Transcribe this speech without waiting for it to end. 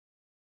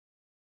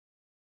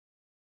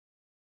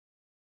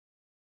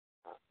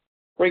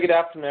Very good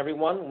afternoon,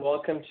 everyone.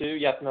 Welcome to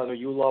yet another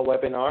uLaw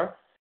webinar,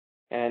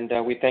 and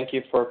we thank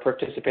you for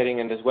participating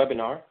in this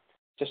webinar.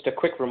 Just a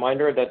quick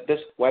reminder that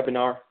this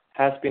webinar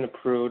has been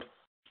approved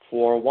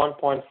for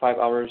 1.5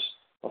 hours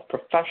of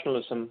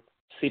professionalism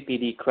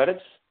CPD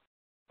credits,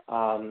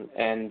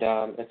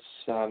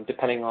 it's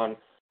depending on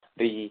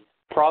the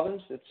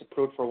province, it's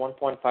approved for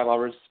 1.5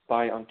 hours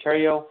by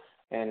Ontario,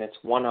 and it's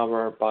 1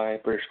 hour by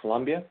British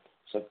Columbia,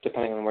 so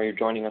depending on where you're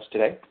joining us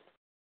today.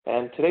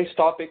 And today's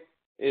topic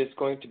is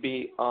going to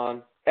be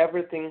on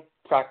everything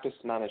practice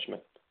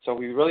management. So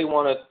we really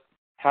want to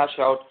hash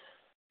out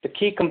the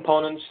key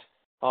components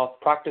of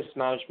practice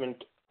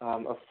management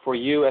for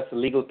you as a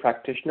legal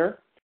practitioner.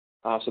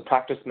 So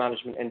practice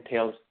management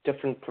entails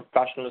different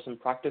professionalism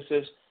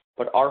practices,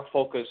 but our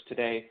focus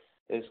today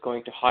is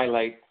going to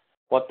highlight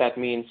what that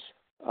means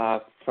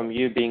from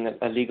you being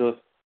a legal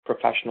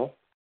professional.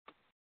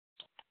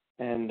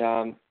 And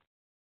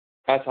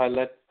as I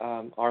let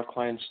our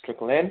clients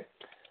trickle in,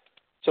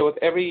 so with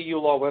every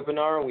uLaw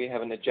webinar, we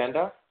have an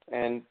agenda,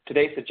 and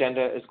today's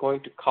agenda is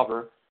going to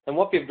cover, and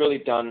what we've really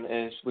done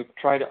is we've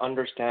tried to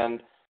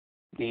understand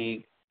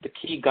the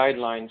key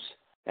guidelines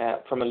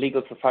from a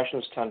legal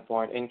professional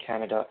standpoint in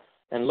Canada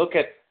and look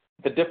at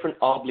the different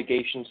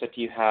obligations that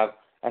you have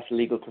as a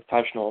legal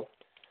professional,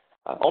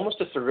 almost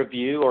as a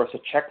review or as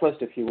a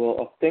checklist, if you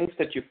will, of things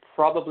that you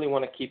probably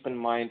want to keep in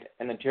mind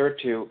and adhere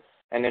to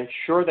and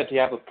ensure that you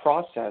have a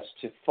process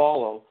to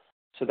follow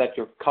so that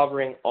you're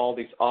covering all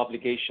these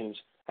obligations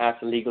as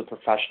a legal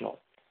professional.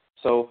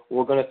 So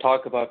we're going to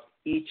talk about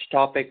each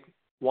topic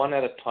one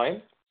at a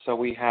time. So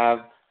we have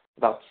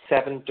about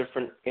 7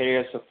 different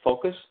areas of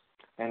focus,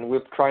 and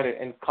we've tried to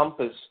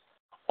encompass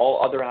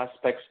all other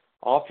aspects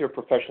of your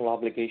professional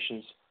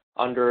obligations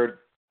under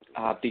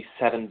these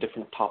 7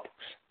 different topics.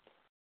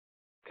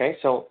 Okay,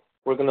 so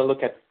we're going to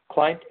look at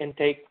client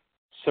intake,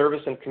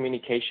 service and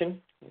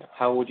communication.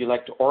 How would you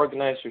like to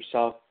organize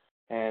yourself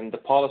and the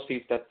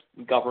policies that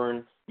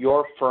govern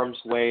your firm's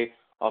way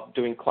of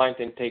doing client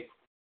intake,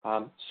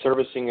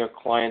 servicing your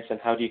clients, and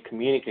how do you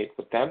communicate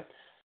with them?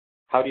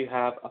 How do you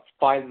have a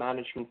file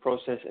management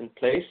process in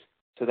place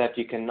so that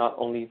you can not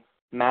only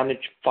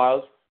manage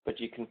files, but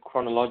you can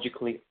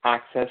chronologically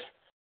access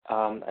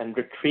and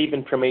retrieve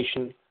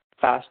information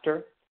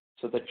faster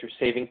so that you're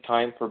saving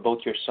time for both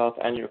yourself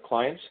and your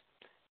clients?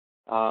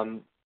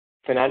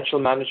 Financial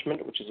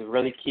management, which is a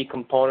really key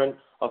component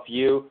of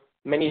you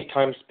many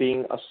times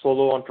being a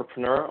solo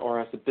entrepreneur or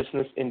as a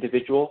business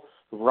individual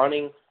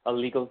running a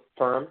legal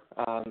firm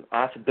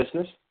as a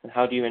business, and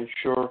how do you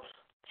ensure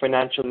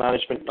financial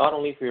management not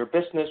only for your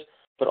business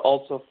but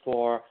also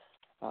for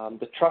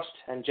the trust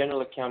and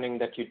general accounting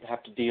that you'd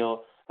have to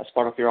deal as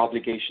part of your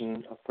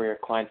obligation for your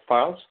client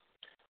files.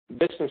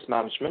 Business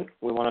management,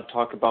 we want to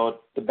talk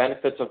about the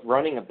benefits of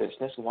running a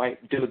business, why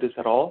do this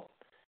at all,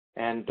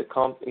 and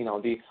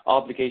the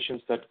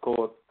obligations that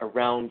go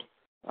around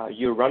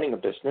you running a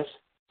business.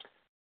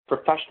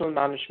 Professional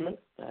management,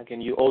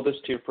 again, you owe this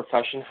to your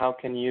profession. How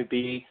can you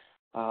be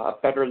a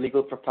better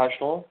legal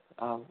professional?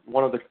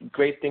 One of the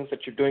great things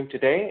that you're doing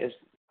today is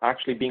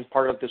actually being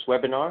part of this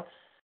webinar,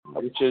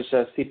 which is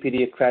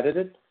CPD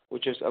accredited,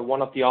 which is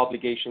one of the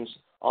obligations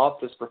of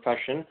this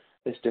profession,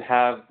 is to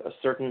have a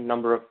certain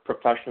number of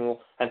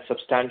professional and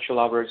substantial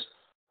hours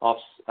of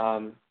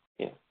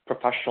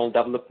professional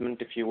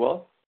development, if you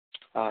will,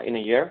 in a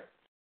year.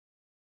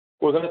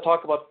 We're going to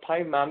talk about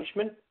time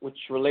management, which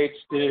relates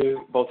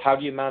to both how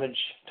do you manage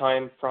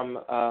time from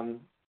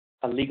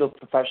a legal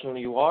professional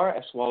you are,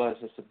 as well as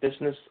a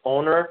business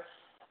owner,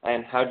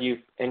 and how do you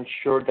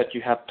ensure that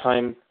you have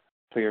time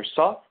for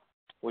yourself,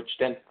 which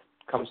then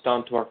comes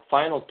down to our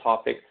final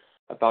topic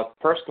about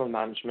personal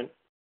management.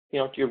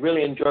 Do you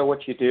really enjoy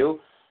what you do?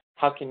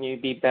 How can you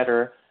be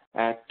better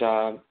at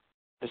the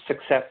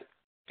success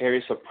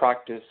areas of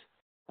practice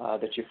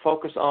that you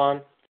focus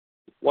on?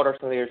 What are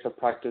some areas of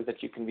practice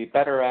that you can be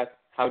better at?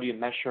 How do you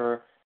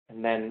measure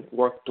and then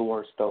work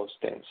towards those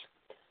things?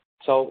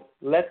 So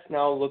let's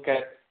now look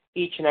at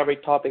each and every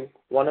topic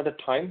one at a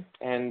time,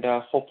 and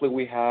hopefully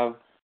we have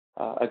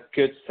a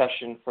good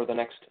session for the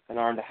next an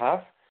hour and a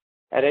half.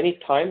 At any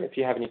time, if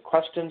you have any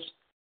questions,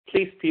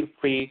 please feel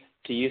free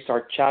to use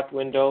our chat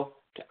window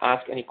to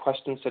ask any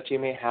questions that you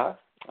may have.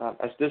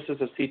 As this is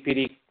a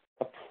CPD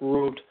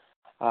approved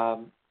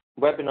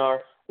webinar,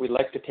 we'd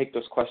like to take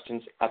those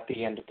questions at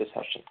the end of the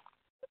session.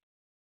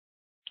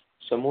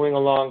 So moving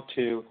along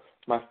to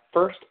my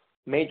first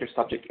major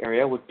subject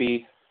area would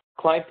be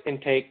client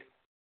intake,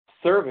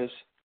 service,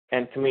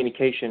 and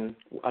communication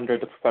under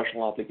the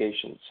professional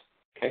obligations.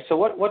 Okay, so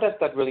what does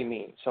that really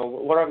mean? So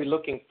what are we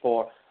looking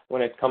for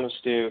when it comes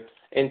to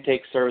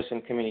intake, service,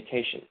 and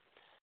communication?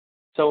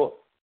 So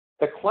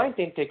the client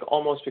intake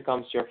almost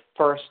becomes your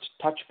first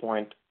touch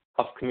point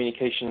of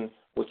communication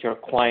with your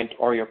client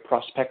or your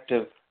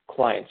prospective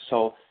client.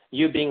 So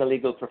you being a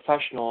legal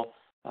professional,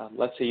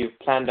 let's say you've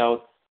planned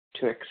out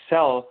to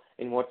excel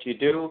in what you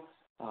do,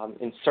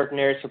 in certain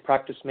areas of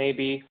practice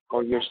maybe,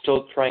 or you're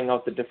still trying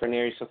out the different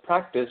areas of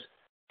practice,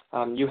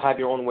 you have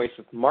your own ways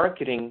of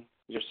marketing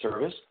your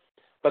service.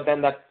 but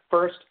then that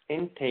first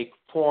intake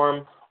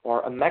form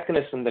or a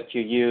mechanism that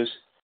you use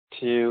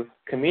to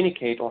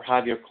communicate or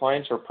have your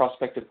clients or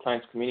prospective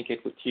clients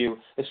communicate with you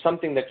is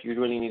something that you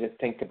really need to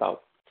think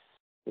about.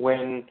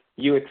 When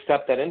you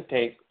accept that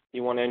intake,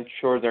 you want to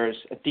ensure there's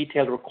a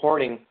detailed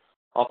recording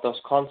of those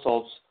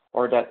consults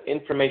or that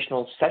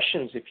informational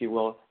sessions, if you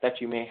will,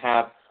 that you may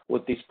have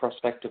with these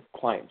prospective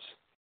clients.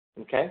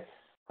 Okay?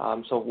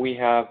 So we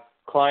have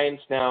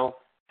clients now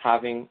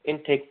having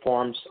intake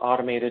forms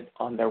automated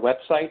on their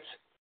websites.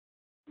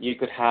 You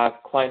could have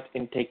client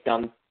intake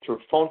done through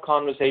phone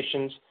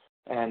conversations,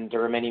 and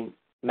there are many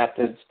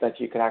methods that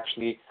you could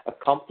actually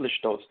accomplish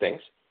those things.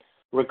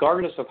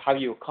 Regardless of how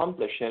you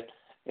accomplish it,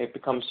 it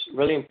becomes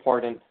really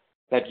important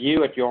that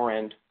you at your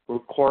end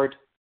record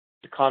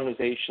the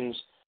conversations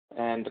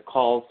and the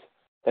calls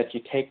that you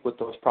take with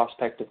those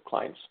prospective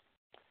clients.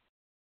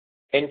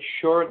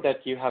 Ensure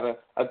that you have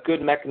a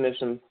good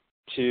mechanism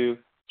to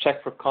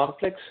check for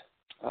conflicts.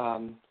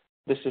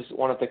 This is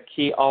one of the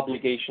key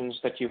obligations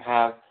that you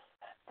have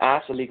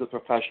as a legal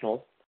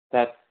professional,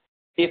 that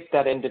if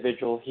that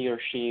individual, he or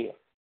she,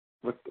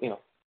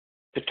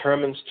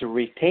 determines to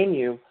retain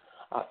you,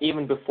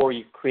 even before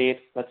you create,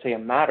 let's say, a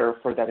matter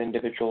for that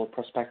individual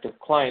prospective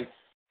client,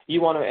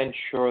 you want to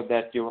ensure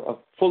that you're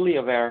fully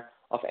aware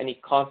of any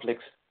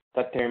conflicts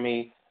that there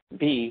may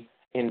be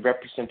in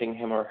representing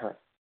him or her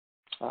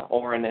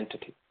or an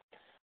entity.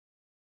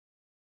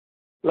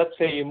 Let's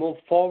say you move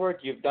forward,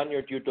 you've done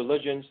your due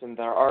diligence, and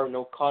there are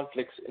no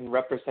conflicts in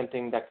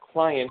representing that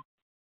client.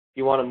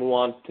 You want to move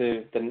on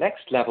to the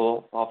next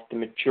level of the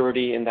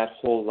maturity in that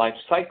whole life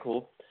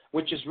cycle,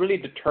 which is really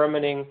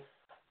determining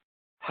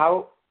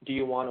how do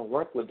you want to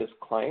work with this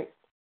client,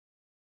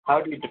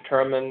 how do you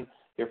determine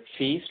your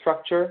fee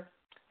structure,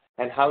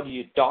 and how do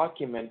you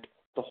document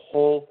the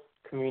whole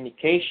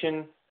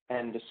communication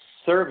and the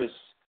service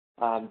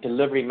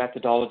delivery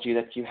methodology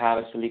that you have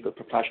as a legal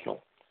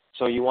professional.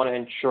 So you want to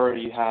ensure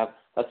you have,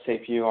 let's say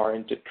if you are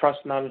into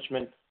trust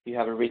management, you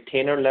have a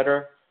retainer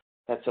letter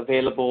that's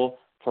available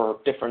for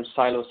different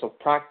silos of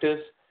practice,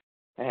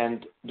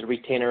 and the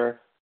retainer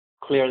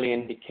clearly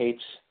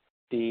indicates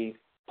the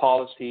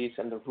policies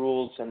and the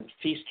rules and the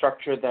fee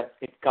structure that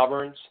it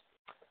governs.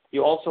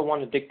 You also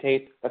want to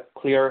dictate a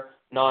clear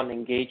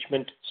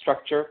non-engagement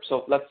structure.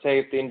 So let's say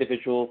if the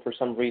individual, for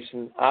some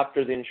reason,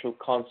 after the initial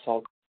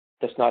consult,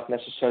 does not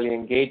necessarily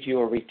engage you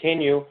or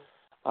retain you,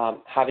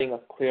 having a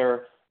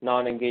clear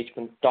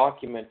non-engagement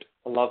document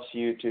allows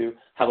you to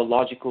have a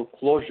logical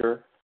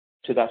closure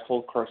to that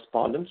whole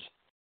correspondence.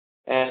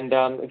 And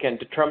again,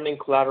 determining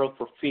collateral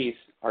for fees.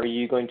 Are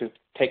you going to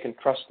take in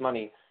trust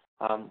money?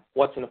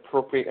 What's an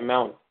appropriate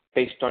amount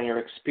based on your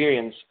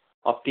experience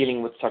of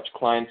dealing with such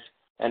clients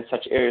and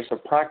such areas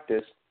of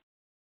practice?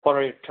 What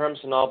are your terms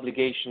and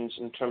obligations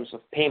in terms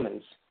of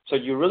payments? So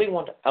you really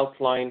want to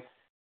outline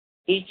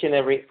each and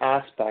every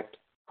aspect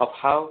of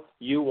how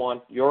you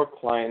want your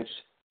clients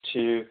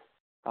to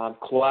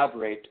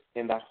collaborate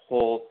in that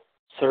whole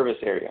service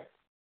area.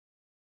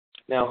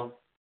 Now,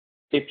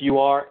 if you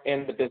are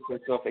in the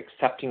business of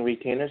accepting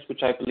retainers,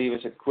 which I believe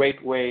is a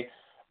great way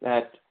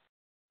that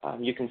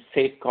you can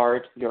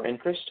safeguard your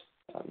interest.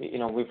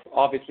 We've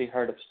obviously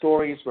heard of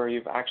stories where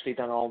you've actually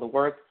done all the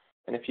work,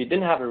 and if you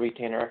didn't have a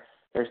retainer,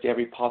 there's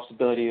every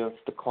possibility of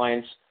the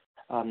clients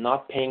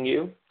not paying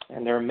you,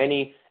 and there are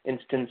many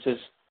instances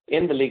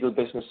in the legal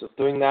business of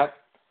doing that.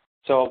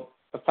 So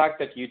the fact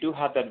that you do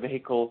have that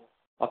vehicle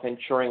of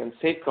ensuring and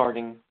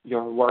safeguarding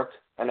your work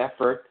and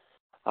effort,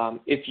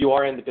 if you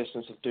are in the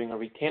business of doing a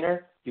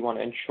retainer, you want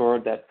to ensure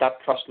that that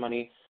trust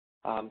money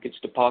gets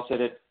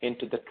deposited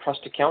into the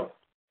trust account.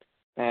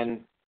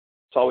 And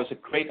it's always a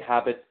great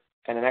habit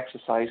and an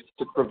exercise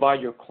to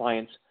provide your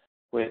clients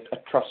with a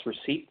trust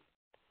receipt,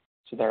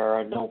 so there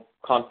are no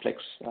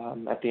conflicts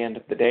at the end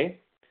of the day.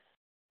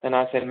 And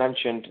as I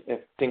mentioned, if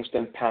things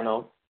didn't pan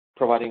out,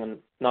 providing a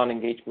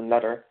non-engagement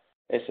letter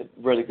is a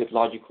really good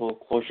logical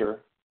closure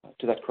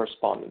to that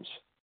correspondence.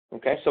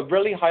 Okay, so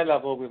really high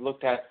level, we've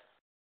looked at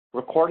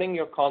recording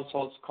your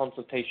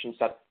consultations,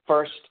 that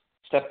first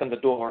step in the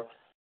door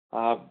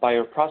by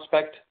your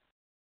prospect,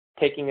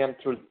 taking them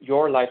through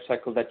your life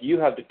cycle that you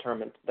have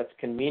determined that's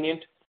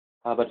convenient,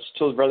 but it's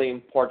still really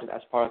important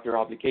as part of your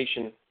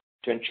obligation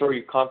to ensure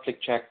you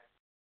conflict check.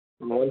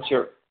 And once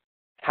you're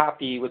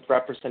happy with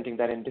representing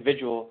that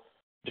individual,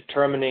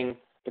 determining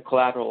the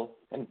collateral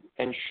and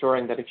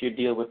ensuring that if you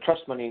deal with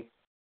trust money,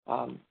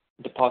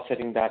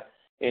 depositing that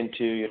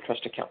into your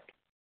trust account,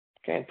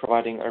 okay, and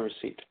providing a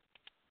receipt.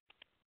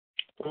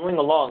 Moving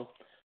along,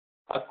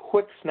 a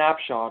quick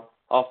snapshot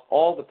of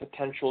all the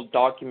potential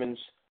documents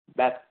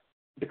that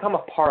become a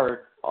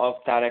part of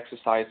that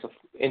exercise of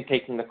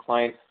intaking the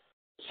client,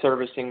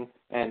 servicing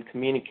and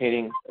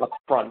communicating up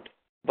front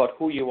about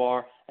who you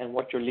are and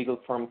what your legal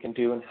firm can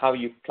do and how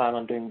you plan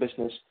on doing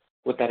business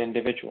with that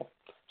individual.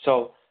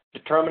 So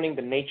determining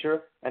the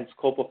nature and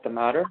scope of the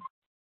matter,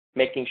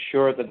 making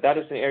sure that that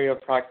is an area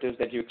of practice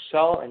that you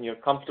excel and you're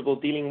comfortable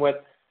dealing with,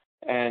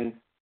 and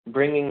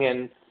bringing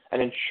in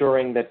and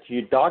ensuring that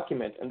you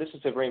document, and this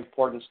is a very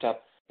important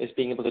step, is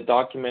being able to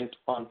document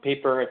on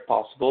paper, if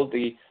possible,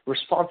 the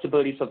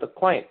responsibilities of the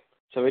client.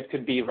 So it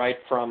could be right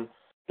from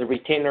the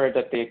retainer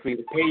that they agree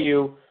to pay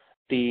you,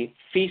 the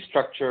fee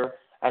structure,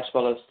 as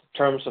well as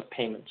terms of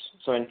payments.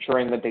 So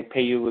ensuring that they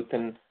pay you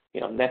within,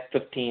 net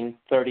 15,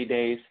 30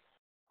 days,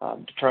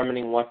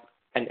 determining what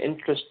an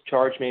interest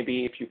charge may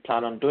be if you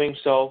plan on doing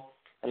so,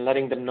 and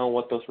letting them know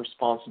what those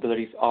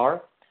responsibilities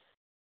are.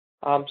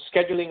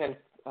 Scheduling and,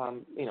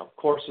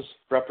 courses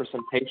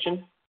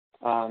representation.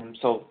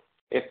 So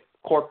if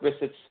court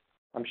visits,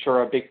 I'm sure,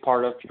 are a big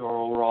part of your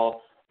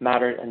overall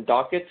matter and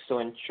docket, so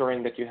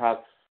ensuring that you have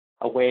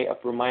a way of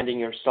reminding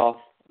yourself,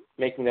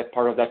 making that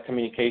part of that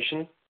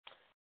communication.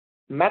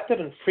 Method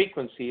and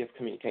frequency of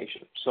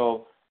communication.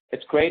 So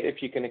it's great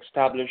if you can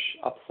establish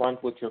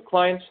upfront with your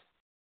clients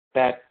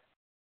that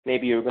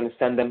maybe you're going to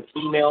send them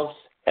emails,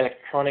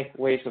 electronic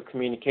ways of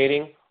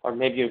communicating, or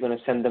maybe you're going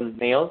to send them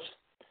mails.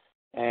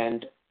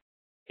 And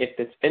if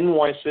it's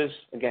invoices,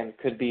 again, it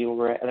could be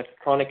over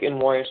electronic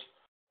invoice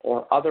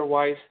or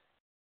otherwise,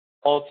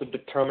 also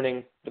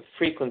determining the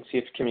frequency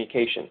of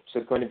communication. So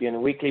it's going to be on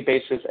a weekly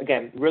basis.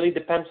 Again, really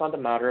depends on the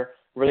matter,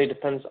 really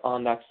depends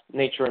on that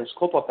nature and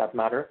scope of that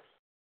matter.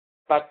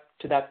 But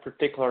to that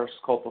particular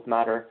scope of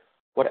matter,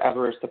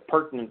 whatever is the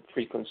pertinent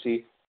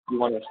frequency, you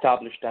want to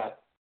establish that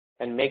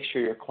and make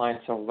sure your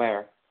clients are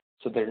aware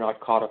so they're not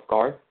caught off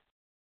guard.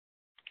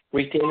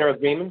 Retainer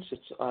agreements,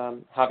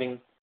 it's having,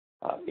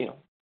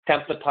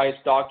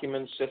 templatized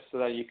documents just so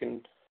that you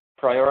can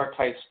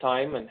prioritize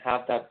time and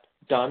have that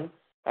done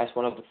as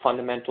one of the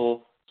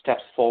fundamental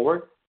steps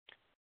forward.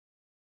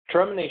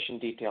 Termination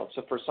details.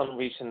 So for some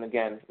reason,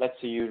 again, let's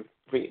say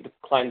the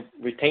client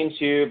retains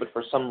you, but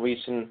for some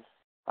reason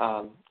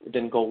it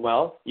didn't go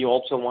well, you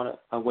also want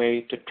a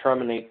way to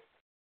terminate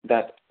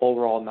that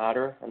overall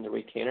matter and the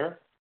retainer.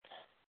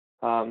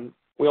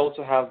 We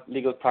also have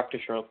legal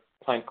practitioner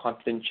client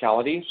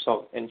confidentiality,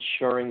 so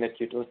ensuring that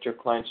you let your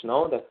clients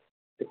know that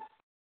the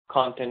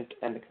content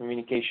and the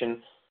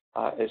communication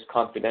is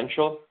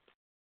confidential,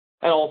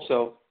 and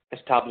also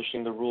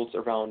establishing the rules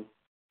around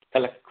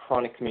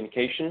electronic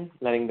communication,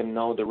 letting them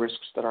know the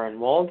risks that are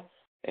involved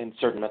in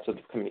certain methods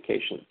of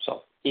communication.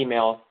 So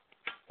email,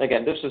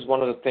 again, this is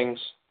one of the things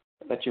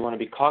that you want to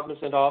be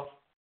cognizant of.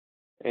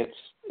 It's,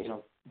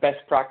 best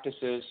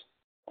practices,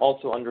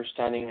 also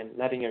understanding and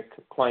letting your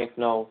client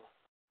know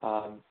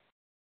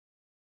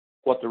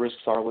what the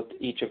risks are with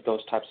each of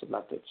those types of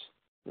methods.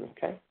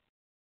 Okay.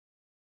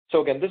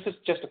 So again, this is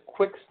just a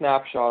quick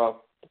snapshot of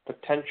the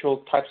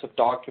potential types of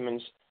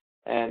documents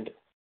and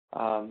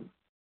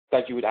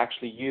that you would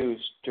actually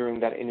use during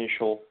that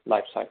initial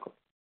life cycle.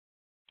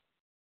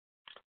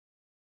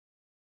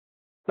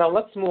 Now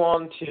let's move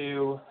on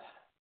to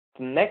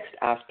the next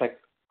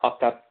aspect of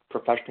that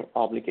professional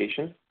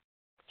obligation.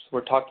 So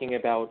we're talking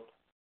about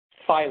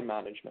file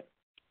management,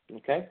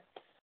 okay?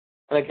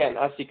 And again,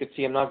 as you can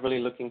see, I'm not really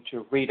looking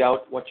to read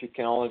out what you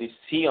can already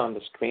see on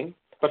the screen,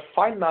 but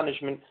file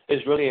management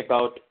is really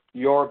about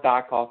your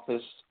back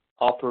office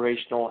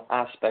operational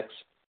aspects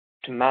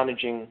to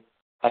managing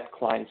that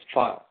client's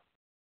file,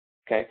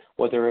 okay?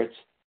 Whether it's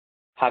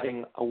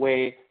having a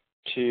way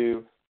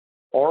to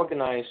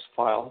organize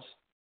files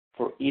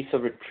for ease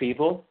of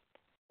retrieval,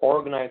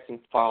 organizing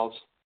files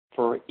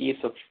for ease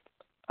of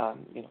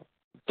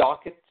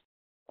docket,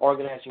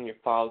 organizing your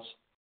files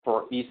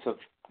for ease of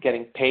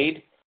getting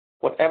paid,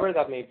 whatever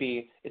that may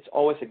be, it's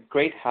always a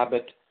great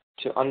habit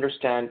to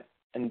understand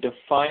and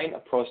define a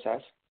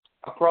process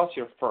across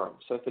your firm.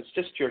 So if it's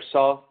just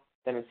yourself,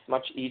 then it's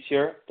much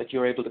easier that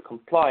you're able to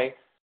comply.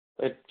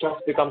 It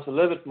just becomes a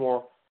little bit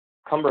more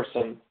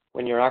cumbersome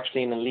when you're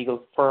actually in a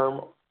legal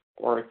firm,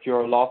 or if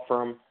your law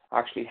firm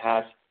actually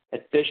has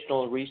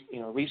additional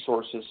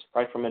resources,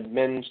 right, from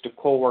admins to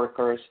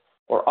coworkers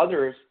or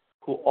others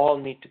who all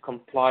need to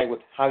comply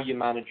with how you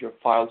manage your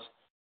files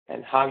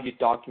and how you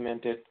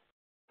document it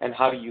and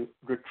how you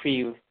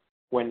retrieve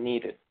when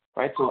needed,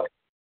 right? So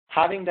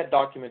having that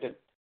documented,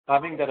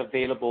 having that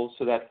available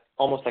so that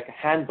almost like a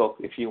handbook,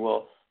 if you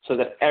will, so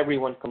that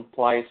everyone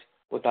complies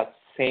with that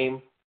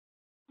same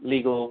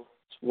legal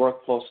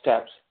workflow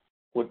steps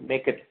would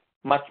make it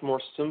much more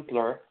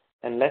simpler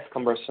and less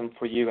cumbersome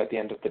for you at the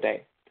end of the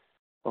day.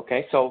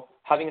 Okay, so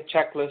having a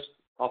checklist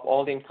of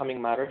all the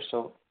incoming matters,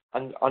 so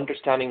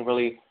understanding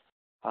really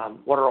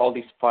what are all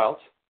these files.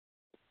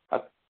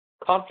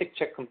 Conflict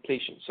check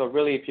completion. So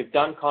really, if you've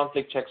done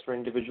conflict checks for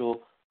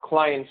individual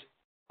clients,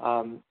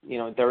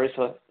 there is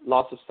a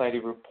Law Society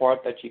report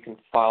that you can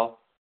file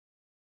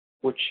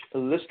which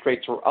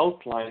illustrates or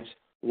outlines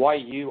why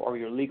you or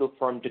your legal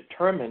firm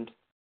determined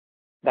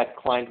that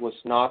client was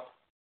not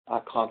a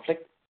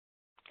conflict.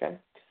 Okay,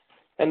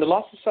 and the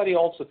Law Society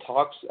also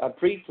talks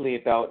briefly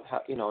about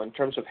how, in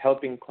terms of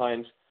helping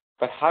clients,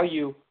 but how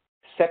you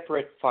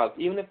separate files,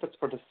 even if it's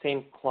for the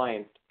same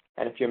client.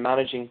 And if you're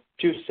managing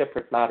two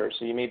separate matters,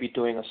 so you may be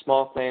doing a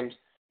small claims,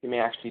 you may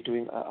actually be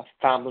doing a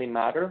family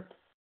matter,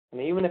 and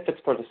even if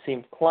it's for the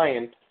same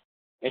client,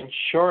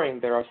 ensuring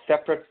there are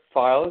separate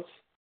files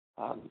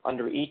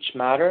under each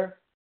matter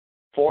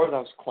for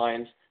those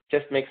clients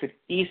just makes it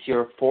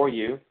easier for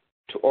you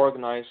to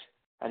organize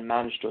and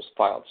manage those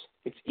files.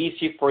 It's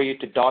easier for you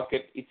to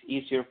docket. It's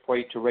easier for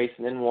you to raise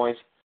an invoice.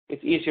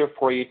 It's easier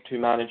for you to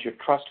manage your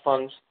trust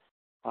funds.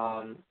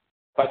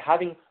 But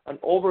having an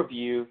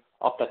overview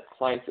of that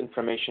client's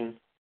information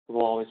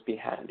will always be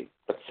handy.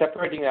 But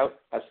separating out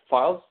as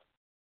files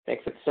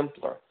makes it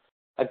simpler.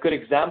 A good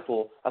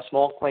example, a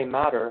small claim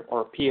matter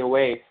or a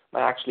POA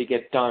might actually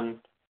get done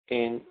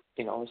in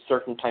a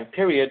certain time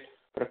period,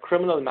 but a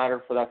criminal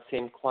matter for that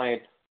same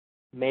client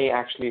may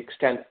actually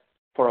extend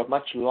for a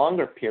much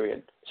longer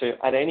period. So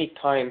at any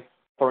time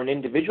for an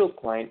individual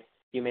client,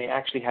 you may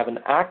actually have an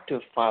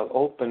active file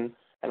open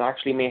and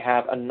actually may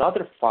have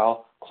another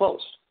file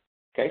closed.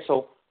 Okay,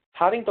 so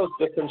having those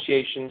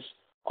differentiations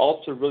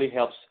also really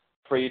helps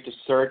for you to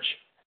search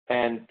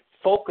and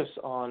focus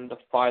on the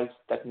files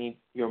that need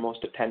your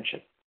most attention.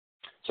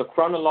 So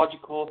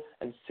chronological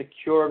and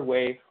secure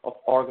way of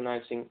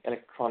organizing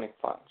electronic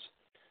files.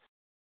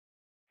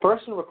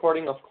 Personal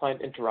recording of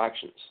client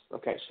interactions.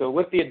 Okay, so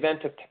with the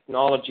advent of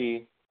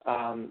technology,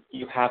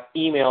 you have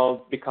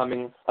email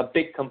becoming a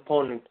big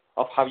component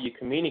of how you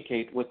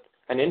communicate with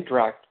and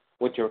interact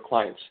with your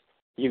clients.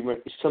 You will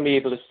still be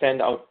able to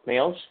send out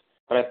mails,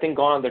 but I think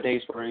gone are the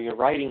days where you're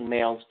writing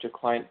mails to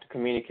client to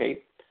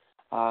communicate.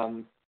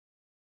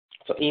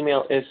 So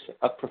email is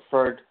a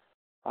preferred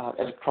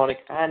electronic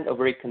and a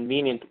very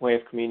convenient way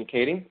of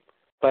communicating,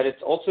 but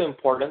it's also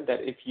important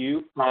that if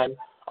you plan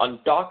on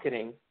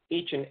docketing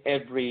each and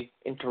every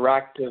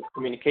interactive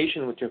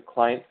communication with your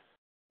client,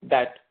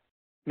 that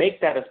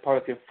make that as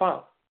part of your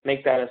file,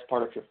 make that as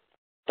part of your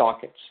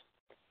dockets,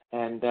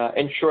 and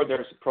ensure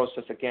there's a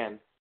process again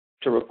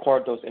to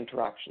record those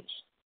interactions.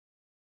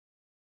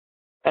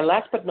 And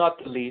last but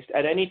not the least,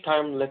 at any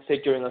time, let's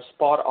say during a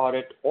spot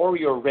audit or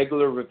your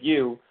regular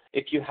review,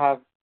 if you have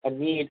a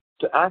need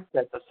to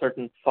access a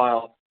certain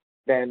file,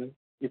 then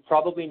you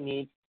probably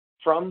need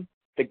from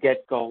the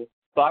get-go,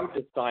 by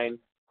design,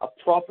 a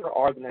proper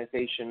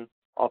organization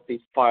of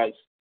these files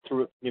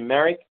through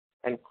numeric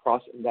and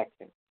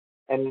cross-indexing.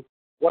 And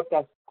what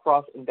does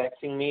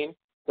cross-indexing mean?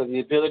 So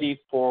the ability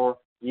for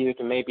you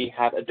to maybe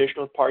have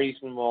additional parties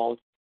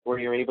involved where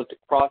you're able to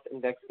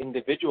cross-index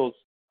individuals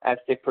as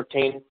they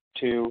pertain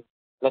to,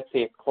 let's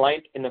say, a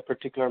client in a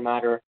particular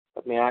matter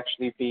that may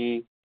actually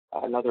be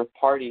another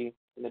party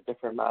in a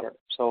different matter.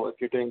 So if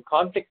you're doing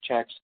conflict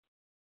checks,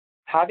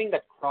 having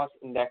that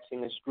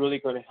cross-indexing is really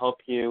going to help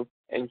you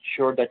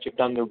ensure that you've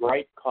done the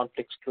right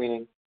conflict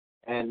screening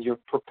and you're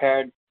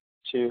prepared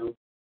to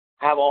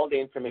have all the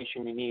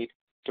information you need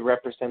to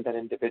represent that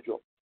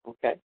individual,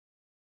 okay?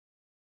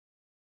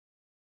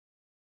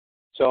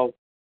 So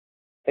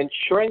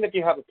ensuring that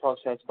you have a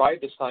process by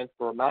design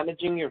for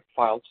managing your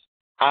files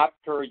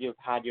after you've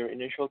had your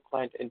initial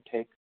client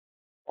intake,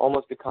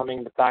 almost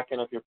becoming the back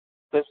end of your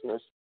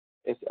business,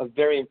 is a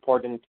very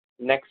important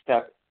next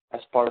step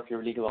as part of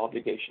your legal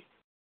obligation.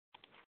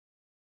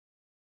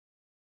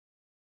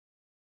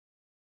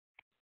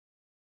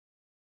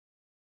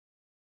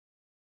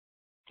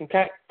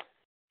 Okay,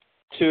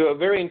 to a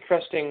very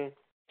interesting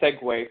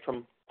segue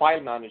from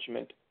file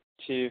management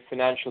to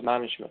financial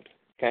management.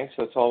 Okay,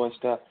 so it's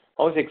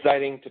always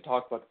exciting to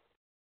talk about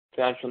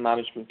financial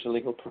management to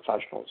legal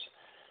professionals.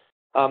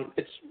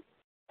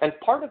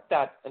 Part of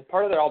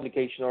that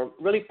obligation, or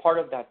really part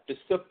of that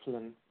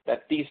discipline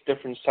that these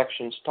different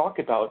sections talk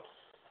about,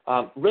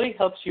 really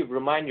helps you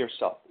remind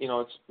yourself.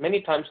 It's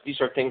many times these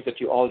are things that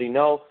you already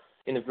know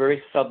in a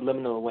very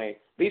subliminal way.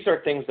 These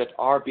are things that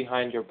are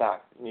behind your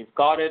back, and you've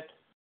got it.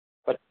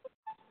 But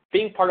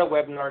being part of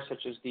webinars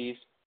such as these,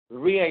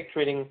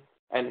 reiterating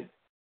and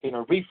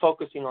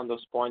refocusing on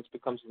those points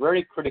becomes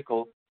very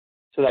critical,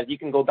 so that you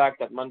can go back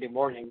that Monday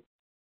morning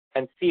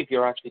and see if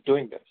you're actually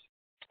doing this.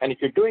 And if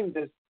you're doing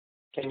this,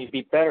 can you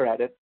be better at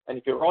it? And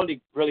if you're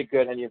already really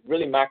good and you've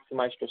really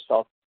maximized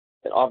yourself,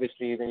 then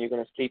obviously then you're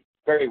going to sleep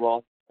very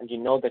well, and you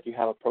know that you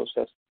have a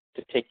process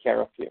to take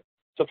care of you.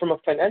 So from a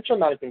financial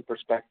management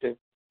perspective,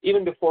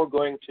 even before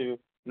going to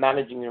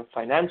managing your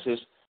finances,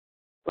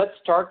 let's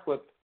start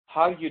with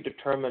how you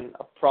determine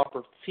a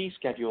proper fee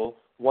schedule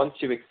once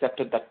you've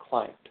accepted that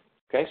client.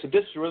 Okay, so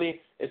this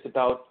really is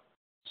about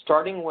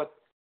starting with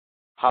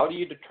how do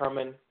you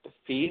determine the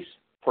fees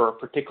for a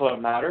particular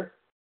matter?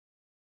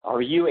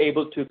 Are you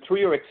able to, through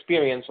your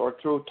experience or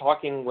through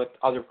talking with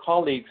other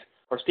colleagues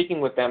or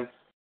speaking with them,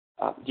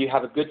 do you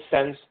have a good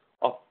sense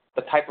of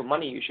the type of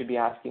money you should be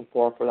asking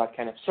for that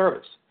kind of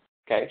service?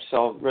 Okay,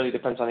 so it really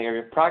depends on the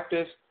area of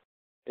practice.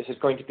 Is it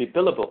going to be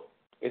billable?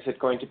 Is it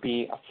going to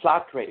be a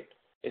flat rate?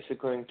 Is it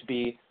going to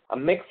be a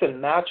mix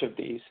and match of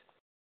these?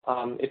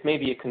 It may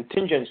be a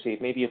contingency.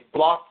 It may be a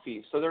block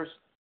fee. So there's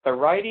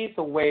varieties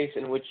of ways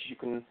in which you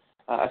can,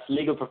 as a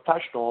legal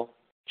professional,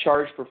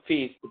 charge for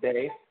fees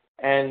today.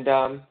 And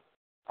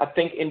I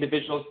think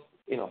individuals,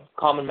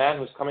 common man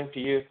who's coming to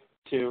you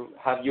to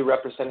have you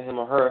represent him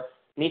or her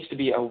needs to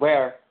be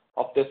aware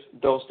of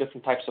those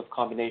different types of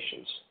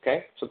combinations,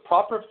 okay? So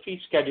proper fee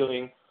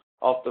scheduling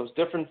of those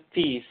different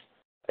fees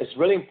is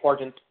really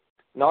important,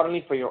 not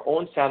only for your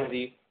own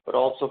sanity, but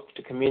also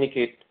to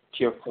communicate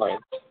to your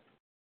clients.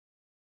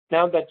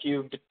 Now that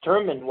you've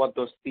determined what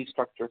those fee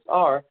structures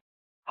are,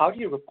 how do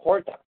you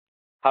record that?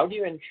 How do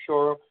you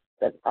ensure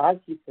that as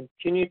you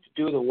continue to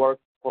do the work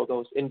for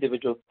those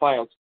individual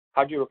files,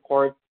 how do you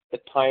record the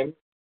time?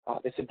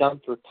 Is it done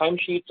through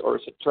timesheets or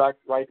is it tracked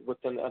right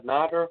within a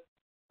matter?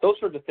 Those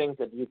are the things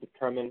that you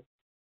determine,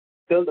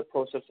 build the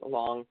process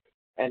along,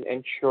 and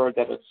ensure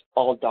that it's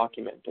all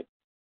documented.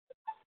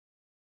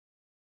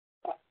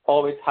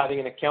 Always having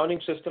an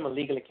accounting system, a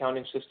legal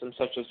accounting system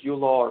such as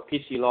uLaw or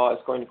PC Law is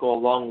going to go a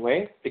long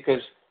way,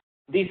 because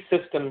these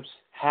systems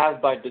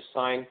have by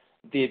design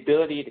the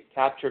ability to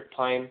capture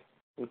time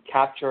and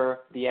capture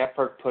the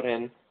effort put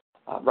in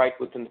right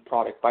within the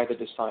product by the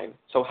design.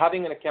 So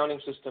having an accounting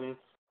system,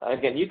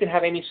 again, you can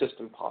have any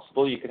system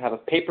possible. You could have a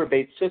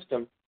paper-based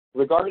system.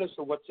 Regardless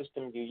of what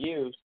system you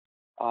use,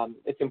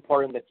 it's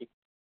important that you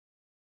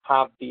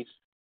have these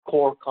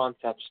core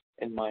concepts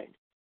in mind.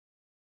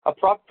 A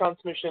prompt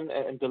transmission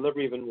and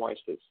delivery of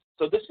invoices.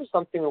 So this is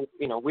something,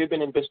 we've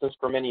been in business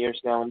for many years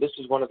now, and this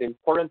is one of the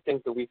important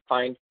things that we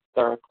find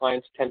that our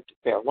clients tend to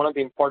fail. One of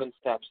the important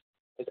steps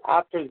is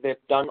after they've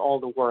done all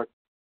the work,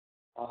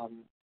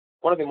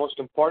 one of the most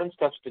important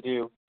steps to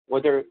do,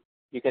 whether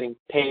you're getting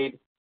paid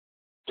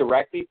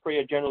directly for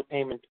your general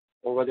payment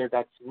or whether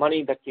that's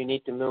money that you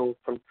need to move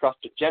from trust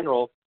to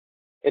general,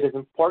 it is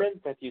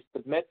important that you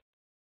submit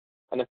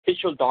an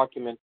official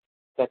document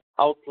that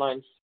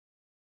outlines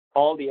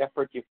all the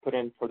effort you've put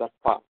in for that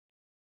file.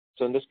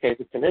 So in this case,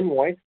 it's an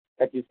invoice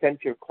that you send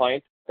to your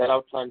client that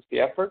outlines the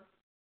effort.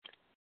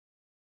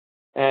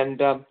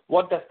 And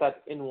what does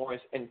that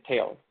invoice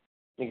entail?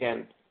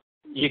 Again,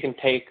 you can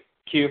take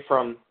cue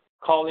from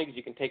colleagues,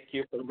 you can take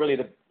cue from really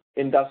the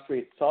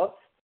industry itself.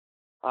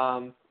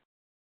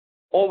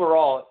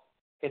 Overall,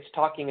 it's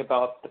talking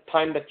about the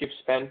time that you've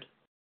spent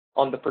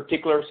on the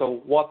particular,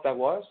 so what that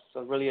was,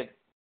 so really a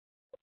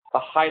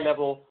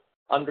high-level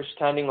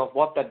understanding of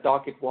what that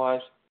docket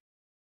was,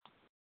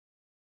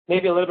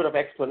 maybe a little bit of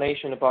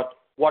explanation about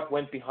what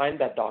went behind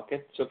that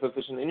docket. So if it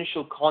was an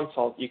initial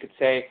consult, you could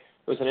say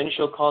it was an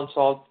initial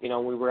consult, we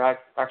were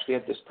actually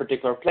at this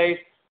particular place,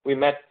 we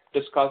met,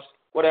 discussed,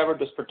 whatever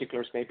those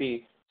particulars may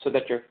be, so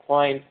that your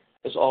client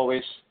is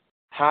always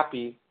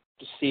happy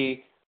to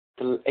see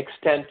the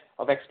extent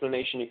of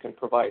explanation you can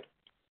provide.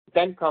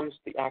 Then comes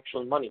the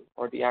actual money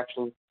or the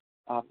actual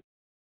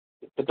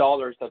the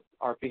dollars that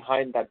are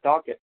behind that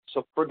docket.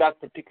 So for that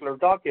particular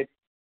docket,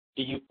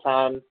 do you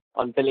plan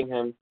on billing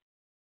him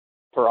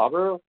per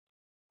hour,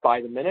 by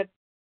the minute?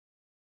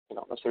 Is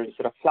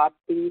it a flat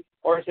fee,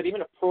 or is it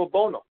even a pro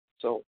bono?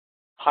 So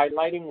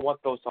highlighting what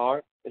those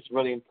are is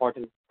really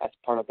important as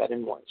part of that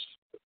invoice.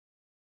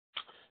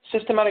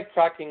 Systematic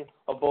tracking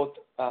of both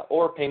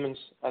overpayments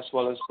as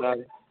well as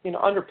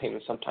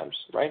underpayments sometimes,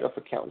 right, of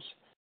accounts.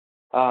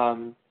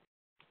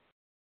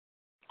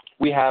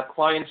 We have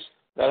clients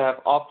that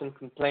have often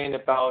complained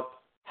about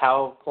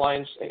how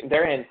clients,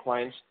 their end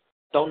clients,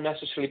 don't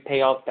necessarily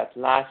pay out that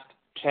last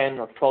 $10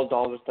 or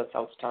 $12 that's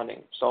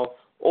outstanding. So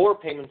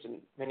overpayments in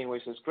many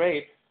ways is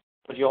great,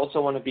 but you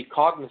also want to be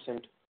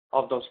cognizant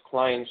of those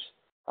clients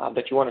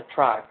that you want to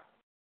track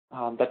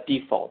that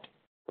default.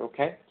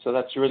 Okay, so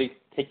that's really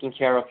taking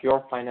care of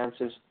your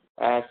finances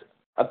as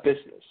a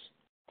business.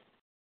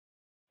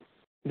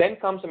 Then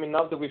comes,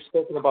 now that we've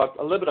spoken about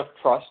a little bit of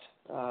trust,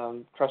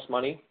 trust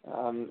money,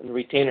 and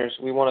retainers,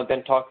 we want to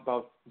then talk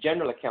about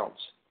general accounts.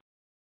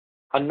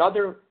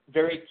 Another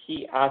very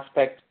key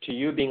aspect to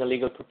you being a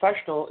legal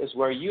professional is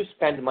where you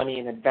spend money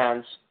in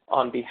advance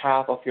on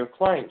behalf of your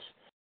clients.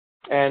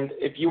 And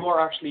if you are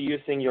actually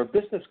using your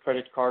business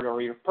credit card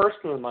or your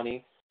personal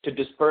money to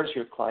disperse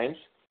your clients,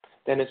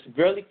 then it's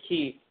really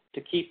key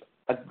to keep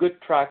a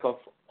good track of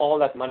all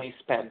that money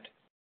spent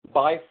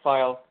by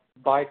file,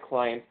 by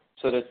client,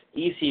 so that it's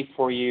easy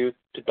for you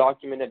to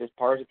document it as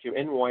part of your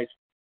invoice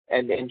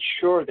and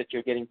ensure that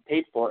you're getting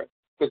paid for it.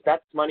 Because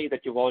that's money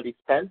that you've already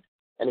spent,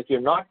 and if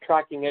you're not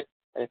tracking it,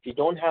 and if you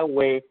don't have a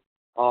way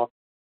of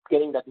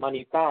getting that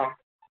money back,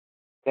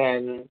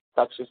 then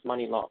that's just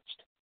money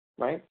lost,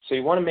 right? So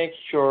you want to make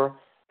sure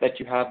that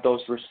you have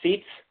those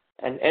receipts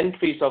and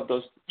entries of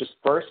those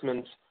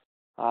disbursements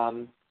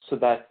so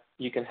that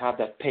you can have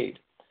that paid.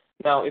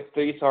 Now, if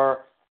these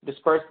are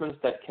disbursements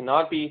that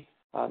cannot be,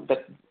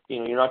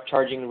 you're not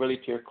charging really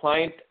to your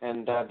client,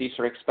 and these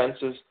are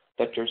expenses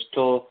that you're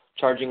still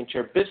charging into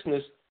your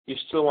business, you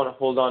still want to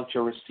hold on to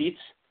your receipts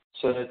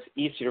so that it's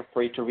easier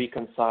for you to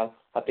reconcile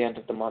at the end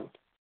of the month.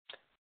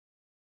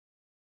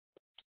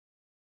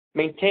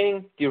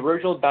 Maintaining the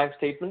original bank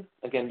statement,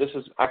 again, this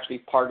is actually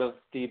part of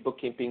the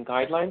bookkeeping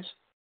guidelines,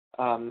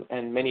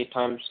 and many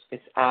times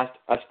it's asked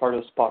as part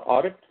of the spot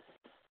audit.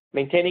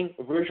 Maintaining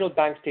original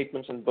bank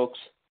statements and books,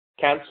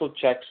 canceled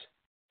checks,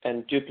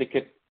 and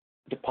duplicate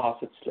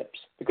deposit slips,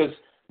 because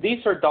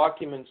these are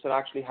documents that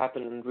actually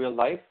happen in real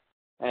life,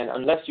 and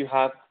unless you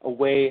have a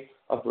way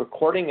of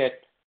recording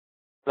it,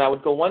 and I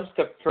would go one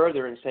step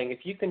further in saying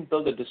if you can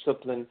build a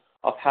discipline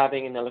of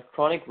having an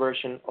electronic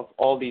version of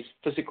all these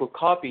physical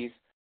copies,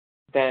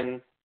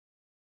 then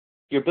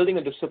you're building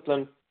a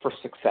discipline for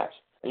success,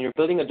 and you're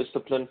building a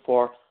discipline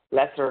for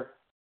lesser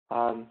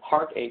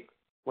heartache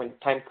when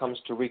time comes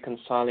to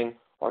reconciling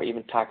or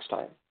even tax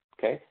time.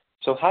 okay?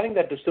 So having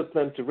that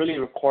discipline to really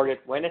record it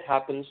when it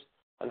happens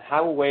and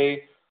have a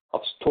way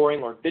of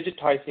storing or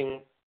digitizing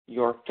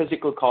your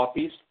physical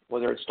copies,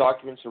 whether it's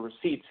documents or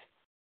receipts,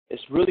 is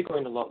really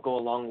going to go a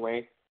long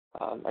way.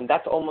 And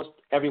that's almost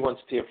everyone's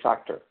fear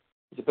factor.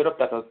 It's a bit of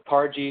that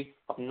lethargy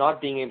of not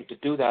being able to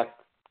do that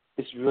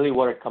is really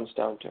what it comes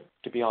down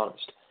to be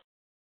honest.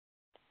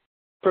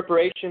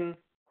 Preparation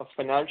of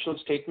financial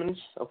statements.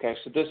 Okay,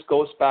 so this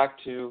goes back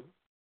to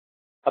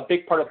a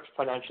big part of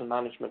financial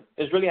management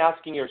is really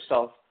asking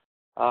yourself,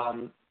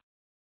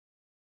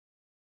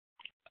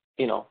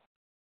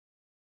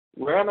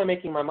 where am I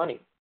making my money?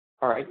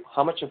 All right,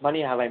 how much of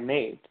money have I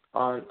made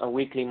on a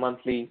weekly,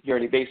 monthly,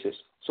 yearly basis?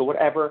 So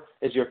whatever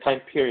is your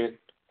time period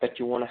that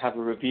you want to have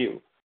a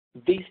review.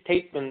 These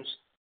statements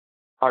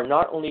are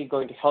not only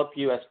going to help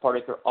you as part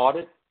of your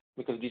audit,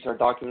 because these are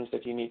documents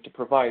that you need to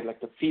provide, like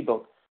the fee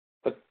book,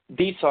 but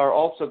these are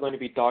also going to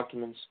be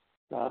documents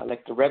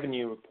like the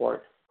revenue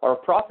report or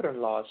profit and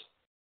loss,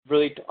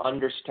 really to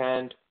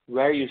understand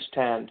where you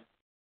stand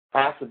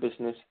as a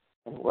business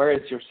and where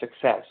is your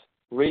success,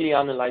 really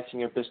analyzing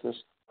your business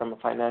from a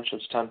financial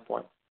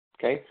standpoint,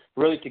 okay?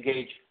 Really to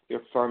gauge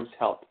your firm's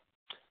health.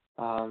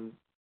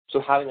 So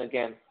having,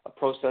 again, a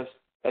process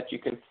that you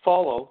can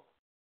follow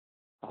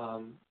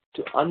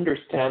to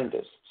understand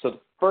this. So the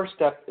first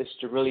step is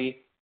to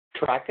really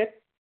track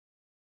it.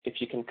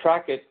 If you can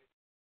track it,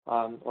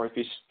 or if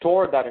you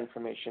store that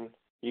information,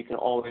 you can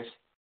always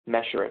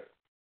measure it.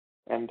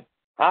 And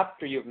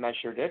after you've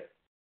measured it,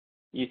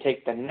 you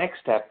take the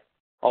next step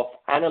of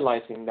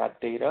analyzing that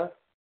data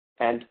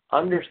and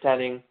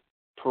understanding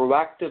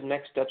proactive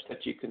next steps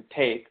that you can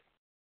take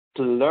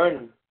to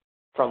learn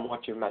from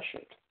what you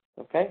measured.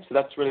 Okay, so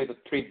that's really the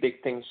three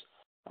big things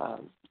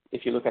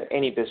if you look at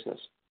any business.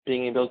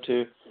 Being able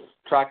to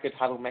track it,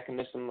 have a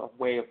mechanism, a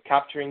way of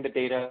capturing the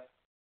data,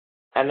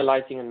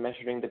 analyzing and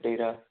measuring the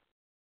data.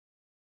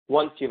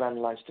 Once you've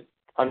analyzed it,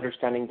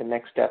 understanding the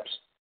next steps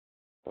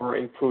or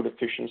improved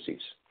efficiencies,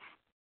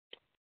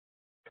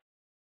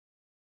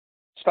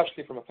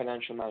 especially from a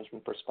financial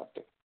management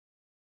perspective.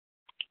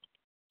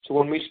 So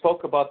when we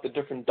spoke about the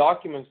different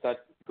documents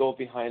that go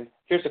behind,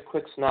 here's a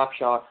quick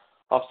snapshot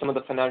of some of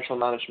the financial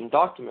management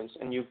documents,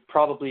 and you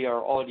probably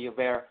are already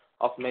aware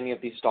of many of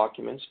these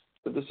documents.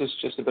 So this is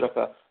just a bit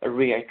of a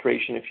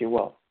reiteration, if you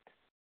will.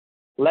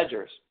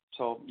 Ledgers.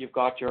 So you've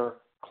got your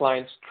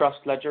client's trust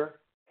ledger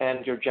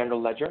and your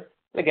general ledger.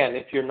 Again,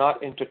 if you're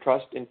not into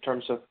trust in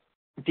terms of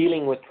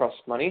dealing with trust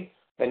money,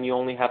 then you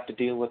only have to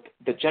deal with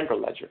the general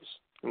ledgers,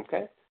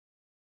 okay?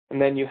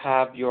 And then you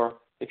have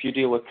if you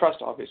deal with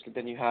trust, obviously,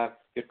 then you have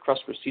your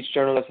trust receipts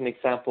journal as an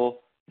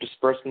example,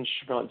 disbursement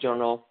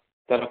journal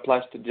that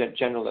applies to the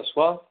general as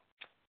well,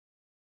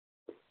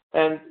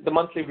 and the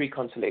monthly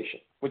reconciliation,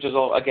 which is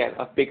all, again,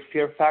 a big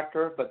fear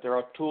factor, but there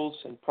are tools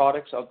and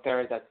products out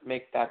there that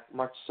make that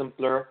much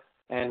simpler.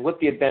 And with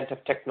the advent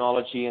of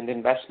technology and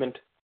investment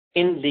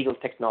in legal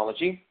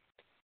technology,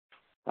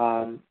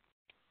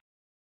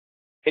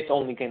 it's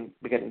only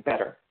getting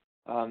better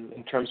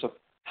in terms of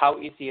how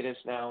easy it is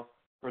now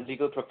for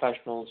legal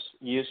professionals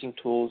using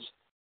tools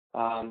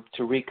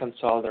to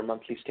reconcile their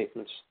monthly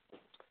statements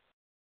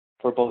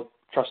for both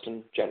trust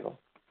and general.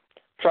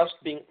 Trust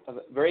being a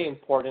very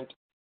important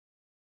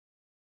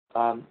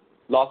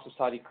Law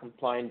Society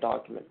compliant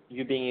document.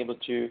 You being able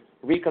to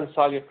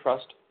reconcile your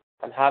trust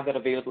and have that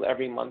available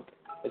every month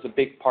is a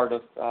big part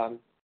of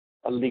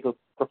a legal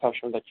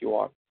professional that you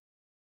are.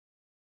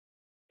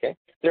 Okay.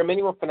 There are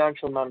many more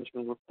financial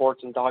management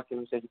reports and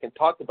documents that you can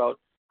talk about.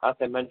 As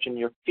I mentioned,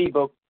 your fee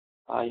book,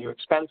 your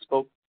expense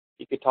book.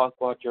 You could talk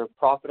about your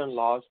profit and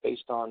loss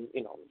based on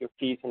your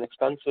fees and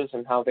expenses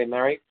and how they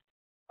vary.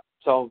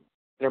 So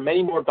there are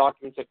many more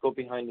documents that go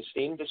behind the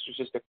scene. This is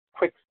just a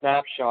quick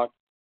snapshot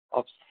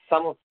of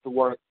some of the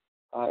work,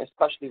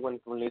 especially when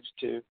it relates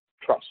to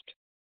trust.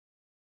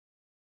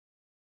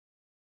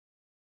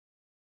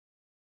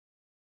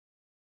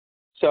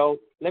 So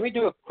let me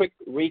do a quick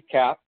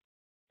recap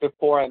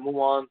before I move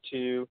on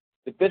to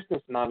the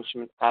business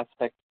management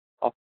aspect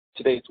of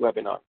today's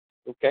webinar.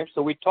 Okay,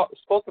 so we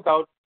spoke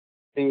about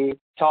the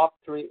top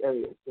three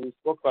areas. So we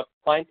spoke about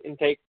client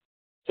intake,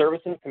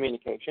 service and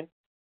communication,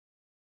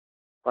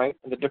 right?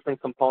 And the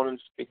different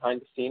components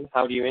behind the scene.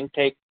 How do you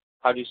intake?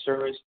 How do you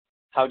service?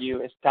 How do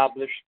you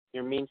establish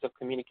your means of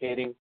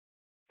communicating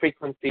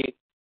frequency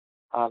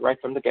right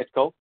from the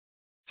get-go?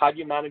 How do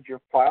you manage your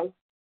files?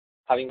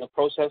 Having a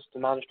process to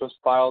manage those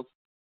files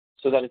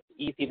so that it's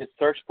easy to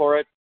search for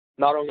it,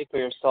 not only for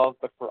yourself,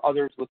 but for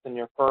others within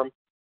your firm,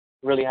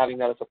 really having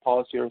that as a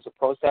policy or as a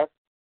process.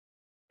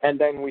 And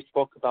then we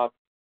spoke about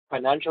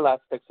financial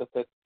aspects of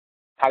it,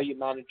 how you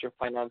manage your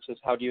finances,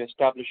 how do you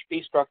establish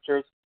fee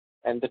structures,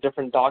 and the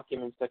different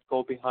documents that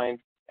go behind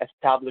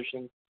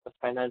establishing the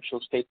financial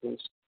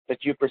statements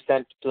that you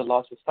present to the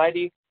Law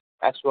Society,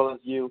 as well as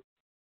you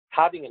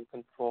having in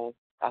control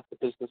as the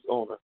business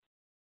owner.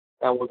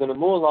 Now we're going to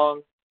move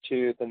along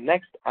to the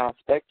next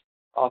aspect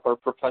of our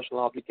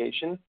professional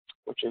obligation,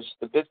 which is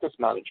the business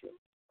management.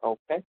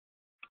 Okay.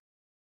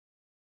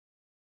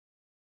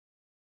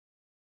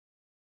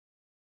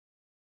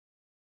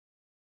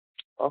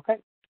 Okay.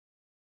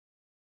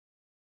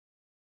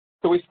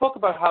 So we spoke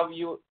about how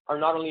you are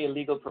not only a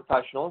legal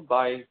professional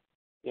by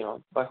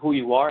who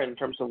you are in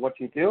terms of what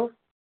you do,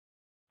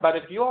 but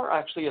if you are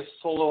actually a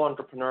solo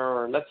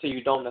entrepreneur, or let's say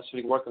you don't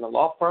necessarily work in a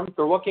law firm, if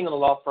you're working in a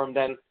law firm,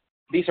 then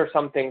these are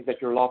some things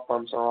that your law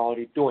firms are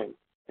already doing.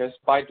 Because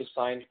by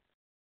design,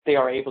 they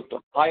are able to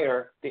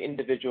hire the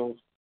individuals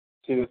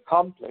to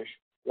accomplish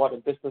what a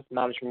business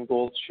management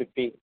goal should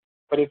be.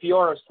 But if you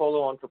are a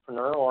solo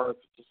entrepreneur, or if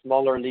it's a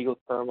smaller legal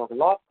firm or a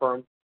law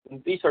firm,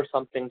 then these are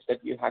some things that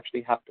you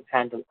actually have to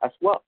handle as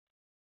well.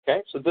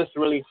 Okay, so this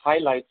really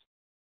highlights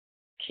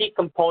key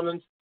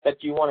components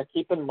that you want to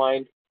keep in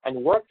mind and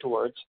work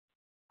towards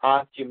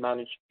as you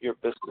manage your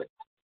business.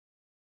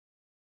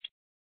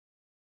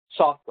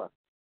 Software,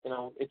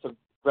 it's a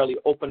really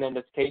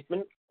open-ended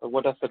statement. But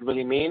what does it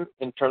really mean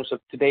in terms of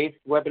today's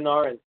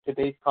webinar and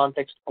today's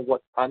context of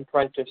what I'm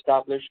trying to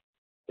establish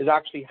is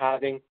actually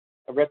having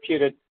a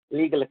reputed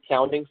legal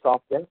accounting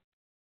software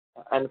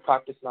and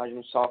practice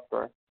management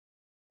software.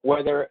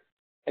 Whether,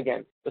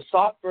 again, the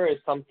software is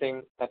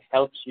something that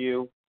helps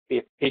you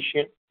be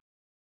efficient.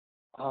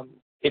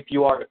 If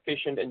you are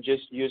efficient in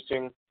just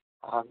using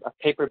a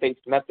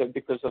paper-based method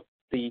because of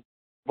the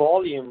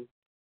volume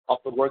of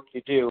the work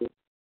you do,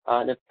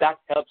 and if that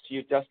helps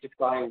you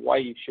justify why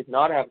you should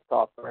not have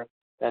software,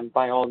 then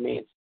by all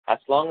means, as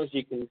long as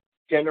you can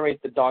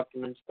generate the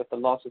documents that the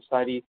Law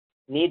Society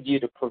needs you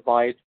to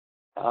provide,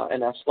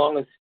 and as long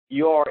as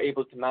you are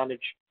able to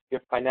manage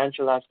your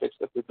financial aspects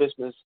of your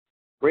business,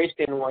 raise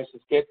the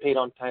invoices, get paid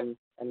on time,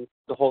 and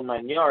the whole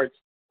 9 yards,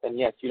 then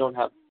yes, you don't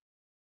have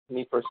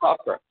need for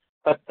software.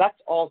 But that's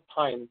all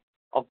time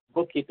of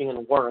bookkeeping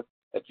and work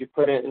that you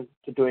put into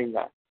doing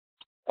that.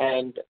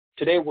 And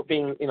today,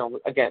 being,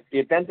 again, the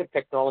advent of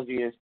technology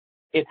is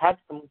it has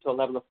come to a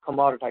level of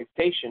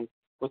commoditization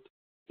with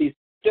these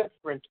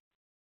different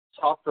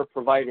software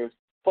providers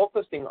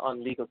focusing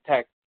on legal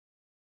tech.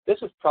 This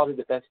is probably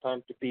the best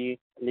time to be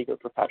a legal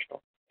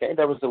professional. Okay?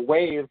 There was a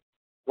wave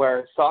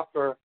where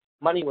software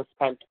money was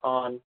spent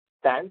on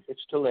banks. It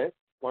still is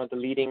one of the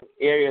leading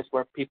areas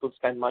where people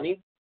spend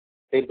money.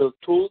 They build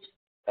tools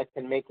that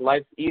can make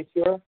life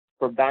easier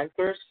for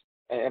bankers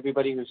and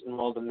everybody who's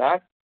involved in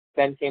that.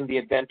 Then came the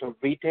advent of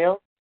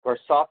retail, where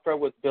software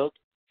was built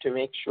to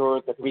make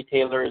sure that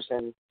retailers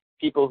and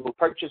people who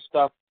purchase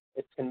stuff,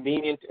 it's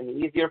convenient and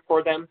easier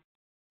for them.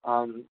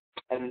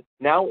 And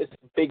now it's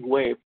a big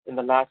wave in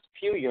the last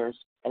few years,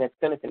 and it's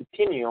going to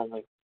continue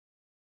only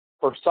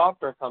for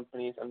software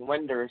companies and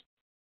vendors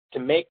to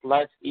make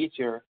life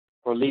easier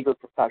for legal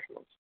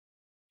professionals.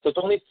 So it's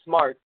only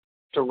smart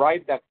to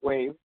ride that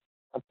wave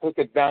and take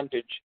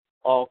advantage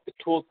of the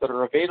tools that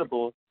are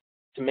available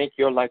to make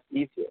your life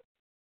easier.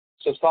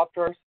 So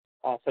softwares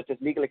such as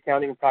legal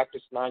accounting and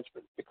practice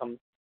management become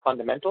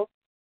fundamental.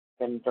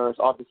 Then there's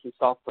obviously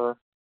software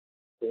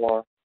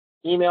for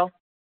email,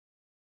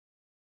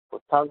 for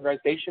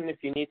calendarization if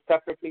you need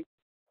separately.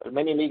 But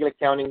many legal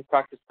accounting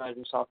practice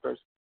management softwares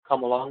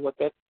come along with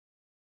it.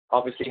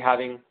 Obviously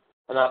having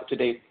an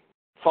up-to-date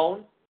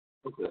phone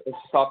is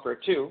software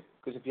too,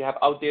 because if you have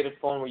outdated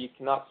phone where you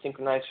cannot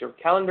synchronize your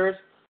calendars,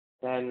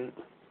 then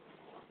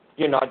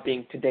you're not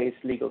being today's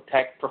legal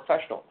tech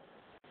professional.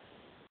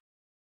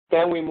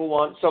 Then we move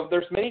on. So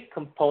there's many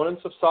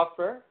components of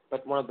software,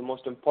 but one of the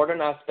most important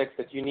aspects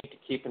that you need to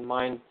keep in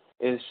mind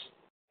is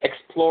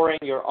exploring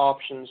your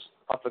options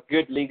of a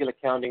good legal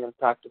accounting and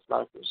practice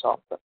management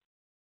software.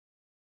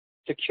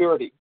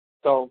 Security.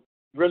 So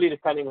really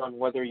depending on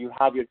whether you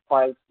have your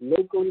files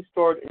locally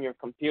stored in your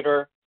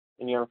computer,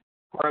 in your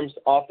firm's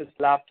office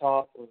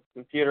laptop or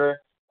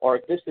computer, or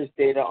if this is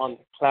data on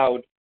the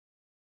cloud,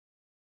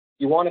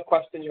 you want to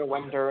question your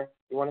vendor,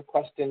 you want to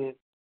question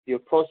your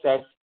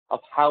process of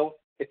how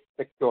it's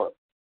secure.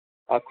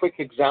 A quick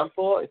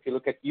example, if you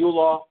look at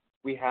uLaw,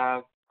 we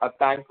have a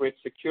bank-grade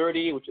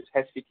security, which is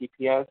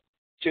HTTPS,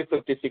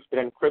 256-bit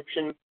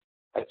encryption.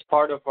 It's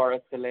part of our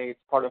SLA, it's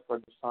part of our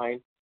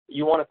design.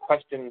 You want to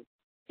question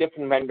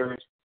different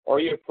vendors or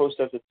your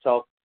process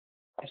itself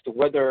as to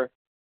whether,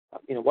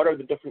 what are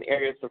the different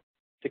areas of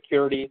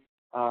security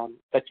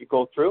that you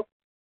go through,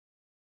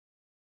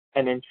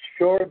 and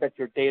ensure that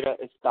your data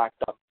is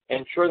backed up.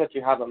 Ensure that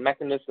you have a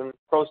mechanism,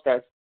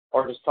 process,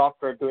 or the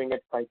software doing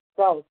it by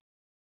itself.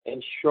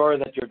 Ensure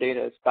that your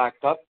data is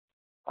backed up,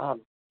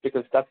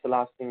 because that's the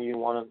last thing you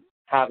want to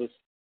have is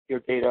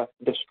your data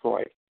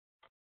destroyed.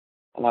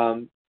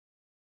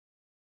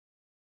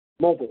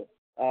 Mobile.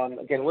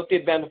 Again, with the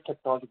advent of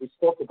technology, we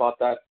spoke about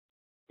that.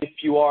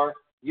 If you are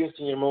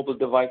using your mobile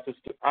devices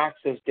to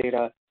access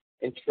data,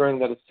 ensuring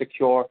that it's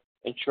secure,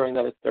 ensuring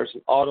that there's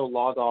an auto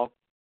log off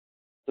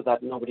so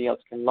that nobody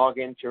else can log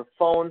into your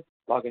phone,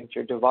 log into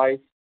your device,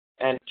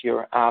 and to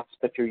your apps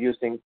that you're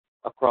using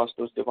across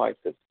those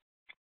devices.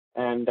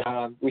 And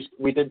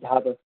we did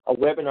have a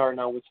webinar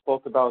now which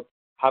spoke about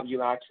how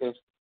you access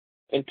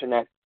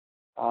internet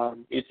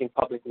using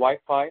public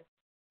Wi-Fi.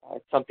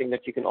 It's something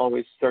that you can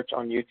always search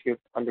on YouTube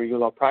under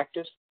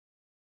ulawpractice.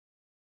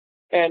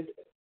 And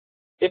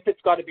if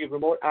it's got to be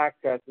remote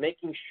access,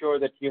 making sure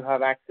that you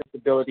have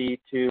accessibility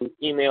to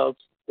emails,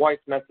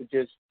 voice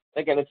messages.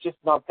 Again, it's just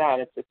not that.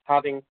 It's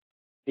having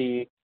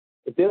the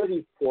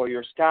ability for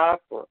your staff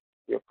or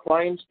your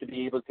clients to be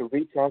able to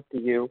reach out to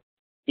you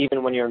even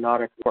when you're not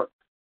at work.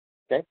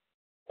 Okay,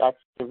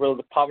 that's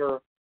the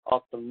power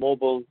of the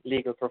mobile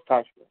legal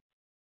professional.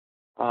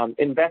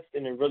 Invest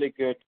in a really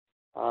good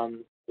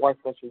voice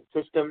messaging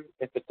system.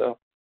 If it's a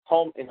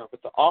home, if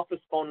it's an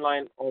office phone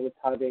line, always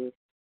having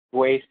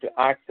ways to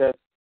access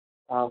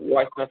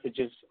voice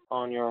messages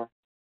on your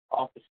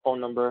office phone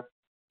number.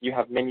 You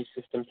have many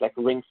systems like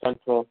Ring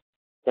Central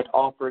that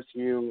offers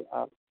you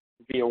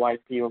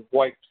VoIP or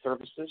VoIP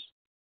services.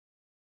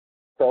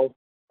 So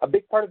a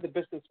big part of the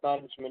business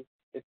management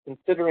is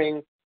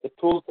considering the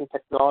tools and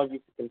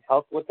technologies that can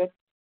help with it,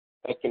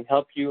 that can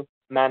help you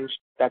manage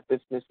that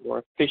business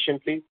more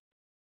efficiently.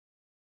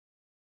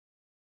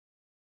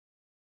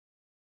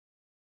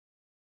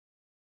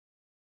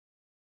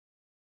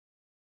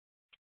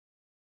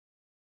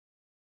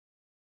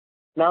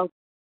 Now,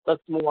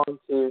 let's move on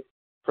to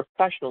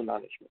professional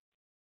management.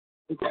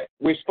 Okay,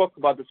 we spoke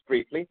about this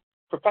briefly.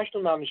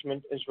 Professional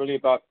management is really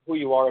about who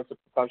you are as a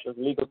professional,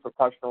 legal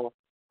professional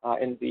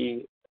in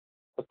the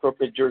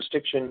appropriate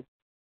jurisdiction,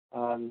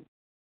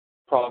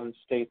 province,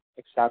 state,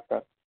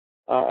 etc.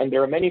 And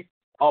there are many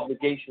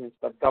obligations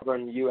that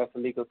govern you as a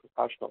legal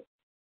professional.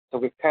 So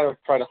we've kind of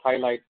tried to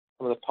highlight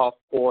some of the top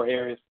 4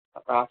 areas,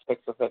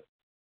 aspects of it.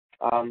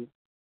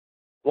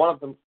 One of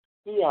the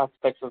key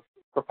aspects of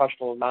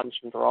professional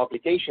management or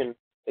obligation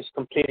is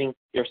completing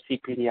your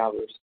CPD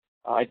hours.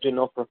 I do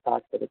know for a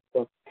fact that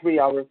it's 3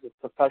 hours of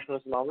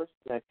professionalism hours,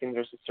 and I think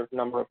there's a certain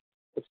number of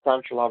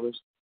substantial hours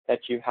that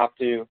you have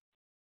to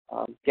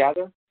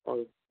gather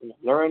or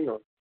learn or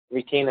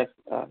retain as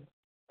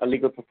a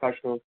legal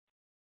professional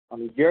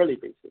on a yearly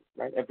basis,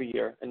 right, every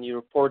year. And you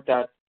report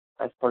that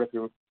as part of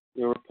your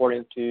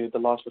reporting to the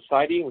Law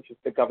Society, which is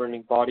the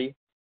governing body,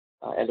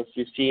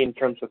 LSUC in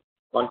terms of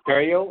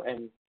Ontario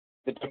and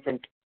the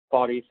different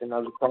bodies in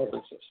other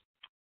provinces.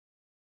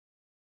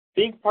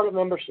 Being part of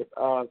membership,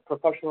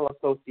 professional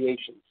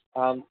associations,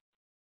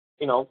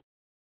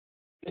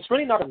 it's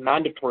really not a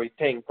mandatory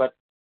thing, but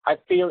I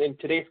feel in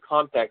today's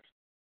context,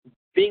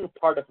 being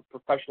part of a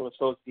professional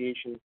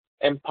association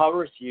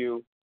empowers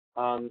you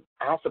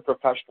as a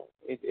professional.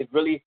 It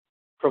really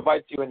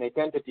provides you an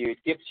identity. It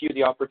gives you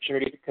the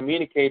opportunity to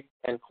communicate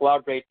and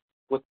collaborate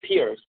with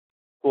peers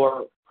who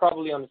are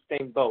probably on the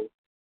same boat.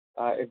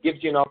 It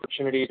gives you an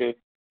opportunity to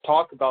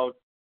talk about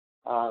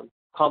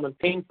common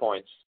pain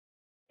points,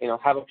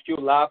 have a few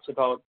laughs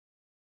about,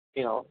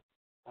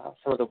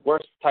 some of the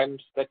worst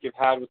times that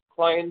you've had with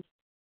clients,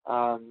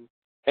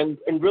 and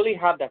really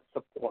have that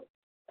support.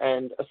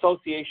 And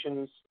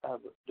associations,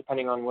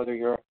 depending on whether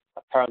you're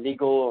a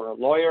paralegal or a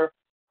lawyer,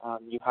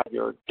 you have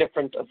your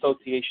different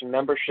association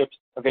memberships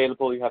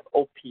available. You have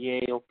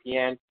OPA,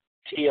 OPN,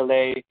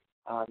 TLA.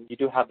 You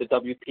do have the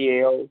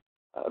WPAO.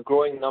 A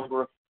growing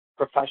number of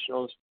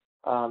professionals,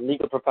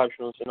 legal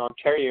professionals in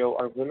Ontario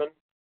are women,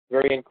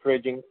 very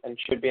encouraging and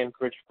should be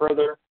encouraged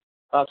further.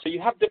 So you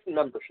have different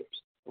memberships,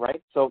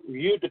 right? So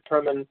you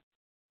determine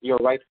your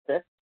right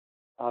fit.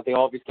 They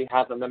obviously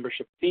have a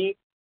membership fee,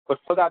 but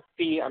for that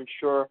fee, I'm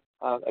sure,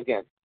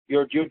 again,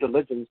 your due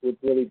diligence would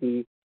really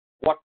be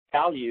what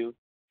value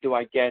do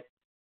I get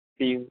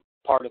being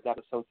part of that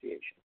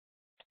association?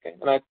 Okay,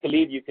 and I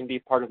believe you can be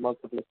part of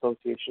multiple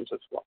associations as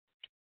well,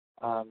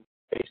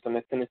 based on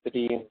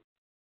ethnicity and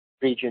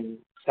region,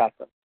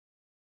 etc.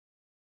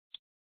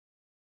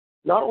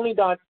 Not only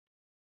that,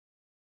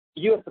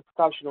 you as a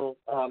professional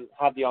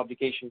have the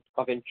obligation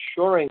of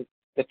ensuring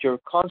that you're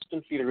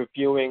constantly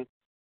reviewing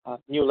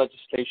new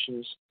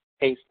legislations,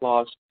 case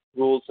laws,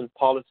 rules, and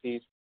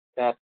policies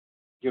that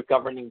your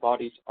governing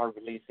bodies are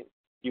releasing.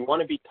 You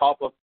want to be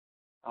top of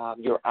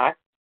your act.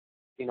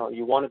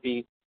 You want to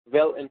be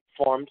well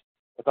informed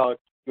about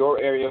your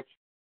area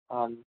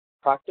of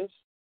practice,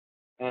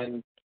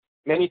 and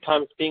many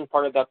times being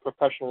part of that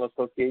professional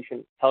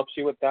association helps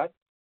you with that.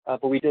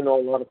 But we do know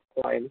a lot of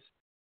clients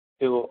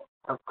who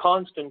are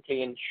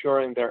constantly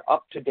ensuring they're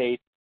up to date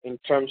in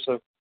terms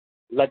of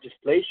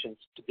legislations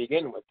to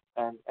begin with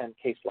and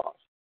case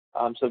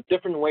laws. So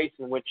different ways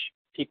in which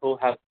people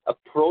have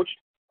approached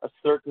a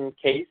certain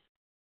case,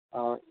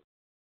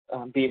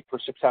 be it for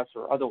success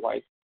or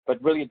otherwise,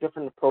 but really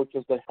different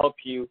approaches that help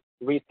you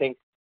rethink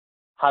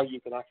how you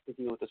can actually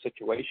deal with the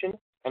situation,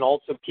 and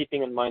also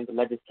keeping in mind the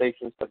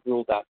legislations that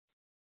rule that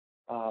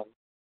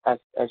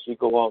as you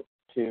go out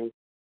to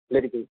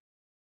litigate.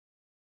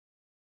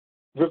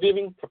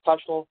 Reviewing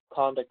professional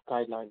conduct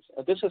guidelines.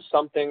 This is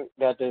something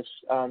that is,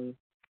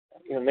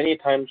 many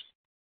times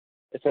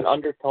it's an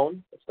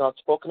undertone. It's not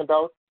spoken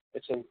about.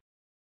 It's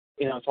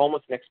it's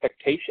almost an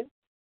expectation,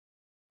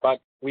 but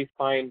we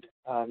find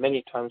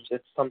many times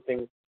it's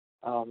something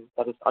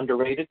that is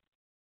underrated.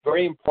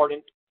 Very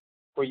important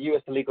for you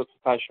as a legal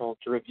professional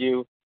to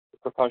review the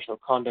professional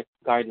conduct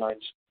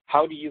guidelines.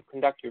 How do you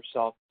conduct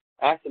yourself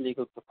as a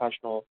legal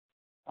professional,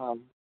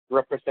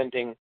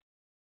 representing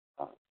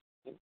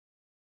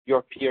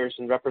your peers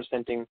and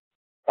representing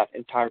that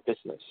entire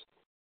business?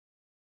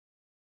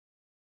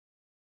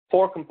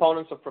 4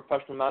 components of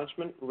professional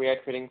management,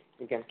 reiterating,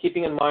 again,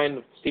 keeping in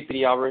mind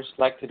CPD hours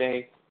like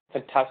today,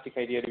 fantastic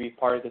idea to be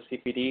part of the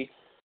CPD,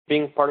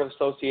 being part of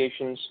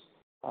associations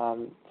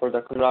for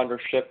the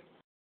camaraderie,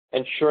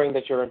 ensuring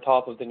that you're on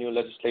top of the new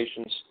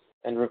legislations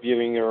and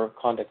reviewing your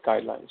conduct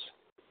guidelines.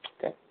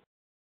 Okay.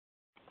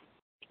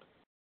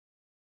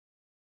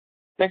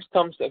 Next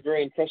comes a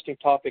very interesting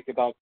topic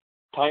about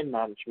time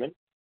management,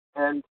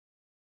 and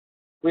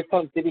we've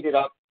kind of divided it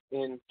up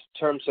in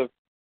terms of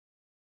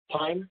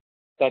time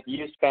that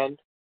you spend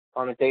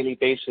on a daily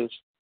basis.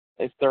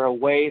 Is there a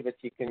way that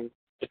you can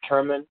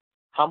determine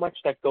how much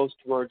that goes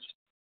towards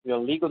your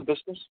legal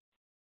business?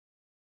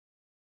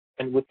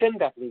 And within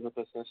that legal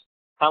business,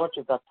 how much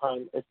of that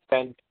time is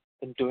spent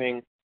in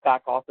doing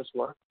back office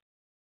work?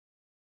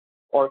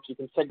 Or if you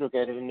can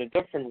segregate it in a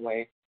different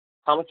way,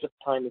 how much of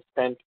time is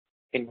spent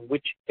in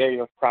which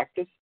area of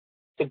practice?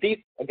 So these,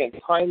 again,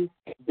 time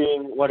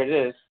being what it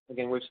is,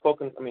 again, we've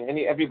spoken,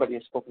 everybody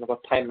has spoken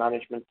about time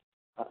management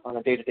on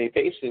a day-to-day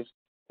basis.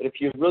 But if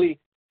you really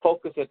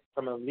focus it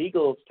from a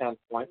legal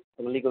standpoint,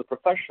 from a legal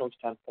professional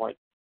standpoint,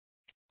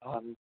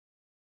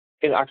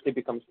 it actually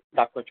becomes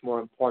that much more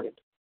important.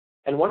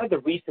 And one of the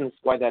reasons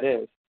why that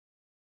is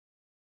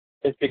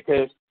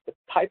because the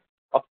type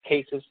of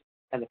cases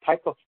and the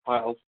type of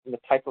files and the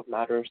type of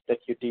matters that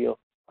you deal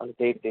on a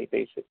day-to-day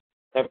basis.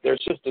 Now, if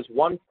there's just this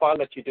one file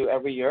that you do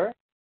every year,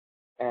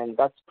 and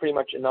that's pretty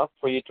much enough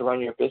for you to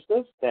run your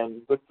business,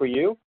 then good for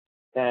you.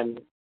 Then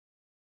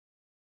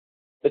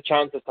the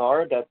chances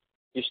are that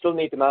you still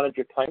need to manage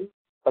your time,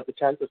 but the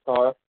chances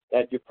are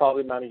that you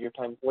probably manage your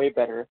time way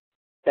better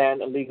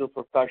than a legal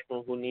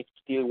professional who needs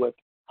to deal with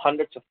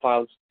hundreds of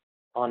files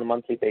on a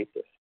monthly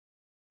basis.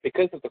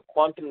 Because of the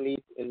quantum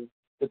leap in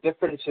the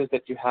differences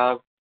that you have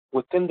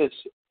within this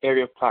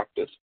area of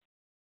practice,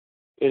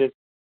 it is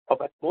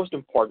of utmost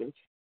importance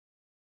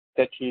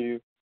that you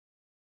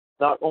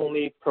not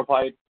only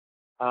provide,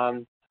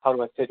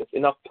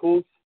 enough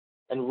tools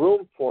and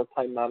room for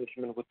time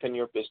management within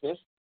your business,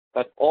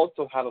 but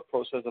also have a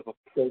process of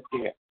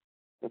approaching it,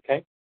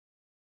 okay?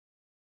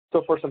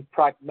 So for some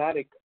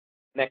pragmatic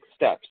next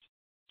steps,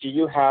 do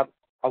you have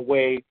a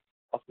way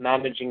of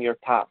managing your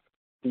tasks?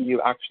 Do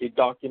you actually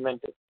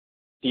document it?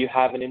 Do you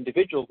have an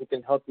individual who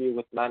can help you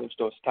with manage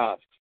those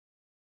tasks?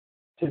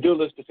 To-do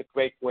list is a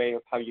great way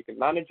of how you can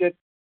manage it.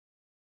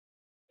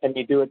 Can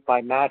you do it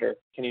by matter?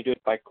 Can you do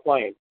it by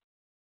client?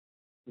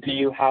 Do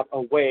you have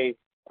a way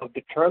of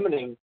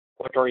determining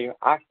what are your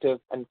active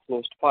and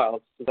closed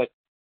files so that,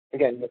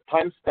 again, the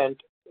time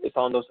spent is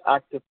on those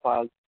active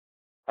files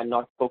and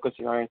not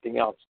focusing on anything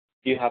else?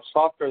 Do you have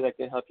software that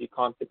can help you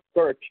contact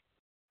search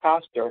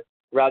faster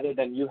rather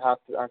than you have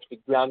to actually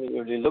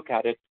granularly look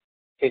at it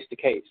case to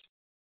case?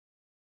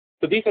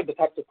 So these are the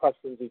types of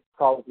questions you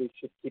probably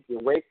should keep you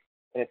awake.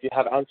 And if you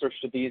have answers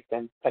to these,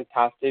 then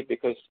fantastic,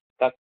 because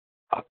that's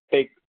a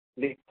big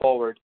leap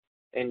forward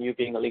in you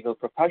being a legal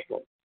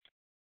professional.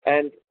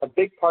 And a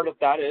big part of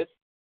that is,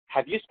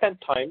 have you spent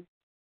time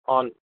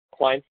on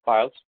client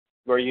files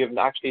where you have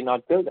actually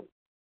not billed them?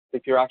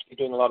 If you're actually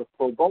doing a lot of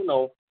pro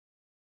bono,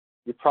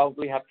 you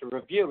probably have to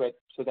review it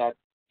so that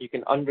you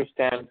can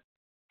understand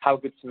how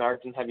good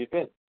Samaritan have you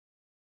been.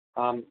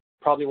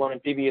 Probably want to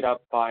divvy it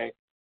up by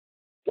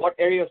what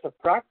areas of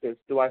practice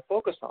do I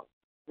focus on?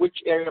 Which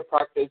area of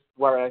practice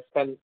where I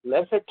spend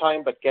lesser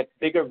time but get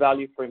bigger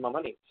value for my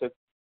money? So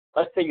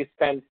let's say you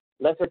spend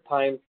lesser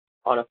time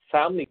on a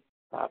family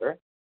matter,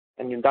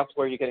 and that's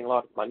where you're getting a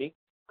lot of money,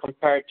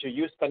 compared to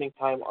you spending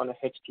time on a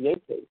HTA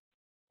case,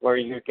 where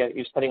you're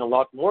spending a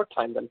lot more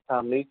time than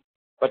family,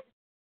 but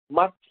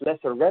much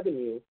lesser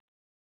revenue.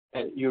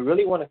 And you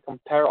really want to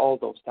compare all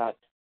those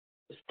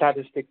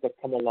statistics that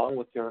come along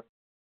with your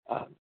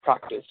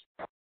practice.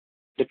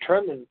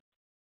 Determine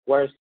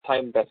where's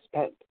time best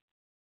spent.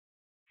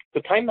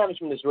 So time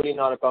management is really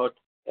not about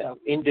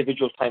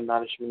individual time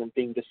management and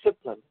being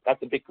disciplined.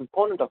 That's a big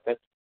component of it,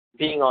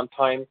 being on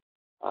time,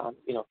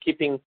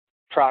 keeping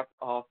track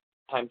of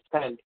time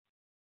spent.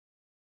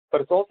 But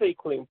it's also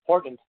equally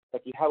important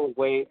that you have a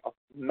way of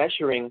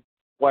measuring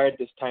where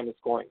this time is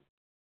going,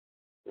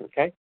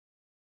 okay?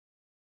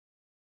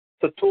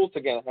 So tools,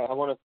 again, I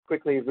want to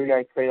quickly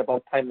reiterate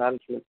about time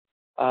management.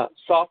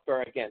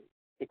 Software, again,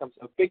 becomes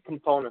a big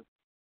component.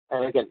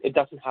 And again, it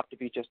doesn't have to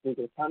be just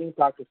legal accounting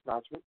practice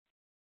management.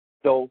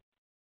 So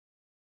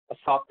a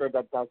software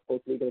that does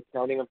both legal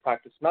accounting and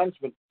practice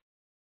management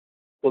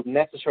will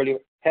necessarily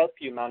help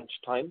you manage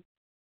time.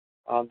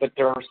 But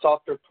there are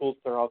software tools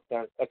that are out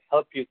there that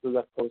help you through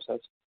that process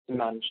to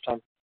manage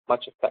time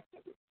much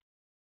effectively.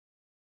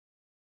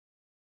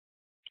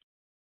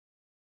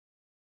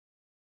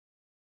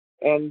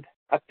 And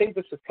I think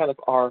this is kind of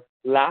our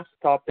last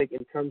topic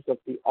in terms of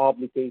the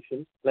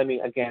obligations. Let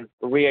me again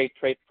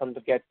reiterate from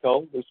the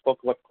get-go. We spoke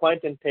about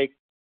client intake,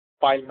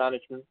 file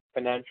management,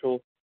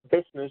 financial,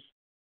 business,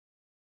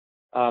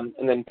 and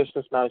then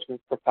business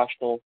management,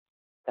 professional,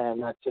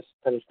 and that just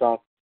finished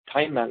off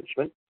time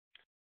management.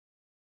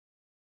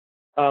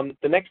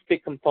 The next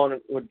big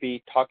component would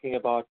be talking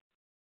about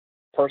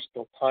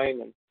personal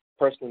time and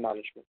personal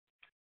management.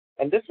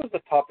 And this was the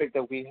topic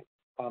that we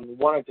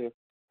wanted to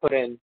put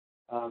in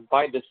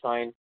by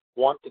design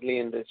wantedly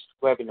in this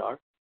webinar.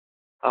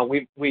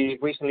 We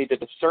recently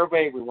did a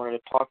survey. We wanted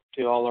to talk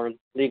to all our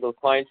legal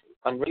clients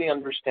and really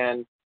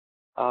understand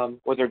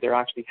whether they're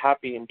actually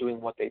happy in doing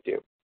what they do.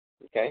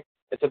 Okay,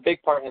 it's a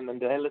big part, and then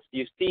the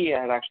LSUC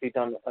had actually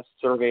done a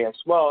survey as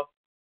well,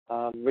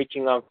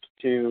 reaching out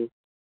to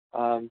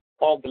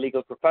all the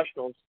legal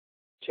professionals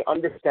to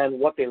understand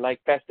what they like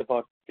best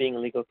about being a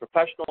legal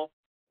professional,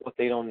 what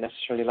they don't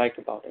necessarily like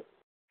about it.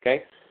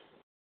 Okay,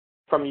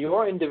 from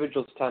your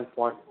individual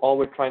standpoint, all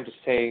we're trying to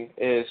say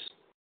is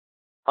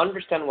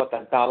understand what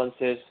that balance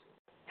is,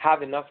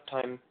 have enough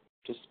time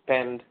to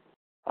spend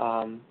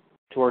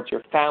towards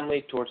your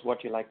family, towards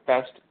what you like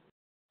best,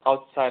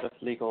 outside of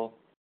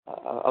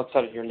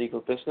your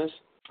legal business.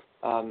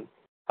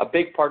 A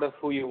big part of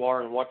who you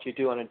are and what you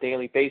do on a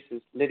daily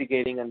basis,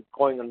 litigating and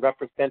going and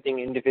representing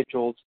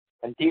individuals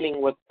and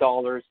dealing with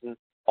dollars and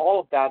all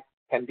of that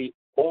can be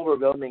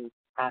overwhelming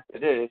as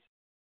it is.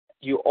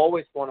 You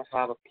always want to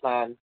have a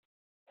plan.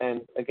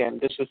 And again,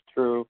 this is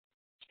through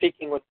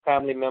speaking with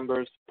family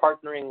members,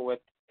 partnering with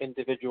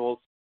individuals.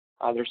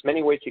 There's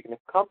many ways you can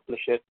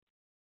accomplish it,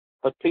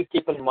 but please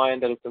keep in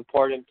mind that it's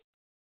important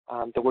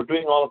that we're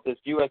doing all of this.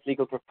 You as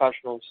legal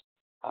professionals,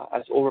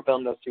 as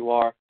overwhelmed as you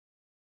are,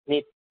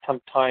 need some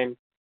time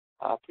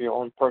for your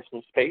own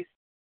personal space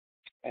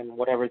and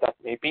whatever that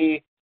may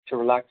be to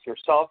relax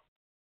yourself.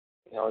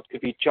 You know, it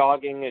could be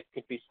jogging, it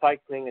could be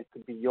cycling, it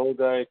could be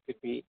yoga, it could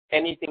be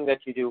anything that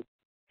you do,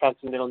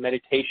 transcendental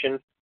meditation,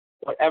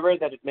 whatever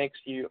that it makes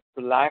you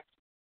relax,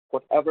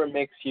 whatever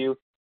makes you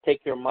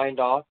take your mind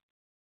off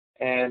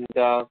and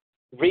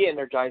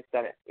re-energize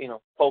that,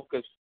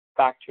 focus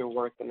back to your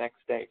work the next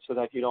day so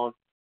that you don't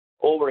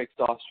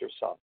overexhaust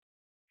yourself,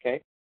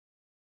 okay?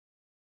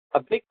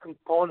 A big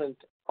component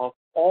of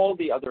all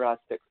the other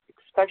aspects,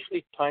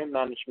 especially time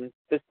management,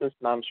 business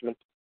management,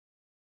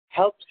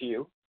 helps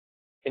you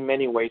in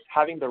many ways.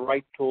 Having the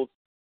right tools,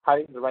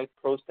 having the right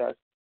process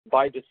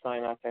by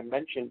design, as I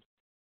mentioned,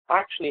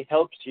 actually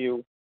helps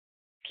you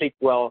sleep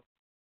well,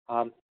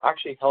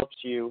 actually helps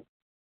you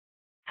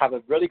have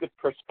a really good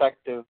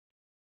perspective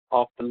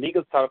of the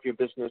legal side of your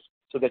business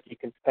so that you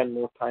can spend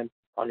more time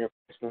on your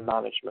personal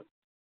management.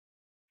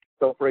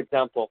 So, for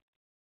example,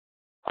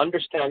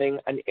 understanding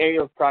an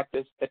area of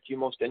practice that you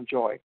most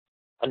enjoy.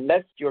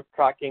 Unless you're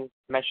tracking,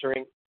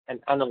 measuring, and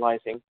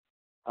analyzing,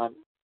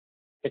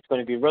 it's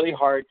going to be really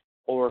hard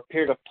over a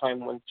period of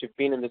time once you've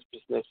been in this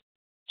business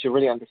to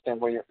really understand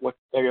what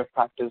area of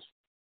practice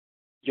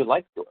you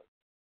like doing,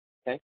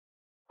 okay?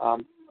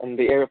 And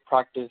the area of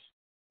practice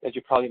that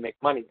you probably make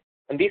money.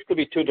 And these could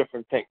be two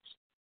different things.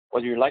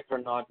 Whether you like it or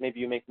not, maybe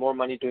you make more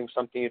money doing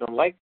something you don't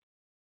like.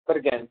 But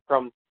again,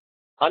 from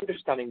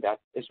understanding that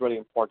is really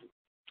important.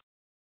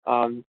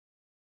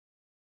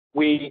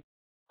 We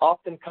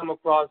often come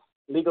across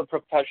legal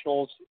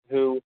professionals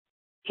who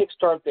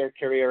kickstart their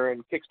career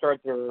and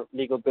kickstart their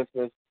legal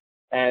business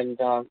and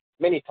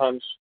many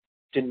times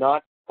do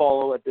not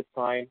follow a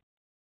design,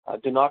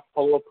 do not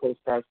follow a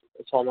process.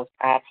 It's almost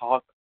ad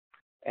hoc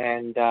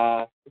and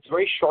it's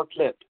very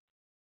short-lived.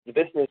 The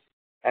business,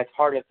 as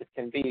hard as it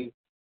can be,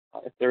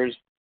 if there's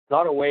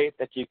not a way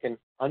that you can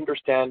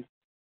understand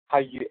how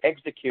you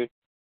execute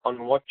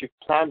on what you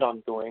planned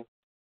on doing,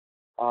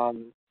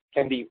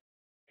 can be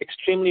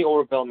extremely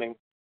overwhelming,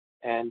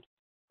 and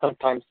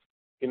sometimes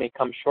you may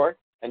come short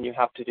and you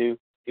have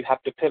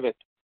to pivot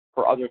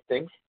for other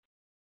things.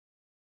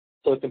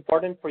 So it's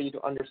important for you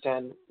to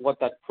understand what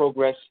that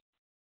progress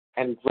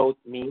and growth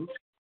means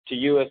to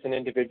you as an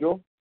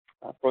individual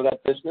for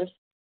that business,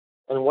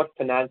 and what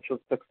financial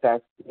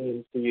success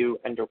means to you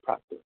and your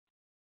practice.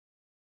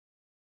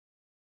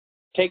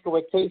 Take a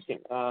vacation.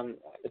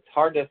 It's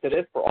hard as it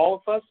is for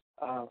all of us.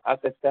 As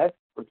I said,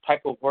 for the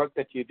type of work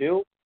that you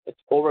do, it's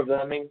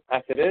overwhelming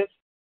as it is.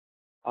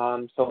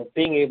 So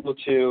being able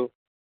to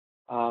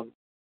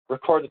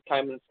record the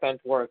time and spent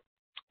work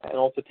and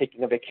also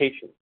taking a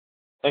vacation.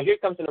 Now here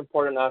comes an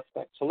important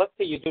aspect. So let's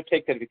say you do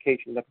take a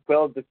vacation, that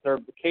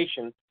well-deserved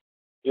vacation.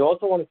 You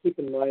also want to keep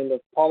in mind the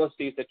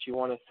policies that you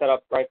want to set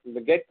up right from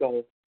the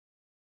get-go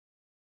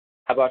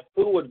about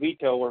who would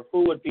veto or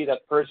who would be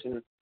that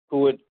person who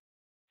would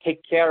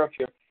take care of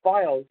your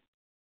files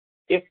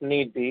if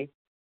need be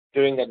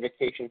during that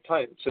vacation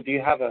time. So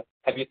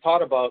have you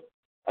thought about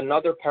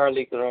another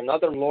paralegal or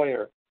another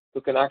lawyer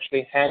who can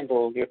actually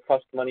handle your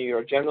trust money,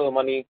 your general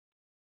money?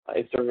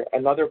 Is there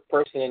another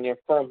person in your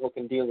firm who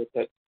can deal with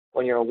it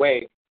when you're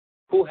away?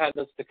 Who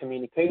handles the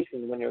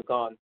communication when you're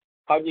gone?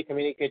 How do you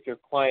communicate to your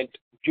client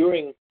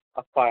during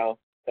a file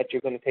that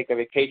you're going to take a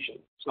vacation?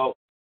 So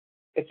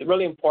it's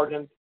really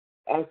important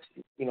as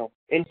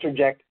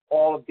interject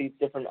all of these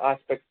different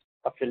aspects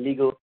of your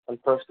legal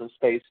and personal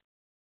space,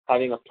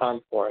 having a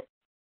plan for it.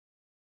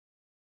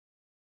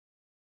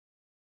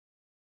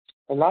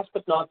 And last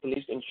but not the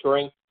least,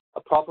 ensuring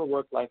a proper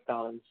work-life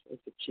balance is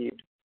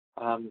achieved.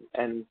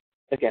 And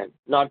again,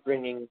 not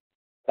bringing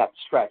that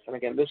stress. And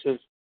again, this is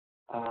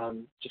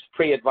just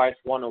pre-advice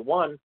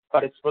 101,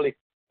 but it's really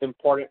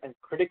important and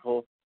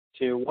critical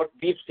to what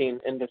we've seen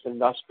in this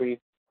industry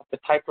of the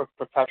type of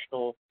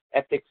professional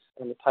ethics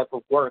and the type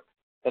of work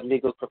that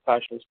legal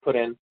professionals put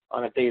in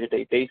on a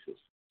day-to-day basis.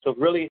 So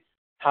really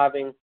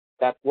having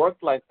that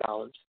work-life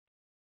balance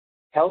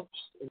helps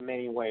in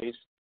many ways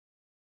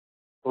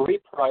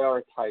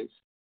reprioritize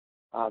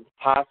the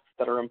tasks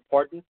that are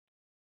important,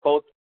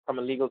 both from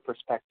a legal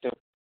perspective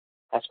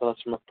as well as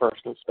from a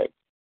personal space.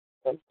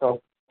 Okay?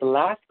 So the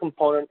last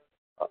component,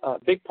 a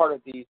big part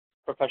of the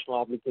professional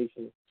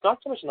obligation, it's not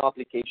so much an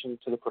obligation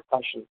to the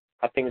profession.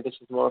 I think this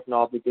is more of an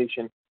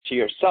obligation to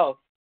yourself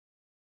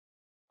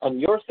and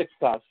your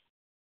success.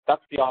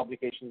 That's the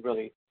obligation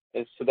really,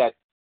 is so that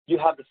you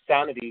have the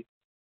sanity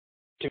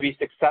to be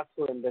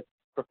successful in this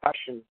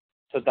profession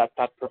so that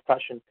that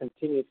profession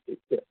continues to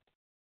exist,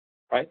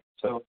 right?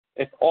 So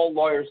if all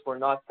lawyers were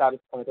not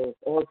satisfied, or if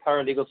all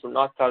paralegals were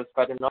not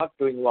satisfied and not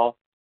doing well,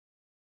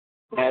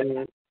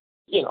 then,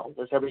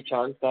 there's every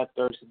chance that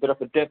there's a bit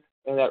of a dip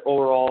in that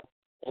overall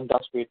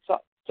industry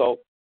itself. So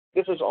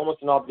this is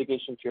almost an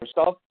obligation to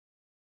yourself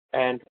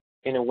and,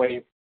 in a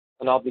way,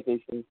 an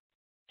obligation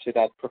to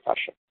that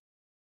profession.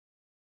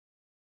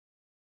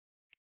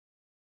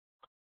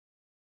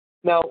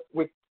 Now,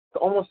 we've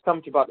almost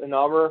come to about an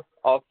hour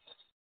of,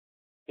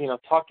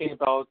 talking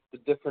about the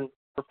different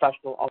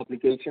professional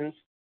obligations.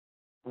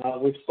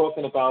 We've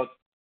spoken about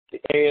the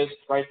areas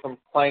right from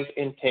client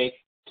intake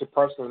to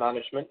personal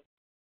management.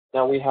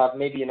 Now we have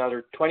maybe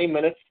another 20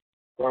 minutes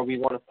where we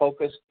want to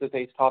focus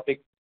today's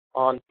topic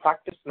on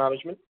practice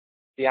management,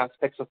 the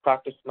aspects of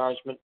practice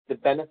management, the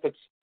benefits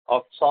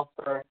of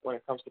software when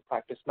it comes to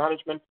practice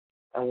management,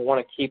 and we want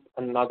to keep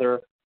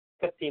another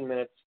 15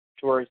 minutes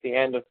towards the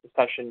end of the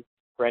session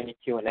for any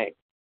Q&A.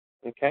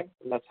 Okay?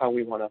 And that's how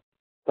we want to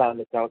plan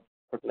this out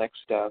for the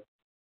next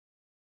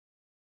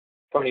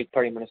 20,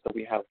 30 minutes that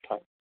we have time.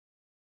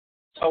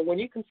 So when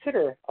you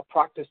consider a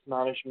practice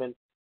management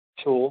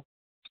tool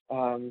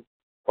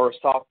or a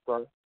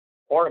software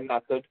or a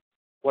method,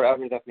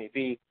 whatever that may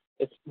be,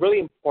 it's really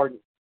important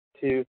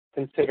to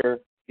consider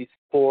these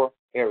 4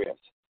 areas.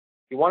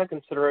 You want to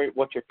consider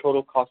what your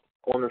total cost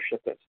of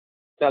ownership is.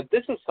 Now,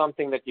 this is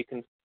something that you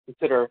can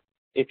consider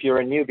if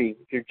you're a newbie.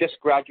 If you're just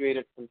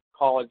graduated from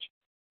college,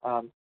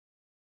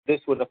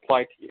 this would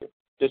apply to you.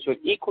 This would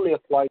equally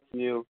apply to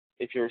you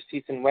if you're a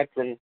seasoned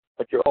veteran,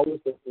 but you're always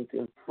looking to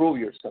improve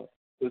yourself.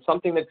 So it's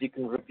something that you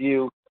can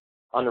review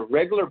on a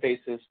regular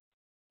basis,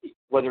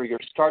 whether you're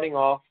starting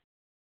off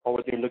or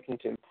whether you're looking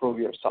to improve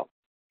yourself.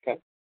 Okay?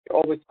 You're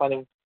always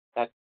finding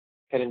that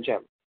hidden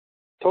gem.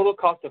 Total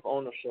cost of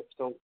ownership.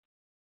 So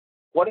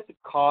what does it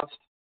cost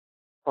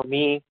for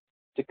me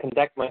to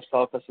conduct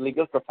myself as a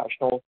legal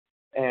professional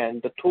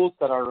and the tools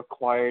that are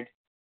required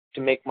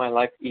to make my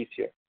life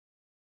easier?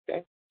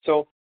 Okay?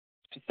 So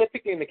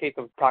specifically in the case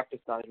of a practice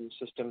management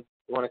system,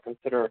 you want to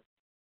consider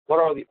what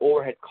are the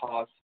overhead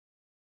costs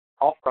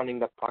of running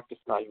that practice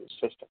management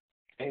system.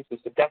 Okay? So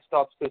it's a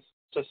desktop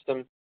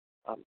system.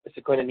 Is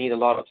it going to need a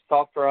lot of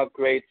software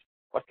upgrades?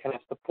 What kind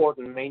of support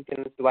and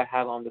maintenance do I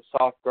have on the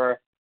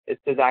software? Is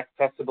this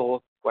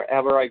accessible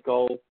wherever I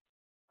go?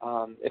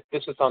 If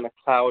this is on the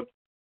cloud,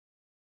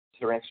 is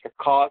there extra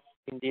cost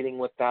in dealing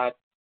with that?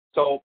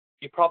 So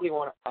you probably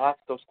want to ask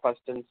those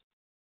questions,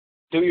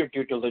 do your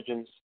due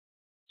diligence,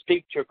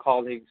 speak to your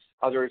colleagues,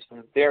 others,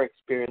 and their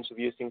experience of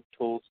using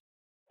tools,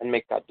 and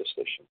make that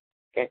decision.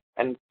 Okay?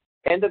 And at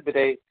the end of the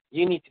day,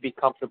 you need to be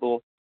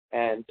comfortable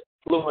and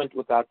fluent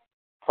with that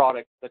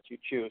product that you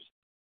choose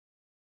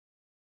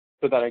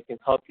so that it can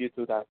help you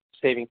through that,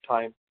 saving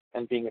time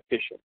and being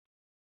efficient.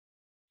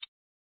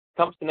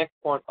 Comes the next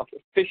point of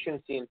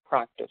efficiency in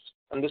practice.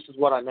 And this is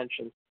what I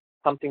mentioned,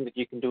 something that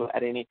you can do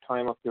at any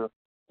time of your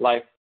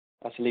life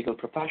as a legal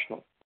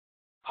professional.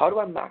 How do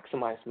I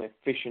maximize my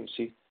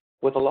efficiency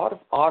with a lot of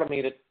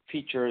automated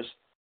features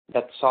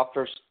that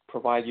softwares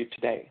provide you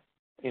today?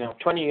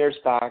 20 years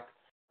back,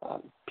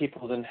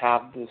 people didn't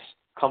have this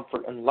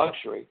comfort and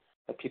luxury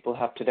that people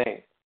have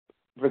today,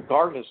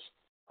 regardless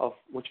of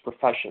which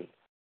profession.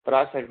 But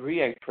as I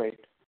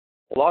reiterate,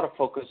 a lot of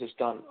focus is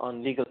done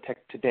on legal tech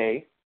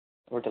today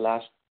over the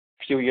last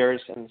few years,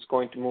 and it's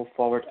going to move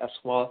forward as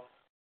well.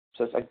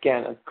 So it's,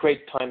 again, a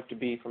great time to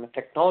be, from a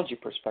technology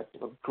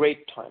perspective, a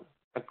great time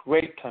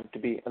to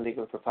be a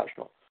legal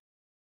professional.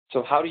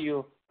 So how do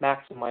you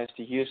maximize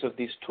the use of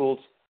these tools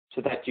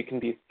so that you can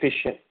be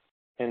efficient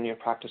in your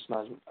practice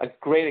management? A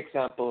great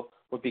example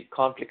would be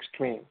conflict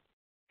screening.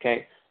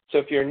 Okay, so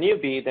if you're a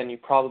newbie, then you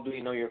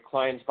probably know your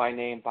clients by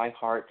name, by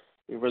heart.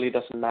 It really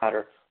doesn't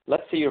matter.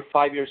 Let's say you're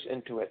 5 years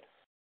into it.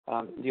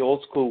 The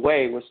old school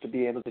way was to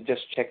be able to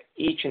just check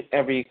each and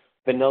every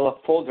vanilla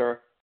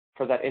folder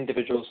for that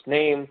individual's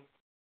name,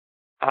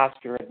 ask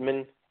your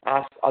admin,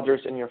 ask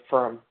others in your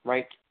firm,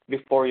 right,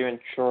 before you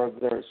ensure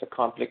there's a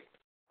conflict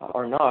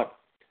or not.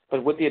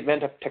 But with the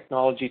advent of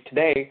technology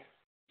today,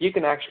 you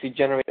can actually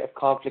generate a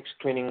conflict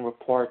screening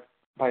report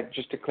by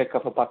just a click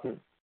of a button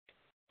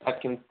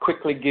that can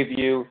quickly give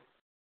you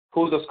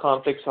who those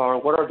conflicts are,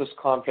 what are those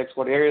conflicts,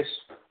 what areas,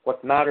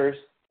 what matters,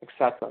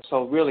 etc.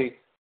 So really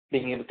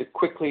being able to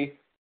quickly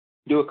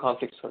do a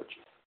conflict search,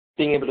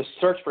 being able to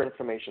search for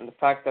information, the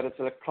fact that it's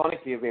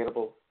electronically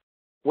available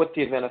with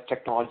the advent of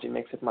technology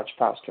makes it much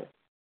faster.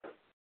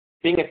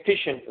 Being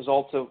efficient is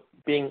also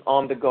being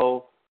on the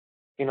go.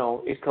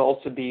 It could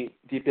also be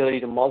the ability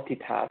to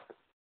multitask.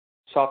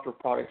 Software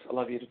products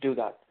allow you to do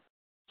that.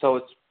 So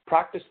it's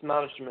practice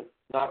management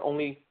not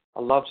only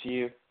allows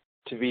you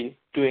to be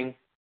doing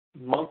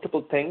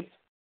multiple things,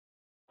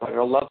 but it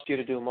allows you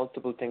to do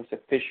multiple things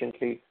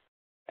efficiently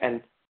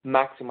and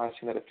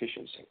maximizing that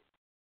efficiency.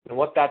 And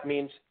what that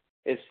means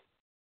is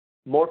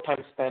more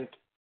time spent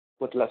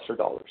with lesser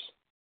dollars.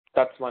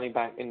 That's money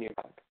back in your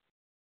bank.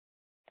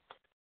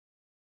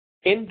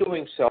 In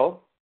doing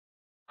so,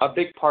 a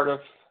big part of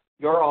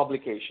your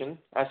obligation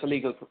as a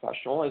legal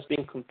professional is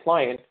being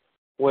compliant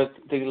with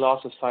the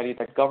law society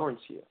that governs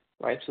you,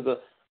 right? So the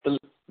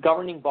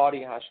governing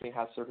body actually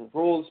has certain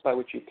rules by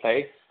which you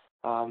play.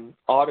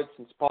 Audits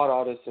and spot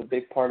audits are a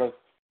big part of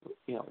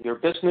your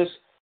business.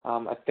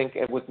 I think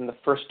within the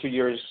first 2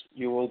 years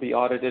you will be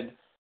audited.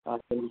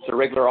 It's a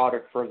regular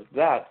audit for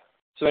that.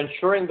 So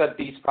ensuring that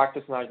these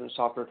practice management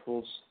software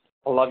tools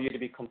allow you to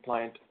be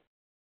compliant,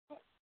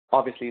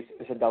 obviously,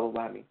 is a double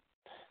whammy.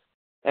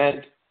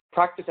 And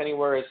Practice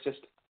Anywhere is just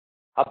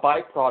a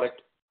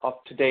byproduct of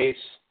today's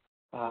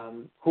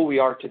who we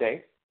are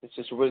today. It's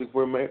just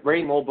we're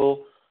very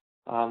mobile.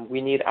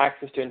 We need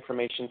access to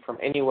information from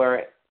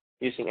anywhere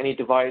using any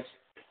device.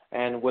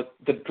 And with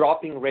the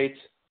dropping rates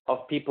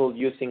of people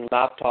using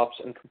laptops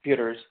and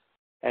computers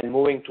and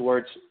moving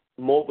towards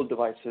mobile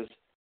devices,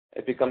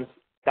 it becomes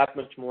that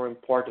much more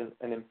important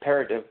and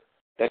imperative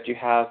that you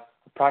have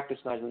a practice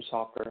management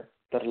software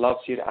that allows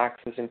you to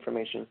access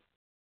information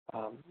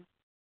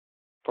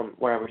from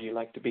wherever you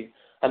like to be.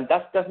 And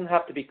that doesn't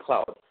have to be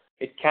cloud.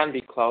 It can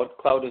be cloud.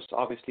 Cloud is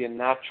obviously a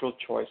natural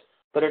choice,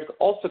 but it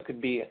also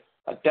could be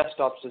a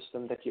desktop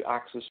system that you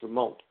access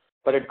remote.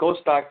 But it goes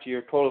back to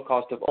your total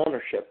cost of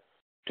ownership.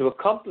 To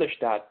accomplish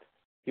that,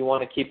 you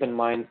want to keep in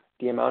mind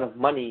the amount of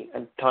money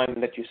and time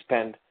that you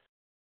spend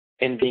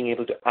in being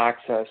able to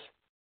access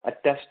a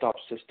desktop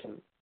system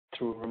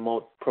through a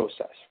remote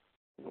process.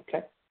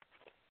 Okay?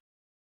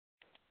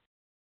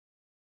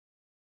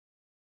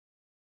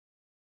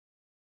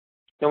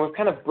 Now we've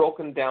kind of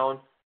broken down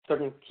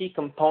certain key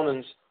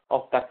components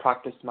of that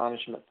practice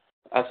management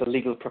as a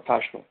legal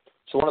professional.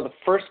 So one of the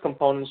first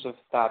components of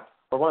that,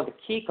 or one of the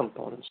key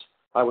components,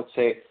 I would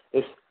say,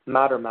 is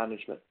matter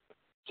management.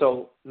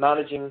 So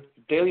managing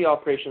daily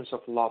operations of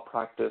law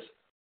practice,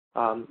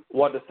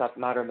 what does that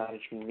matter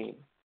management mean?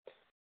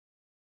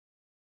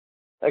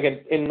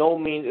 Again, in no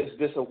means is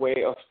this a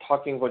way of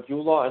talking about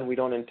uLaw, and we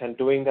don't intend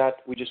doing that.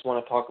 We just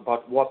want to talk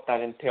about what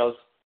that entails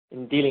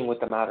in dealing with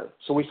the matter.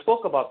 So we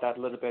spoke about that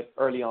a little bit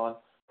early on,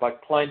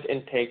 about client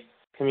intake,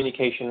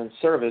 communication, and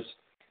service.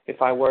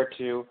 If I were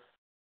to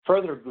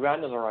further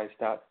granularize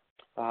that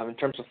in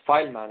terms of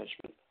file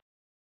management,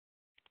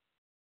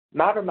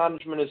 matter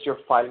management is your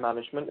file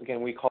management.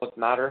 Again, we call it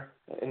matter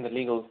in the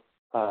legal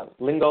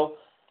lingo,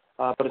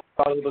 but it's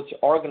about able to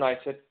organize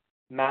it,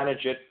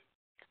 manage it,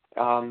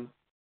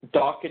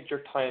 docket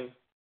your time,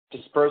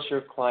 disperse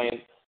your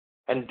client,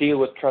 and deal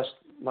with trust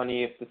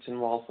money if it's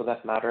involved for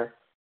that matter.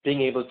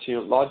 Being able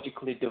to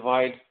logically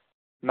divide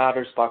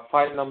matters by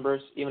file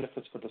numbers, even if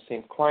it's for the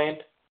same client,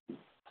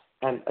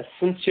 and a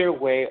sincere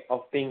way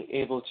of being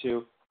able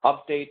to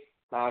update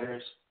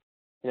matters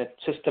in a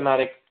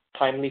systematic,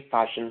 timely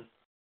fashion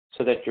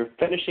so that you're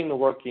finishing the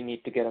work you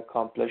need to get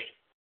accomplished,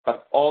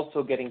 but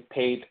also getting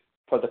paid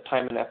for the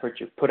time and effort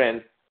you put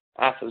in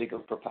as a legal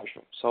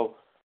professional. So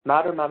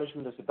matter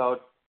management is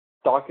about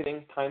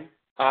docketing time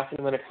as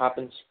and when it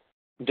happens,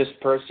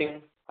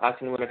 dispersing as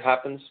and when it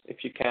happens,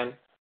 if you can,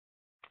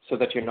 so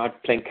that you're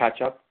not playing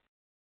catch up.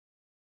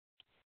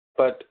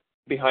 But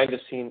behind the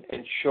scene,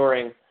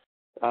 ensuring,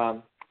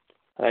 and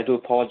I do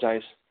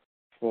apologize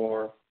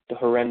for the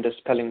horrendous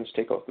spelling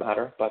mistake of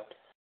matter, but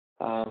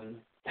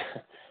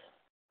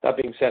that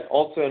being said,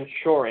 also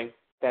ensuring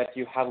that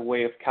you have a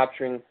way of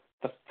capturing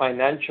the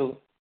financial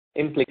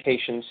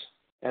implications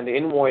and the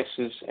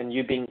invoices and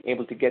you being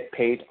able to get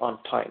paid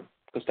on time,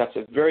 because that's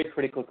a very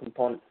critical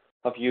component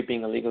of you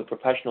being a legal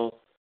professional,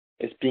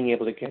 is being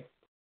able to get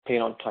paid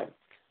on time.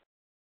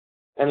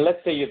 And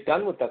let's say you're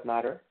done with that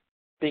matter,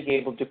 being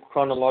able to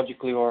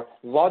chronologically or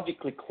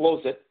logically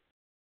close it,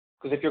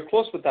 because if you're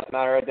close with that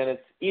matter, then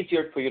it's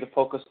easier for you to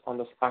focus on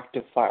those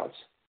active files.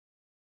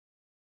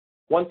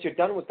 Once you're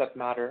done with that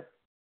matter,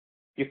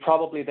 you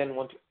probably then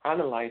want to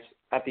analyze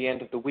at the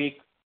end of the week,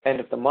 end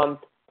of the month,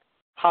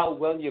 how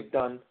well you've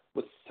done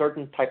with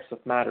certain types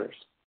of matters,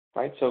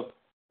 right? So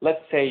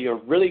let's say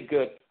you're really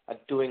good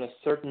at doing a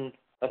certain,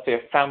 let's say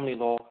a family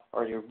law,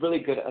 or you're really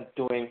good at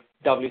doing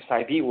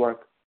WSIB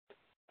work,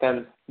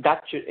 then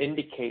that should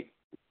indicate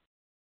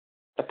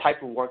the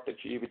type of work that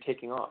you'll be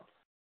taking on.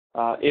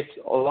 If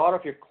a lot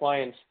of your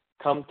clients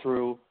come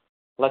through,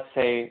 let's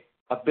say,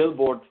 a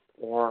billboard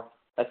or,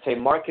 let's say,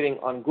 marketing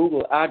on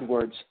Google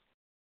AdWords,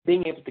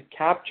 being able to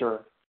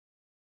capture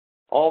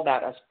all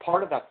that as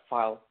part of that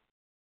file,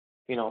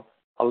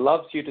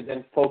 allows you to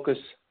then focus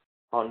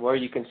on where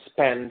you can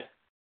spend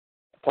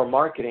for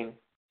marketing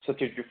so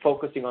that you're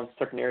focusing on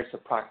certain areas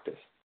of practice.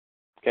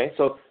 Okay,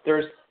 so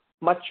there's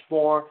much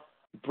more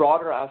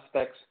broader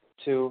aspects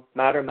to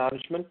matter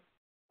management,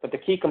 but the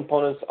key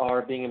components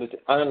are being able to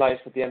analyze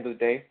at the end of the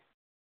day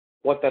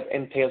what that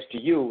entails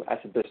to you as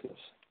a business.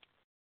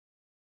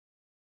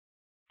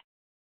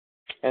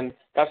 And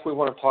that's what we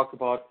want to talk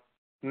about,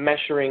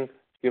 measuring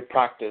your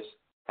practice.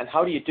 And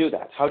how do you do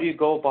that? How do you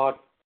go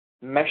about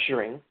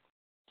measuring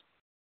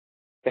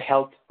the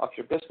health of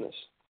your business?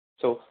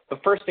 So the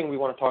first thing we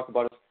want to talk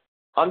about is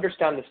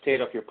understand the state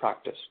of your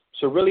practice.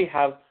 So really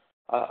have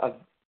a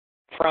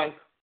frank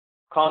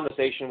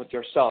conversation with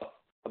yourself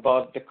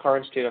about the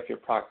current state of your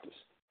practice.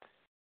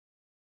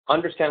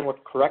 Understand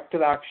what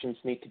corrective actions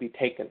need to be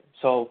taken.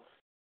 So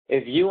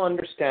if you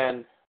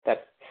understand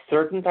that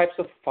certain types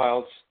of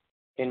files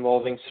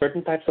involving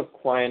certain types of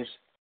clients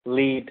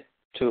lead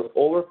to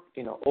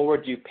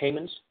overdue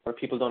payments, where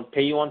people don't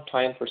pay you on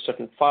time for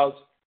certain files,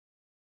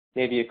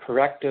 maybe a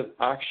corrective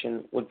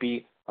action would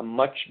be a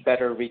much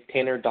better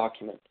retainer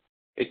document.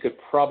 It could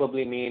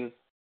probably mean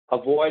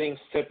avoiding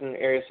certain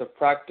areas of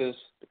practice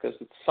because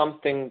it's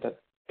something that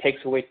takes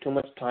away too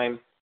much time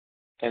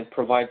and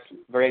provides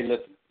very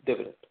little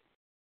dividend.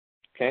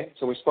 Okay,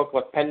 so we spoke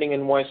about pending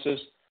invoices,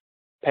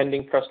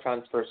 pending trust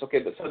transfers.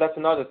 Okay, so that's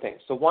another thing.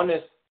 So one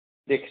is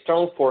the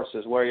external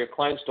forces where your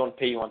clients don't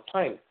pay you on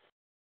time.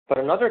 But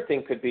another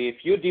thing could be if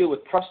you deal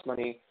with trust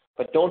money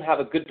but don't have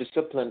a good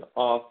discipline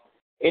of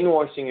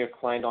invoicing your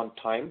client on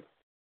time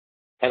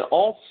and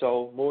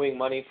also moving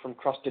money from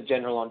trust to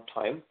general on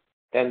time,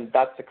 then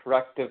that's a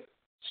corrective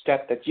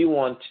step that you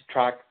want to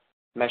track,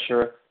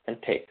 measure, and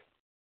take.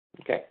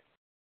 Okay.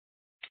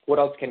 What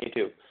else can you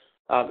do?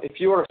 If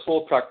you are a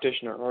sole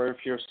practitioner or if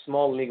you're a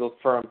small legal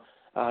firm,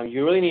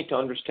 you really need to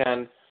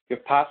understand your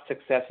past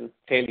success and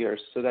failures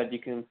so that you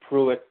can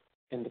improve it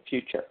in the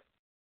future.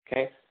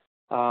 Okay.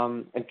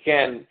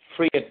 Again,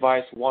 free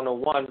advice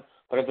 101,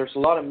 but if there's a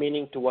lot of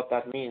meaning to what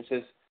that means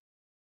is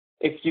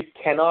if you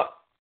cannot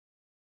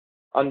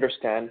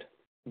understand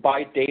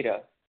by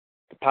data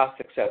the past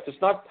success,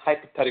 it's not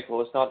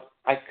hypothetical, it's not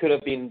I could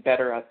have been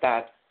better at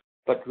that,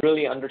 but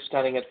really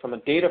understanding it from a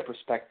data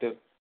perspective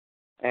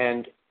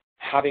and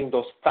having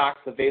those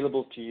facts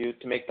available to you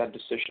to make that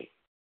decision.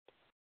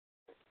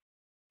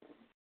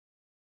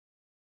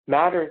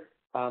 Matter,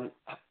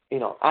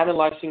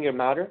 analyzing your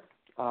matter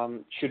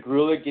should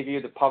really give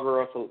you the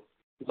power of a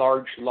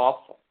large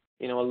law firm.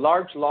 A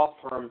large law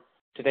firm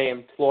today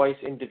employs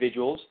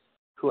individuals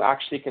who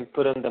actually can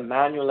put in the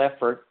manual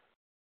effort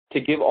to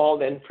give all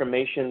the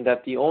information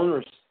that the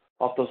owners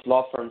of those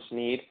law firms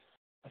need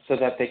so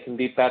that they can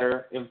be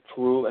better,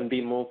 improve, and be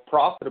more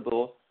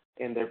profitable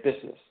in their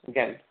business.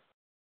 Again,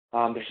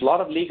 there's a lot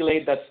of legal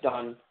aid that's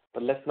done,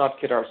 but let's not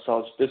kid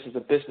ourselves. This is a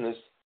business.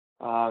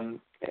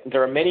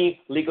 There are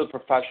many legal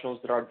professionals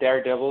that are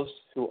daredevils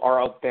who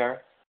are out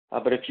there,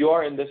 but if you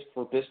are in this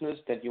for business,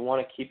 then you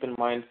want to keep in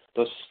mind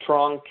those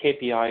strong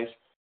KPIs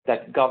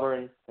that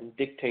govern and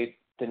dictate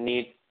the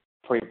need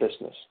for your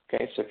business.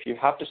 Okay, so if you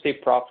have to stay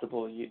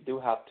profitable, you do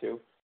have to,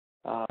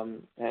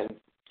 and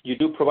you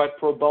do provide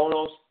pro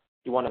bonos,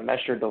 you want to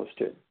measure those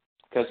too,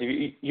 because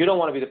you don't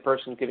want to be the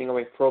person giving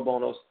away pro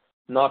bonos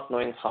not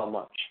knowing how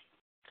much.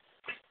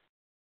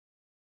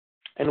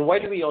 And why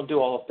do we all do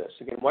all of this?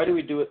 Again, why do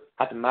we do it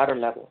at the matter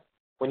level?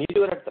 When you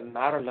do it at the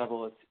matter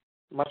level, it's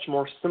much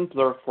more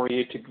simpler for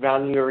you to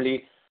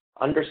granularly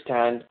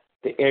understand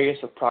the areas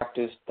of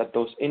practice that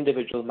those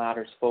individual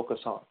matters focus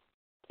on.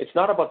 It's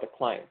not about the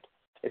client.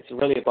 It's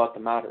really about the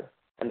matter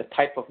and the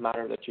type of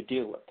matter that you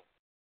deal with,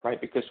 right?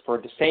 Because for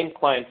the same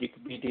client, you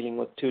could be dealing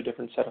with two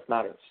different set of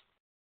matters.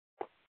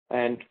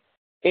 And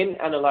in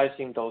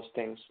analyzing those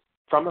things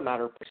from a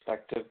matter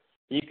perspective,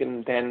 you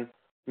can then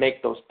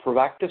make those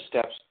proactive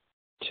steps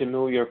to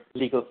move your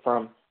legal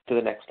firm to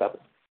the next level.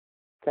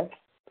 Okay?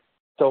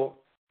 So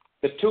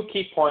the two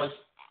key points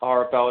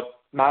are about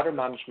matter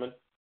management,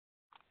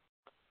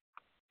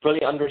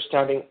 really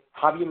understanding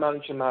how you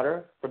manage a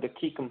matter for the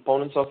key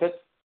components of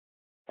it.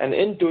 And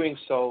in doing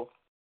so,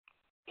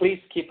 please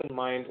keep in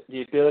mind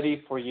the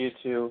ability for you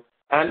to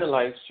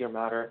analyze your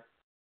matter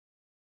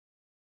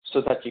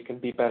so that you can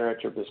be better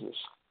at your business.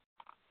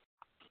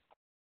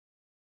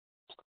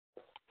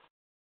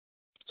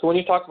 So when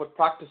you talk about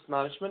practice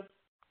management,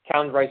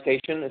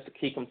 calendarization is a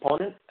key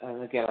component.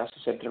 And again, as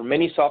I said, there are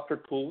many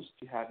software tools.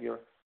 You have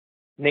your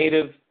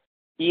native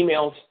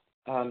emails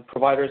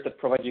providers that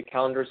provide you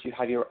calendars. You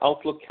have your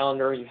Outlook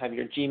calendar. You have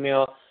your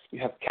Gmail. You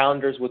have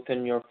calendars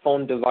within your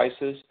phone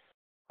devices.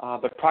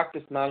 But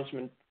practice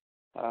management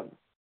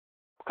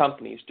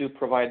companies do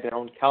provide their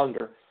own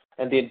calendar.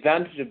 And the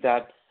advantage of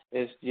that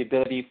is the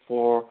ability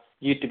for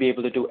you to be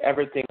able to do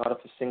everything out of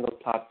a single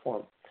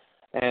platform.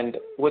 And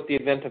with the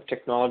advent of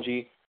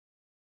technology,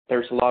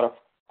 there's a lot of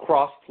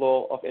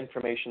cross-flow of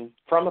information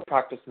from a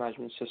practice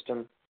management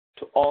system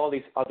to all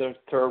these other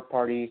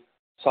third-party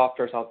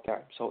softwares out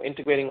there. So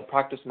integrating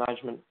practice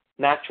management,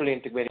 naturally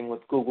integrating with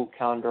Google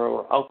Calendar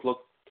or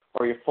Outlook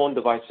or your phone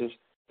devices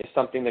is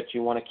something that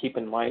you want to keep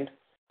in mind.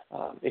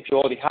 If you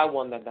already have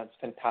one, then that's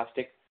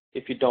fantastic.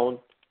 If you don't,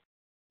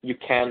 you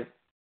can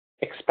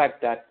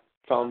expect that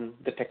from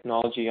the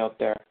technology out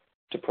there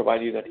to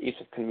provide you that ease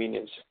of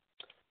convenience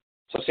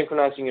So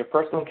synchronizing your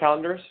personal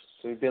calendars,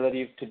 so the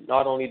ability to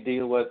not only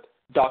deal with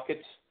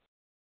dockets,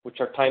 which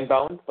are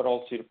time-bound, but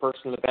also your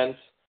personal events,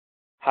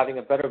 having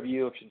a better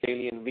view of your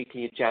daily and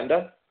weekly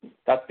agenda.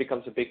 That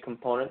becomes a big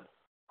component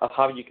of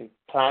how you can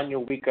plan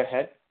your week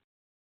ahead.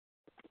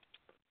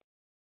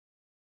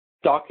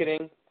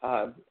 Docketing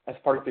as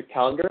part of your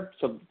calendar,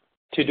 so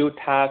to-do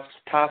tasks,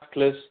 task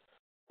lists,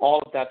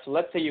 all of that. So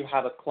let's say you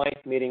have a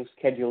client meeting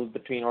scheduled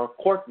between, or a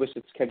court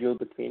visit scheduled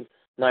between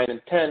 9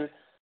 and 10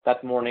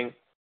 that morning.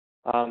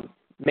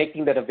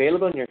 Making that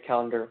available in your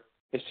calendar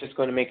is just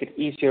going to make it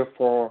easier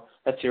for,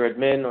 let's say, your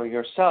admin or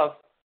yourself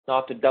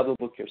not to double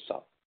book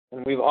yourself.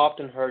 And we've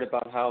often heard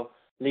about how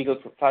legal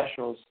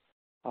professionals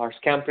are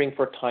scampering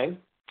for time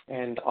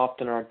and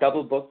often are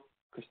double booked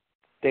because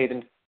they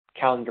didn't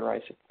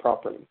calendarize it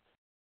properly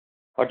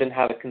or didn't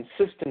have a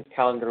consistent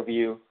calendar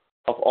view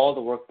of all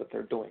the work that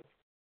they're doing.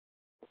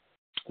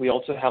 We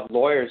also have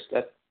lawyers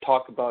that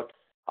talk about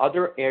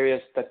other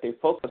areas that they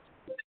focus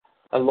on.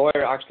 A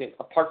lawyer actually,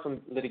 apart from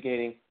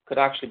litigating, could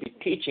actually be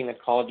teaching at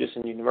colleges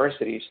and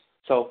universities.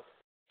 So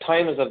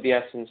time is of the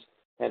essence,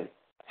 and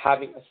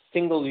having a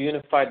single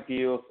unified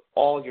view of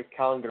all your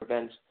calendar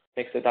events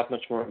makes it that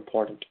much more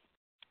important.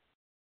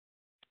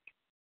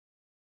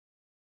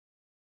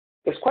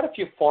 There's quite a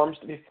few forms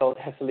to be filled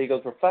as a legal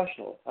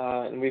professional,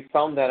 and we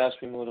found that as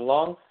we moved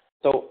along.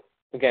 So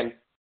again,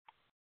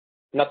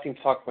 nothing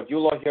to talk about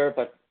uLaw here,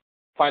 but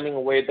finding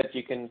a way that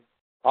you can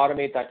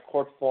automate that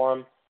court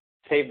form,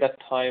 save that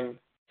time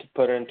to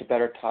put it into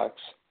better tax.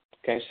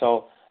 Okay,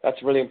 so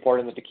that's really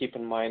important to keep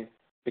in mind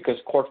because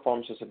court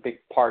forms is a big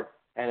part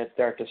and it's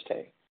there to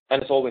stay.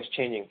 And it's always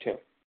changing too.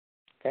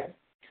 Okay.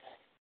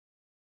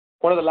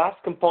 One of the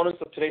last components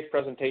of today's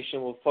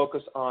presentation will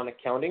focus on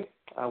accounting.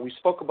 We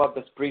spoke about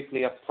this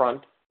briefly up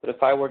front, but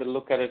if I were to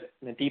look at it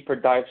in a deeper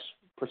dive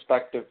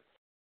perspective,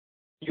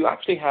 you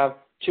actually have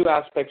two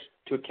aspects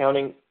to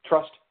accounting: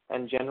 trust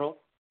and general,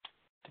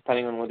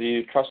 depending on whether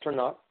you trust or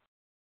not.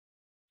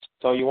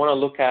 So you want to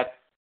look at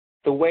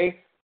the way,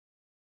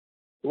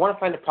 you want to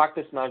find a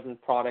practice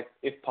management product,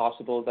 if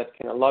possible, that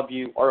can allow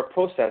you, or a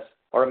process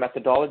or a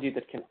methodology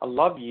that can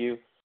allow you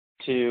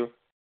to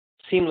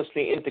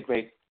seamlessly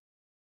integrate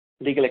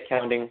legal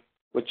accounting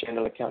with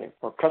general accounting,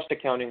 or trust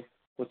accounting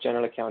with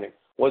general accounting.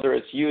 Whether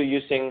it's you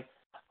using,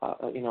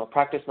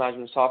 practice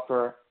management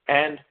software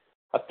and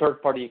a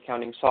third-party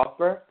accounting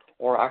software,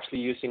 or actually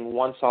using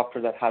one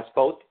software that has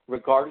both,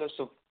 regardless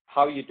of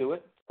how you do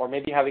it, or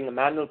maybe having a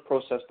manual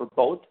process for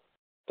both,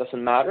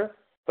 doesn't matter,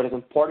 but it's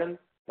important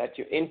that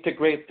you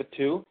integrate the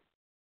two.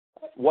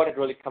 What it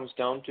really comes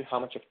down to, how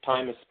much of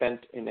time is spent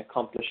in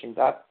accomplishing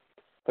that.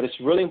 But it's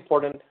really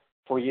important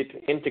for you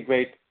to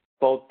integrate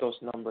both those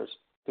numbers,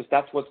 because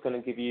that's what's going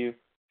to give you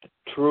the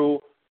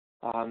true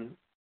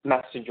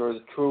message or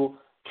the true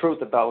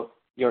truth about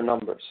your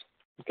numbers,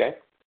 okay?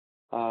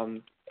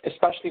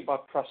 Especially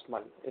about trust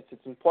money.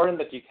 It's important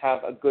that you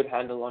have a good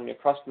handle on your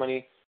trust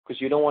money, because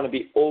you don't want to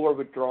be over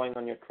withdrawing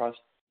on your trust.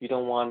 You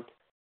don't want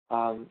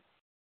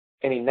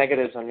any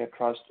negatives on your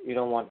trust. You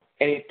don't want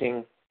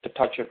anything to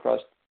touch your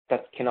trust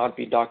that cannot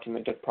be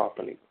documented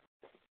properly.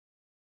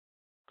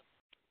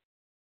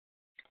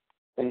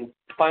 And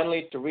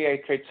finally, to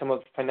reiterate some of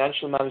the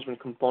financial management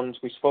components,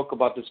 we spoke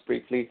about this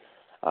briefly,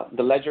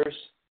 the ledgers,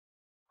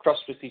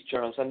 trust receipt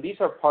journals, and these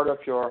are part of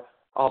your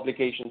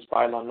obligations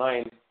bylaw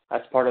 9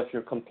 as part of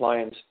your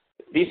compliance.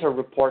 These are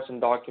reports and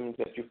documents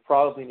that you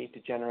probably need to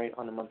generate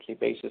on a monthly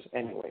basis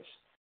anyways.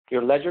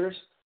 Your ledgers,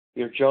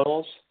 your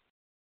journals,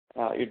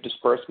 your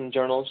disbursement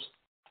journals,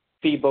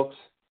 fee books,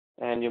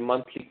 and your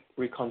monthly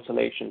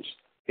reconciliations.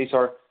 These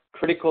are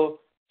critical,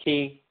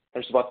 key.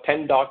 There's about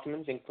 10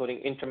 documents, including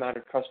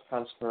intermatter trust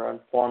transfer and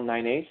Form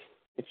 9A,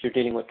 if you're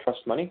dealing with trust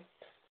money.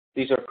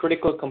 These are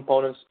critical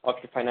components of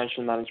your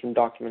financial management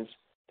documents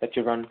that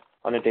you run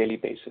on a daily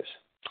basis.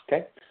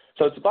 Okay,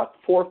 so it's about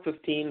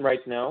 4:15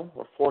 right now,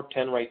 or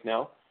 4:10 right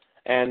now,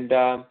 and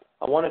I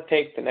want to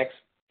take the next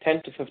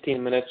 10 to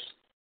 15 minutes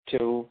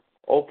to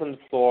open the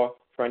floor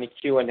for any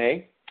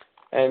Q&A.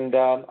 And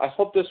I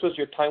hope this was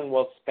your time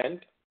well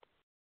spent.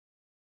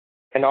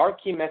 And our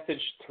key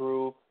message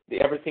through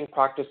the Everything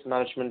Practice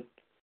Management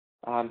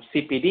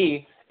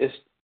CPD is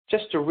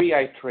just to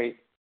reiterate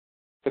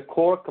the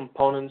core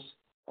components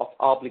of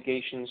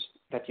obligations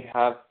that you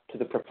have to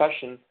the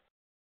profession,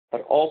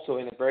 but also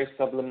in a very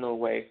subliminal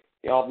way,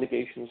 the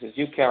obligations that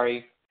you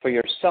carry for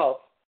yourself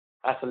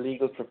as a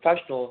legal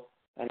professional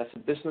and as a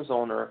business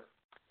owner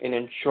in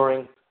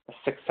ensuring a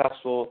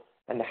successful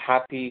and a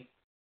happy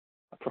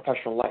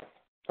professional life,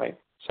 right?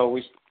 So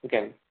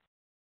again,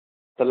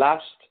 the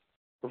last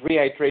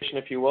reiteration,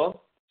 if you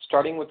will,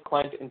 starting with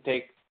client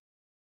intake,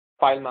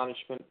 file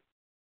management,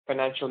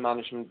 financial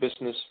management,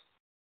 business,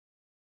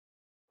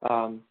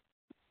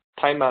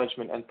 time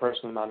management, and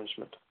personal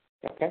management,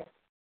 okay?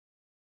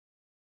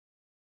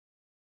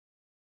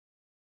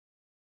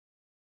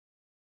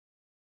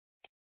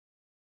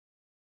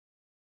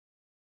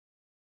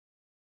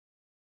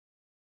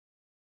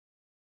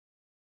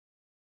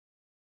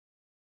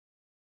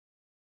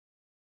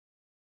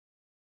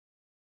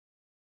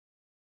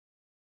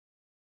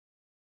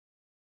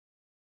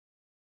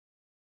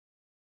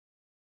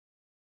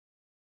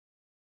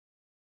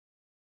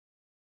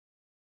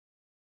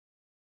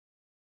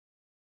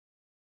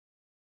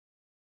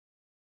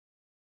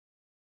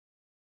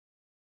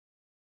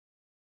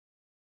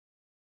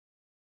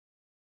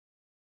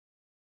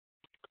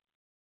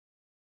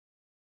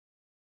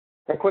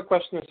 A quick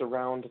question is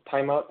around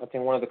timeout. I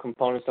think one of the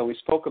components that we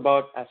spoke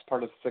about as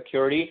part of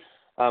security,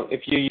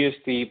 if you use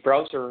the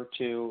browser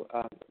to,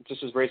 this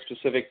is very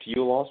specific to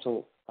uLaw,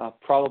 so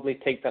probably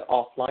take that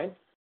offline.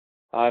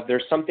 If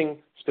there's something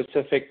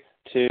specific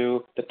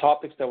to the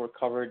topics that were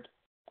covered,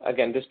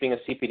 again, this being a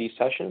CPD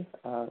session,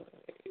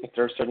 if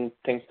there are certain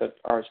things that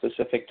are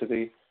specific to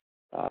the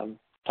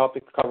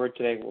topic covered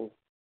today, we'll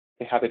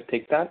be happy to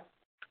take that.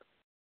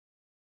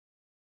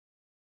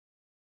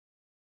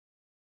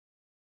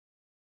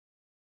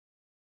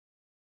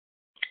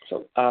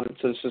 So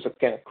this is,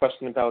 again, a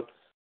question about,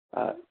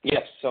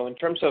 yes, so in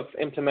terms of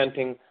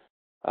implementing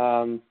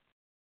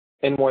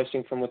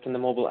invoicing from within the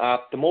mobile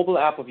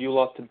app of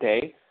uLaw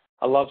today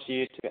allows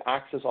you to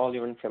access all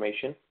your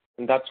information,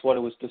 and that's what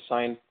it was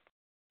designed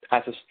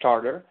as a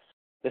starter.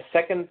 The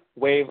second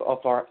wave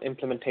of our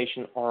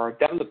implementation or our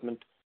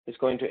development is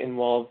going to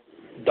involve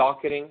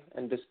docketing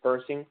and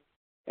dispersing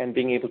and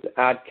being able to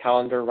add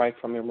calendar right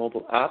from your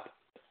mobile app.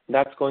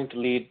 That's going to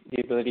lead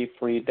the ability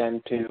for you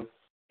then to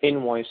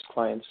invoice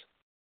clients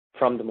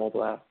from the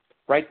mobile app.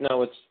 Right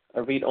now it's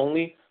a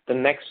read-only. The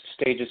next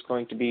stage is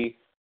going to be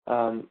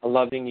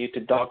allowing you to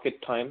docket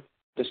time,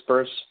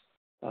 disperse,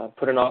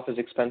 put in office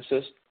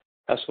expenses,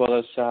 as well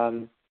as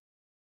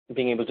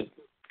being able to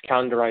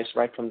calendarize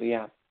right from the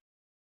app.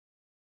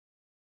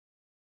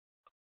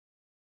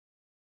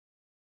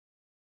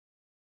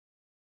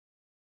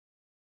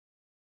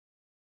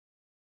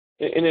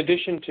 In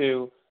addition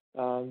to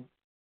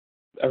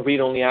a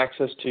read-only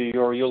access to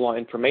your uLaw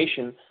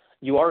information,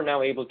 you are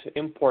now able to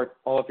import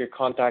all of your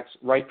contacts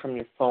right from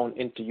your phone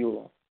into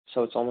uLaw.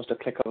 So it's almost a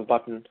click of a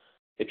button.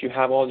 If you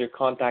have all your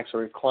contacts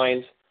or your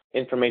clients'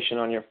 information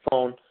on your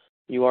phone,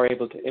 you are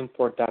able to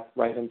import that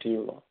right into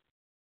uLaw.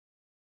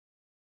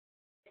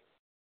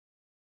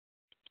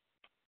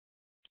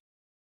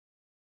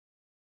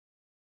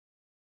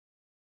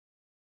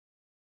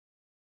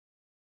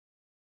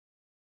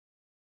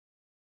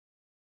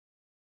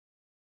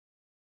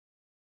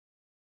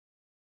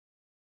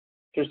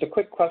 Here's a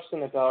quick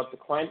question about the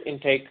client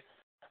intake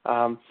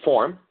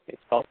form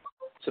itself.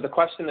 So the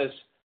question is,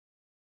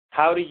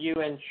 how do you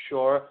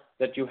ensure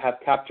that you have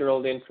captured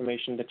all the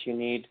information that you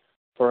need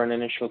for an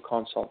initial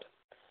consult?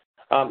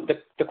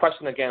 The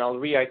question, again, I'll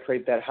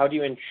reiterate that. How do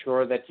you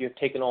ensure that you've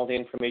taken all the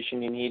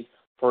information you need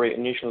for an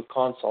initial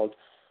consult?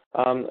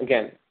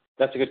 Again,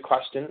 that's a good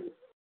question.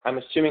 I'm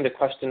assuming the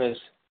question is,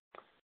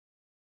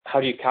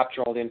 how do you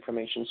capture all the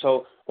information?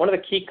 So one of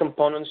the key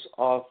components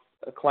of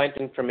client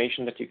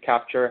information that you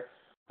capture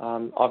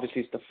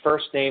obviously is the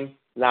first name,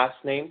 last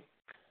name.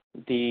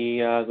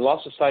 The Law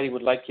Society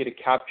would like you to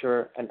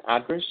capture an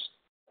address,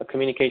 a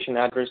communication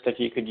address that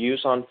you could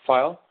use on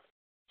file.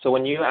 So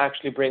when you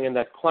actually bring in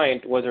that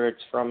client, whether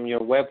it's from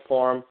your web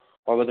form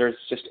or whether it's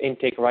just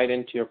intake right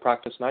into your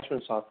practice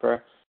management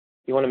software,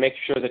 you want to make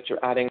sure that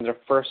you're adding their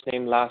first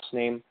name, last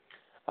name,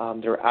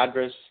 their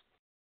address,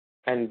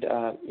 and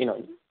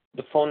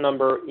the phone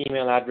number,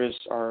 email address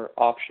are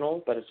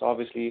optional, but it's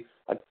obviously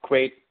a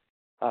great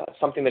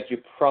something that you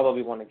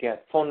probably want to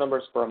get. Phone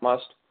numbers for a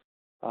must,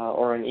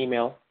 or an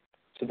email,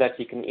 so that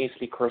you can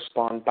easily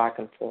correspond back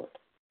and forth.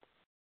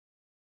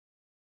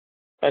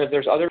 And if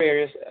there's other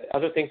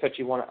things that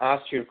you want to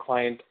ask your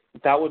client,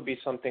 that would be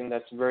something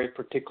that's very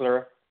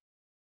particular,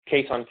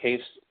 case on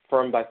case,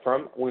 firm by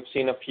firm. We've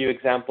seen a few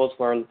examples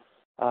where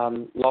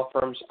law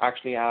firms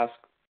actually ask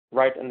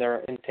right in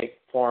their intake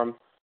form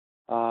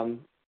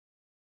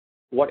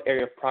what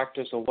area of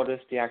practice or what is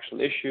the actual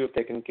issue, if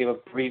they can give a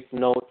brief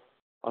note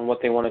on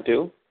what they want to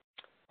do.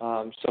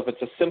 So if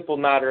it's a simple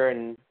matter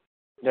and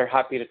they're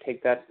happy to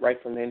take that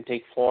right from the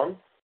intake form.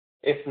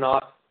 If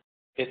not,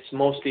 it's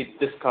mostly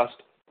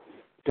discussed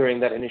during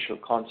that initial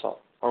consult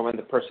or when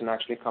the person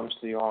actually comes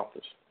to your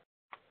office.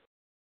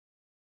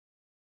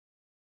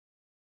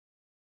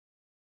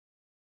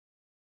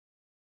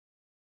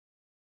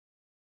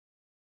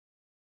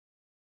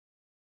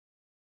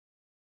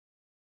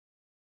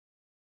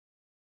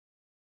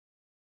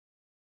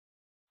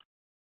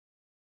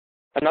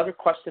 Another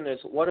question is,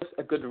 what is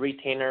a good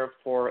retainer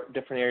for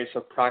different areas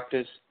of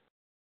practice?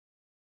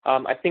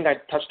 I think I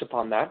touched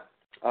upon that.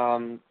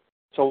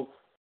 So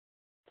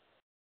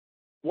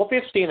what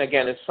we've seen,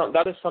 again, is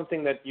that is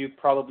something that you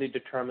probably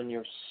determine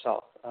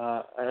yourself.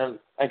 And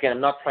again, I'm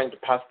not trying to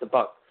pass the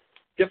buck.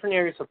 Different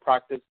areas of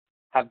practice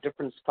have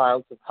different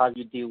styles of how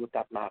you deal with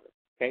that matter.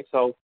 Okay,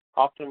 so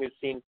often we've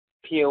seen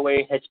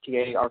POA,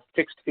 HTA are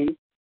fixed fees.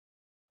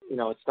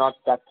 It's not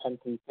that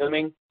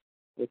time-consuming.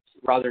 It's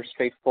rather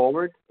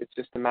straightforward. It's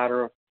just a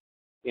matter of,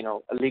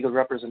 a legal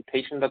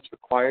representation that's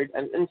required.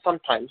 And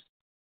sometimes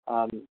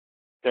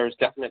there's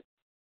definite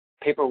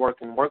paperwork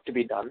and work to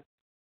be done.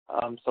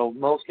 So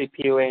mostly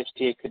POA,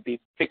 HTA could be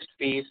fixed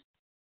fees.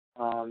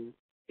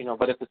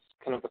 But if it's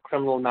kind of a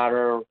criminal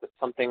matter or if it's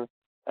something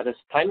that is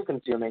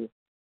time-consuming,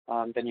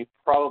 then you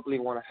probably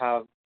want to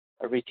have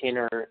a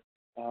retainer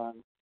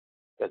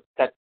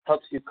that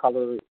helps you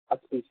cover at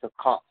least the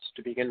costs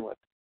to begin with.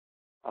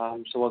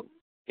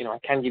 I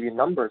can't give you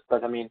numbers,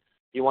 but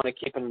you want to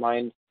keep in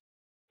mind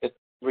that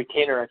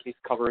retainer at least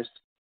covers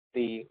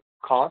the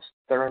costs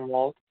that are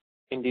involved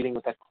in dealing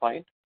with that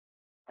client.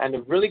 And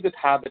a really good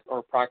habit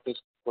or practice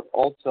would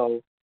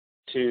also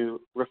to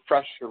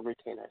refresh your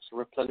retainer, so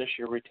replenish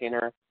your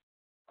retainer.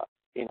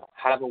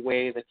 Have a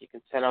way that you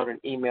can send out an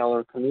email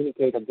or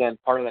communicate. Again,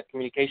 part of that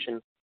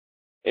communication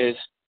is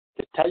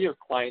to tell your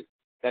client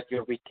that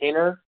your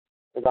retainer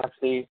is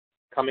actually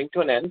coming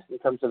to an end in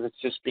terms of it's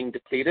just being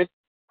depleted.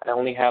 I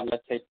only have,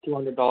 let's say,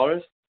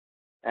 $200,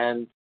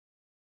 and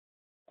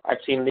I've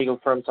seen legal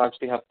firms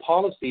actually have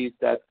policies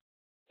that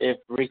if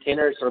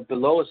retainers are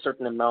below a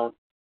certain amount,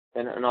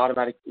 then an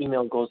automatic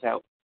email goes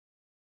out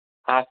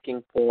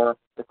asking for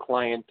the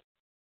client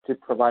to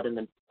provide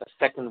a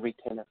second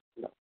retainer.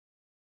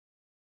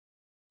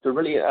 So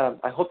really,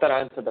 I hope that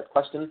answered that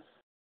question.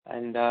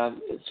 And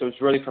so it's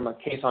really from a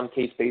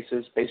case-on-case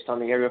basis based on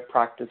the area of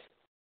practice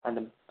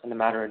and the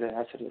matter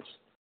as it is.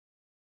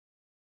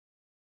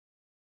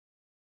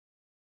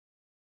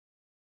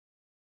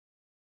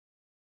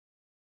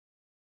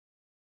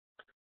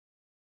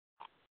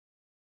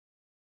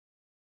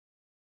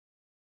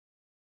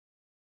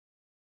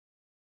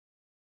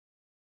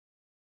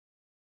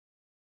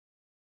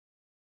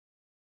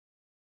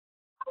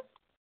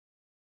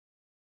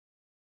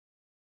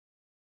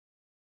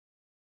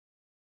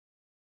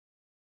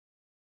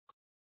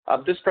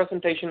 This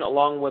presentation,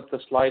 along with the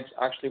slides,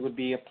 actually would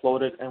be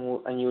uploaded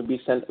and you would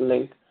be sent a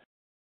link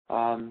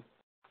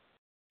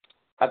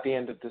at the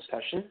end of this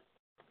session.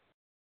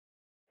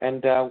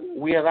 And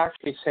we have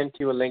actually sent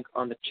you a link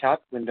on the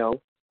chat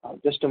window,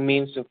 just a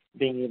means of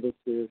being able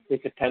to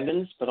take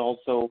attendance, but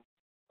also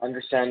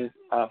understand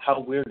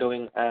how we're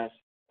doing as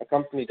a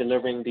company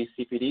delivering these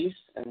CPDs,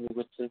 and we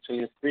would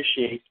sincerely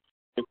appreciate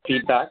your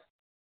feedback.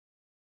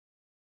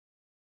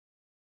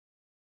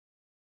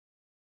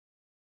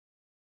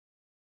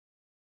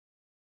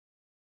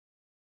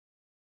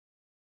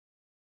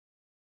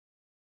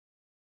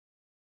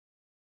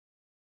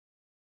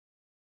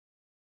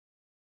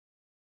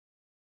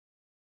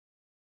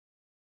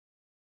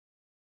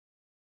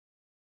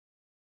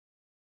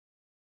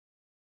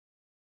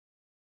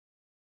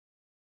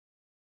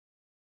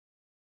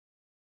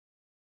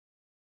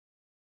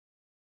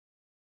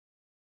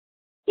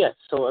 Yes,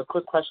 so a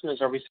quick question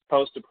is, are we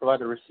supposed to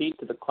provide a receipt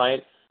to the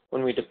client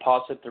when we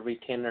deposit the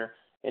retainer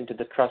into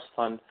the trust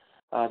fund?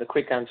 The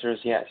quick answer is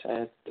yes.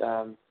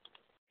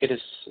 It is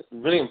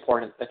really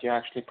important that you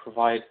actually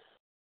provide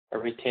a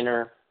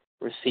retainer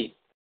receipt.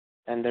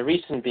 And the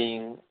reason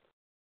being,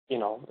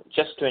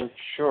 just to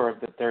ensure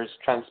that there's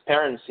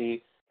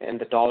transparency in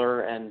the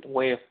dollar and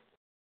way of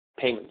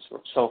payments.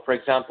 So for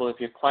example, if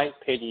your client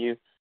paid you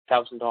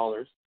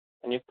 $1,000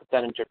 and you put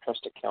that into your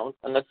trust account,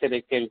 and let's say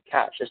they paid you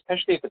cash,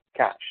 especially if it's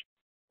cash,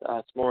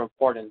 it's more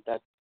important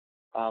that,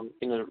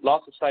 the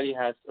Law Society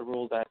has a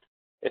rule that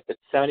if it's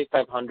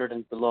 $7,500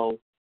 and below,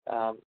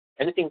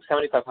 anything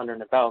 $7,500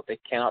 and above, they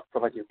cannot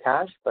provide you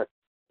cash, but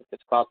if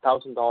it's about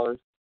 $1,000,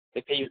 they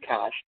pay you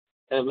cash.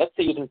 And let's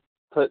say you didn't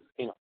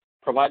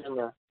provide them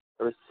a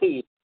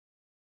receipt,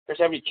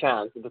 there's every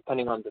chance,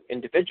 depending on the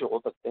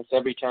individual, but there's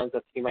every chance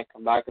that he might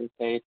come back and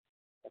say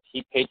that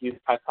he paid you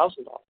 $5,000.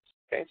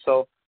 Okay,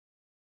 so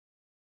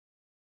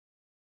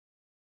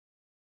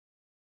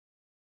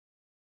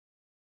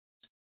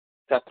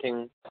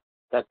accepting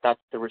that that's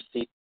the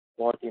receipt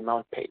for the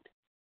amount paid.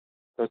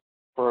 So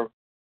for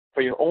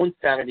your own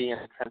sanity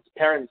and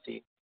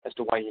transparency as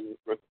to why you need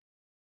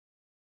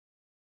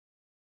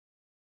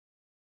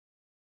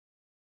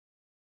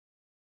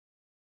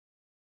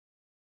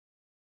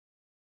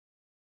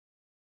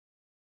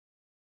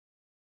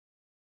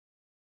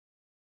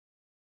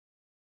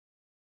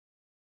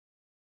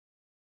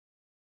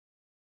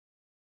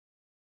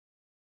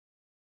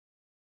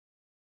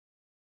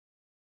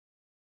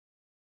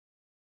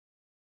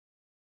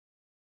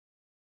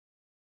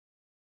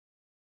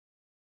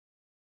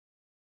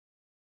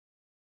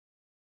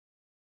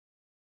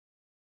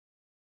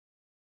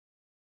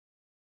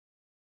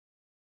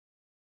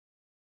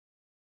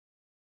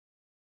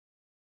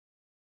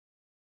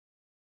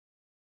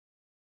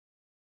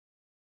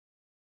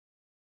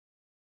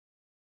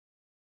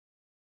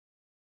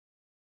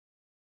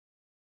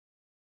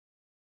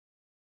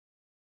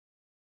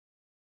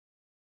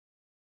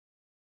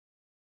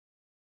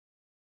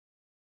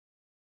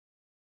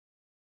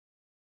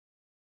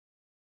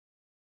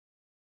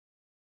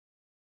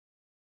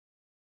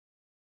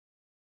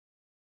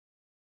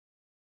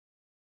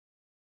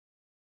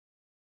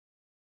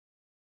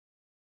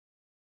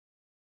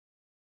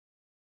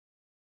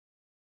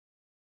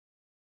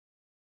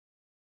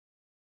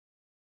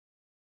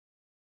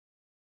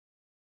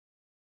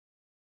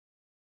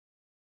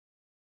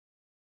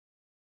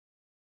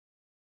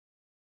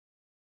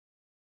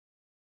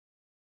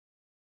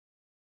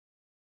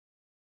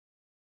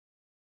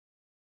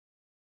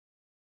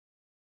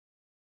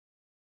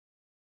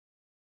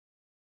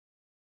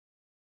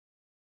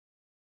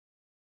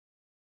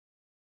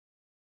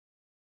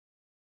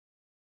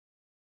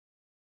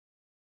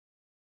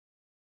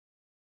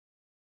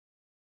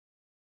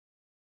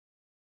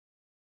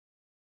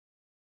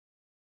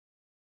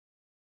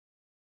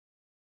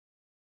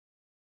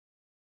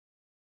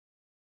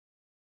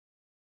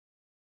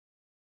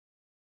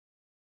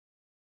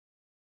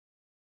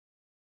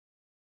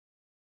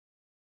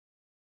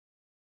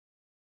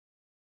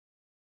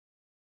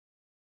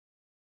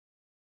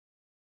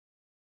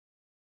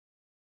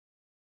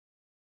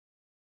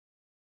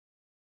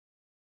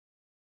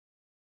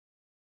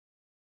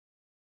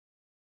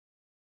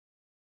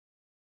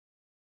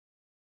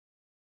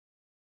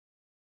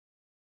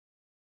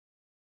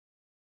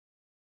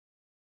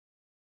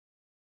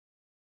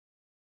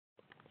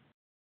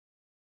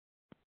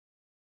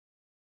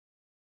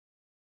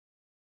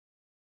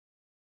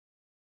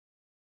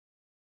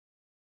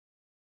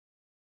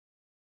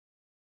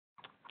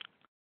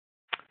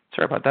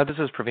Sorry about that. This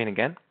is Praveen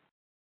again.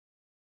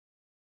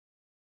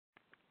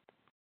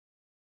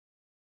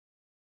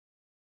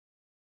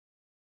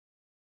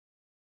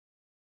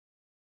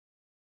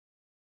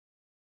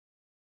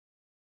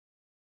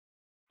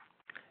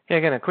 Yeah,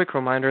 again, a quick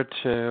reminder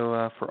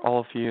for all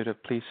of you to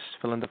please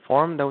fill in the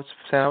form that was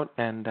sent out,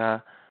 and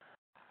I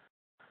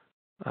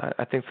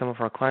think some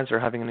of our clients are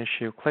having an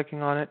issue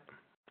clicking on it.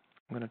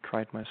 I'm going to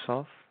try it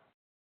myself.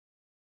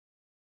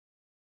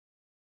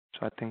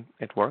 So I think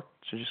it worked.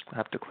 So you just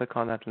have to click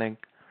on that link,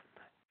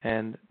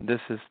 and this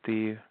is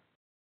the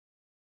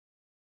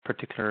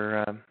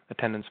particular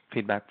attendance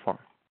feedback form.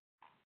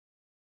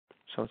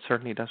 So it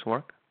certainly does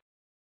work.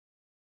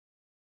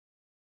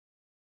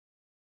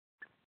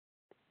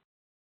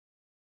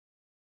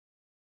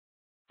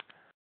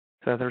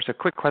 So there's a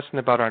quick question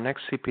about our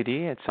next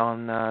CPD. It's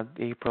on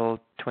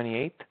April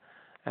 28th,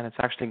 and it's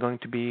actually going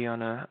to be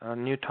on a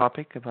new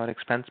topic about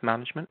expense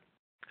management,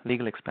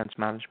 legal expense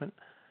management,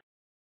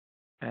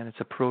 and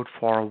it's approved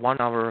for 1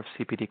 hour of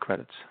CPD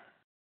credits.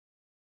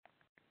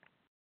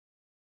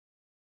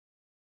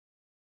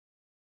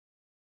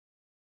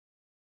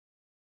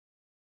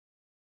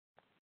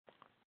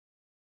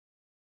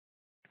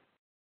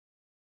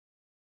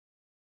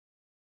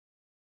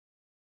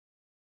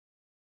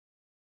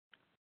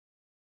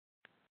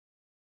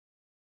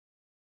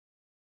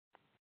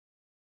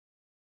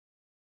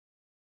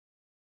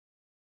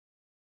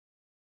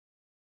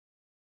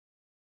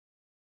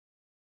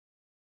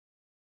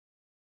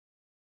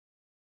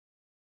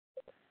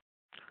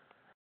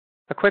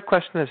 A quick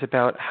question is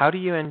about how do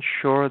you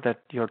ensure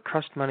that your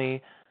trust money,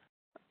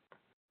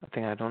 I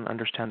think I don't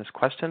understand this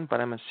question,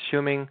 but I'm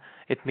assuming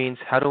it means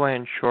how do I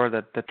ensure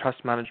that the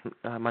trust management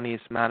money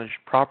is managed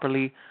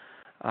properly,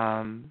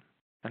 and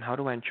how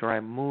do I ensure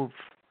I move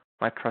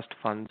my trust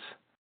funds?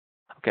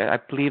 Okay, I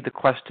believe the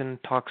question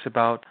talks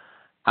about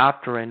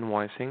after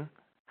invoicing,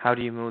 how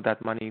do you move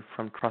that money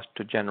from trust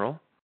to general?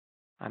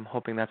 I'm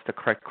hoping that's the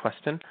correct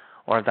question,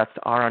 or that's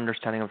our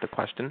understanding of the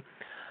question.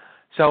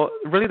 So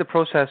really the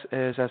process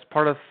is as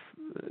part of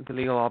the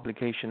legal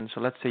obligation.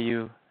 So let's say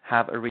you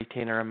have a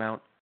retainer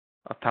amount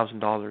of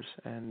 $1,000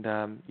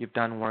 and you've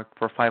done work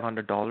for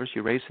 $500.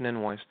 You raise an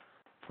invoice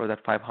for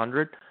that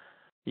 $500.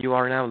 You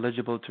are now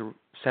eligible to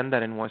send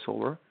that invoice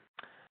over,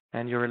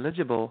 and you're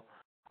eligible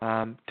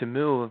to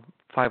move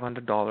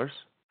 $500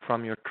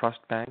 from your trust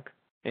bank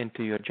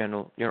into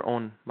your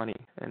own money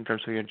in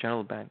terms of your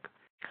general bank.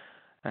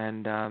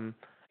 And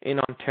in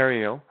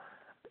Ontario,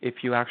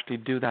 if you actually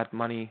do that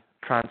money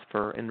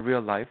transfer in real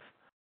life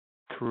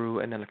through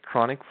an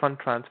electronic fund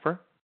transfer,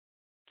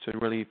 so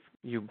really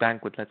you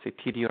bank with, let's say,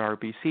 TD or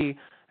RBC,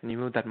 and you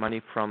move that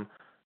money from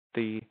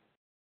the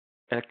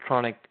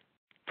electronic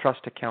trust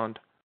account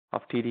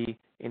of TD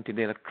into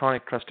the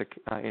electronic trust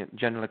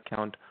general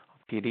account of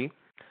TD,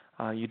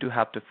 you do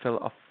have to fill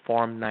a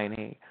Form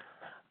 9A.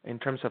 In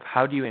terms of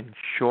how do you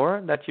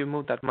ensure that you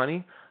move that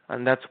money,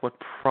 and that's what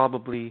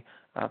probably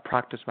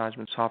practice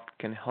management software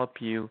can help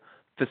you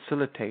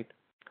facilitate,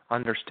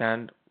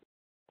 understand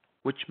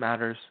which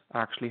matters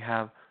actually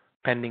have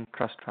pending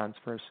trust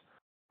transfers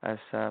as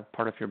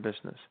part of your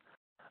business.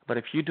 But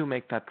if you do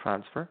make that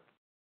transfer,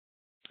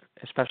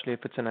 especially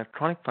if it's an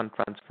electronic fund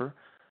transfer,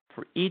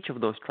 for each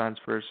of those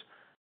transfers,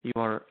 you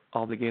are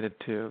obligated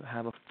to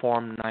have a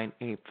Form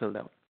 9A filled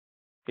out.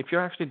 If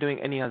you're actually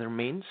doing any other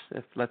means,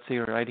 if let's say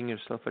you're writing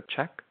yourself a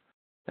check,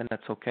 then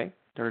that's okay.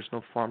 There is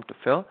no form to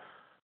fill.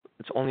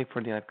 It's only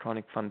for the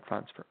electronic fund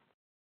transfer.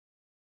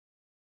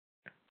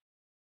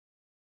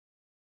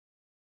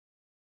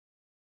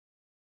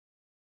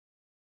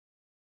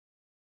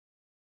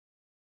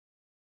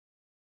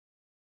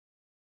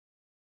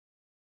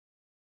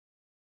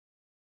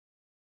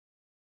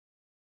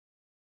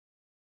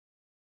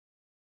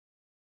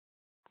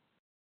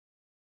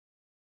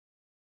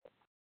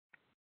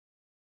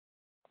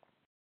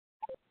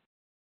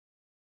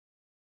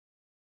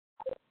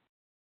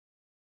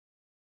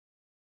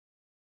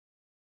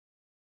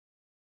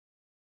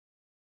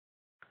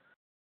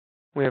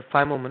 We have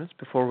 5 more minutes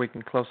before we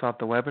can close out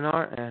the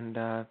webinar, and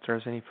if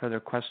there's any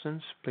further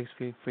questions, please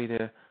feel free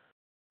to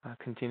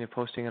continue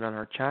posting it on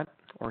our chat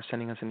or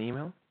sending us an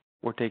email.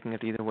 We're taking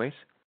it either ways.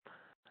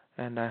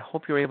 And I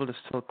hope you're able to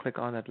still click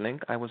on that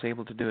link. I was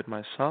able to do it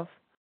myself.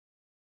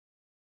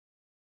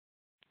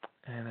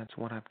 And that's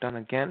what I've done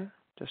again,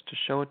 just to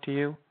show it to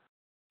you.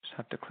 Just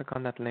have to click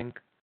on that link,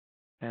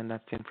 and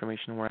that's the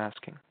information we're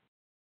asking.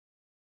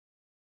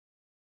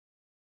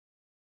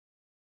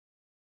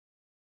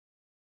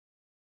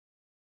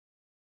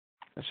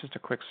 It's just a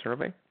quick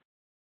survey,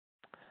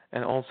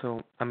 and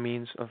also a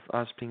means of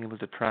us being able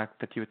to track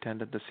that you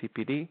attended the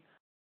CPD.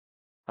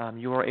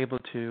 You are able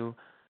to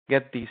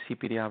get these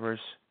CPD hours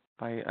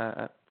by,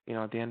 at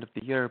the end of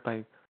the year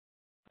by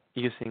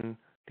using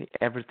the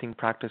Everything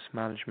Practice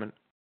Management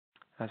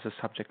as a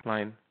subject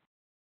line,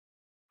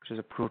 which is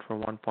approved for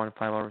 1.5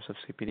 hours of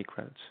CPD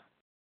credits.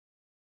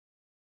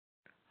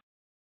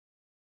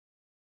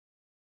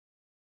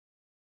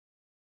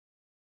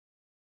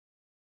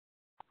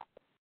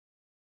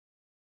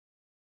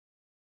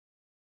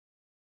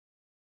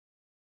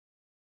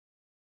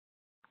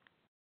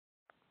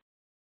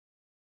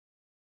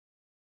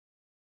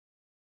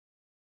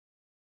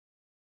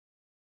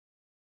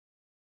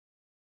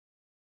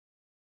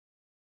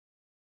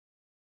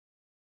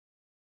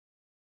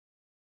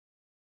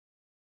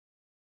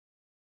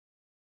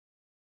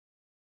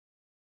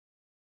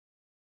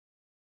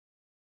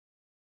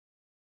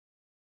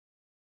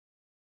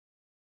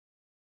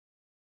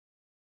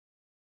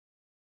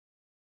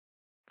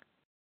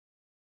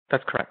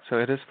 That's correct. So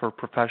it is for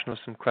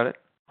professionalism credit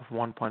of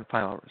 1.5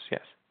 hours,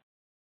 yes.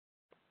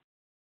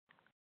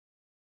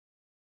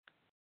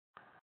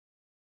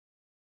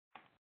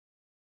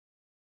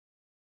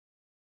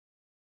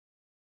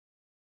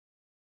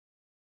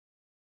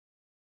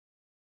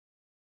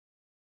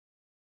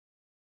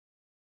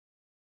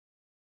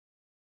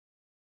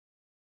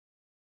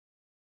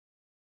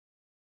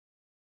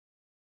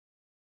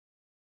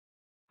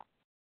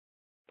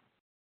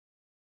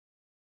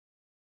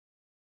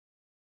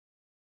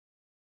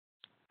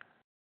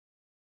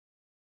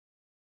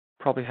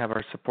 Probably have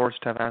our support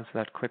staff answer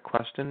that quick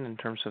question in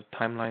terms of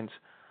timelines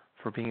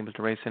for being able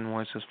to raise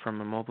invoices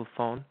from a mobile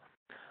phone.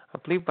 I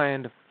believe by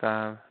end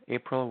of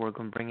April, we're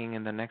going to bringing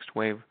in the next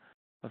wave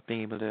of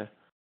being able to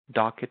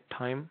docket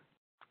time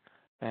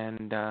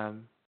and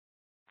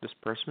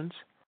disbursements.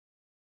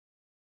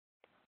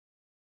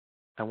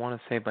 I want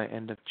to say by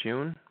end of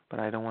June, but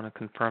I don't want to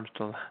confirm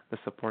till the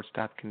support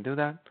staff can do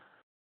that.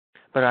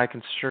 But I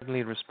can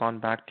certainly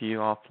respond back to you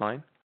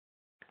offline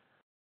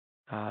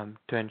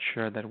to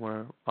ensure that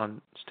we're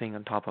staying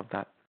on top of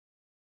that.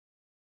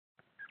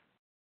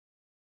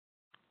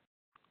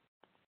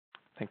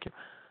 Thank you.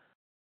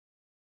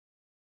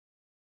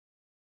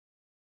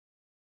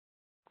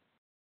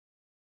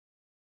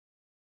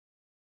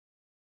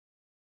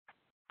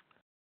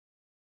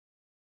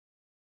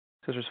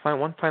 So there's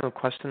one final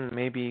question.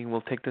 Maybe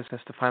we'll take this as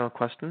the final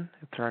question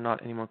if there are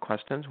not any more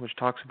questions, which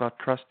talks about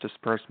trust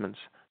disbursements.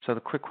 So the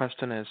quick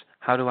question is,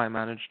 how do I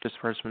manage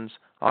disbursements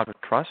out of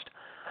trust?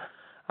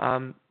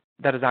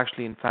 That is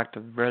actually, in fact, a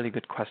really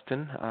good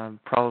question.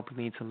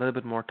 Probably needs a little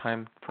bit more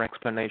time for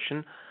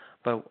explanation,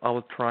 but I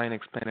will try and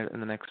explain it in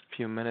the next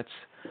few minutes.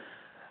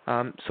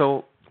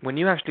 So when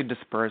you actually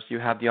disperse, you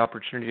have the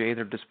opportunity to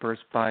either disperse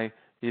by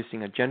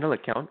using a general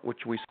account,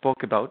 which we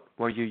spoke about,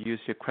 where you use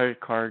your credit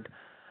card,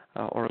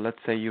 or let's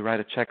say you write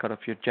a check out of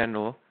your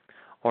general,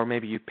 or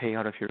maybe you pay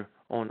out of your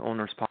own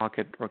owner's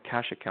pocket or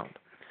cash account.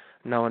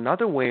 Now,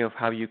 another way of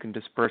how you can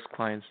disperse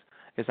clients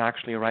is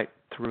actually right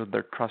through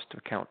their trust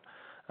account.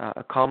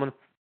 A common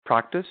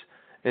practice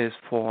is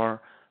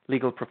for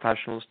legal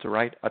professionals to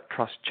write a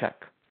trust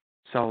check.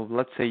 So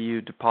let's say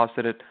you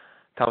deposited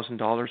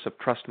 $1,000 of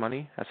trust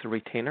money as a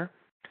retainer,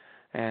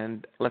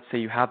 and let's say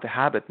you have the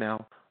habit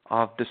now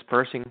of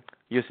dispersing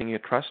using your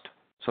trust,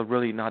 so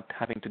really not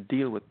having to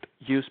deal with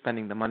you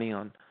spending the money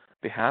on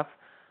behalf,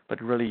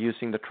 but really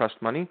using the trust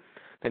money,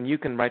 then you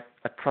can write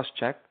a trust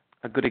check.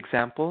 A good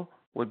example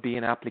would be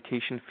an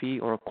application fee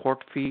or a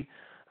court fee.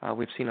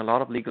 We've seen a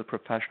lot of legal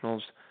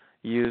professionals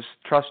use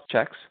trust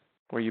checks,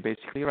 where you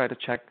basically write a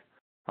check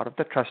out of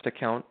the trust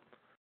account,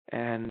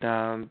 and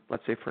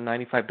let's say for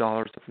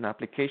 $95 of an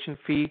application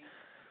fee,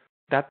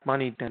 that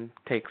money then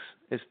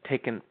is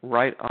taken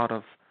right out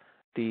of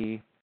the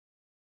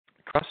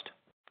trust,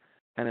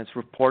 and it's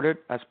reported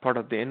as part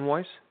of the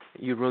invoice.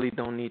 You really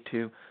don't need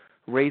to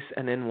raise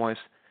an invoice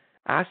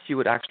as you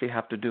would actually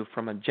have to do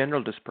from a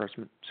general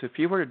disbursement. So if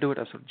you were to do it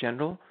as a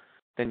general,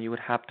 then you would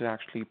have to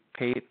actually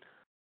pay it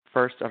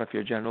first out of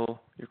your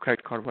general, your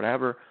credit card,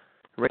 whatever,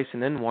 raise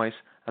an invoice,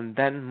 and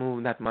then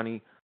move that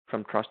money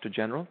from trust to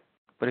general.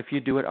 But if you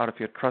do it out of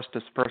your trust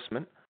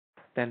disbursement,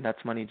 then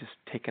that's money just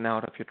taken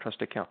out of your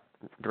trust account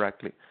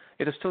directly.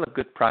 It is still a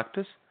good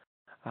practice.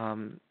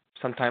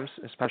 Sometimes,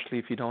 especially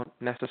if you don't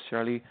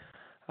necessarily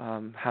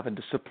have a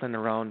discipline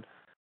around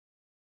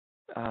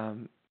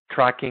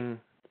tracking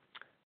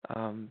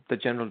the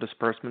general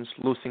disbursements,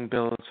 losing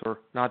bills, or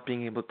not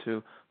being able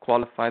to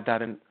qualify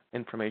that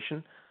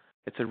information,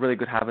 it's a really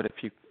good habit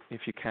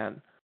if you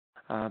can.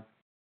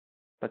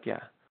 But yeah,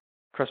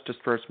 trust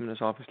disbursement is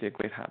obviously a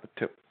great habit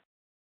too.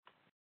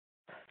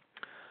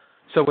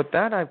 So with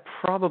that, I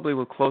probably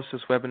will close this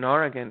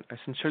webinar. Again, I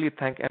sincerely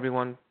thank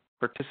everyone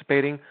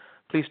participating.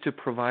 Please do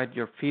provide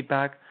your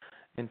feedback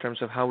in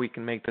terms of how we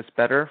can make this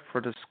better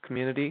for this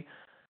community.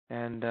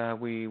 And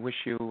we wish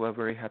you a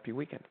very happy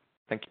weekend.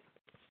 Thank you.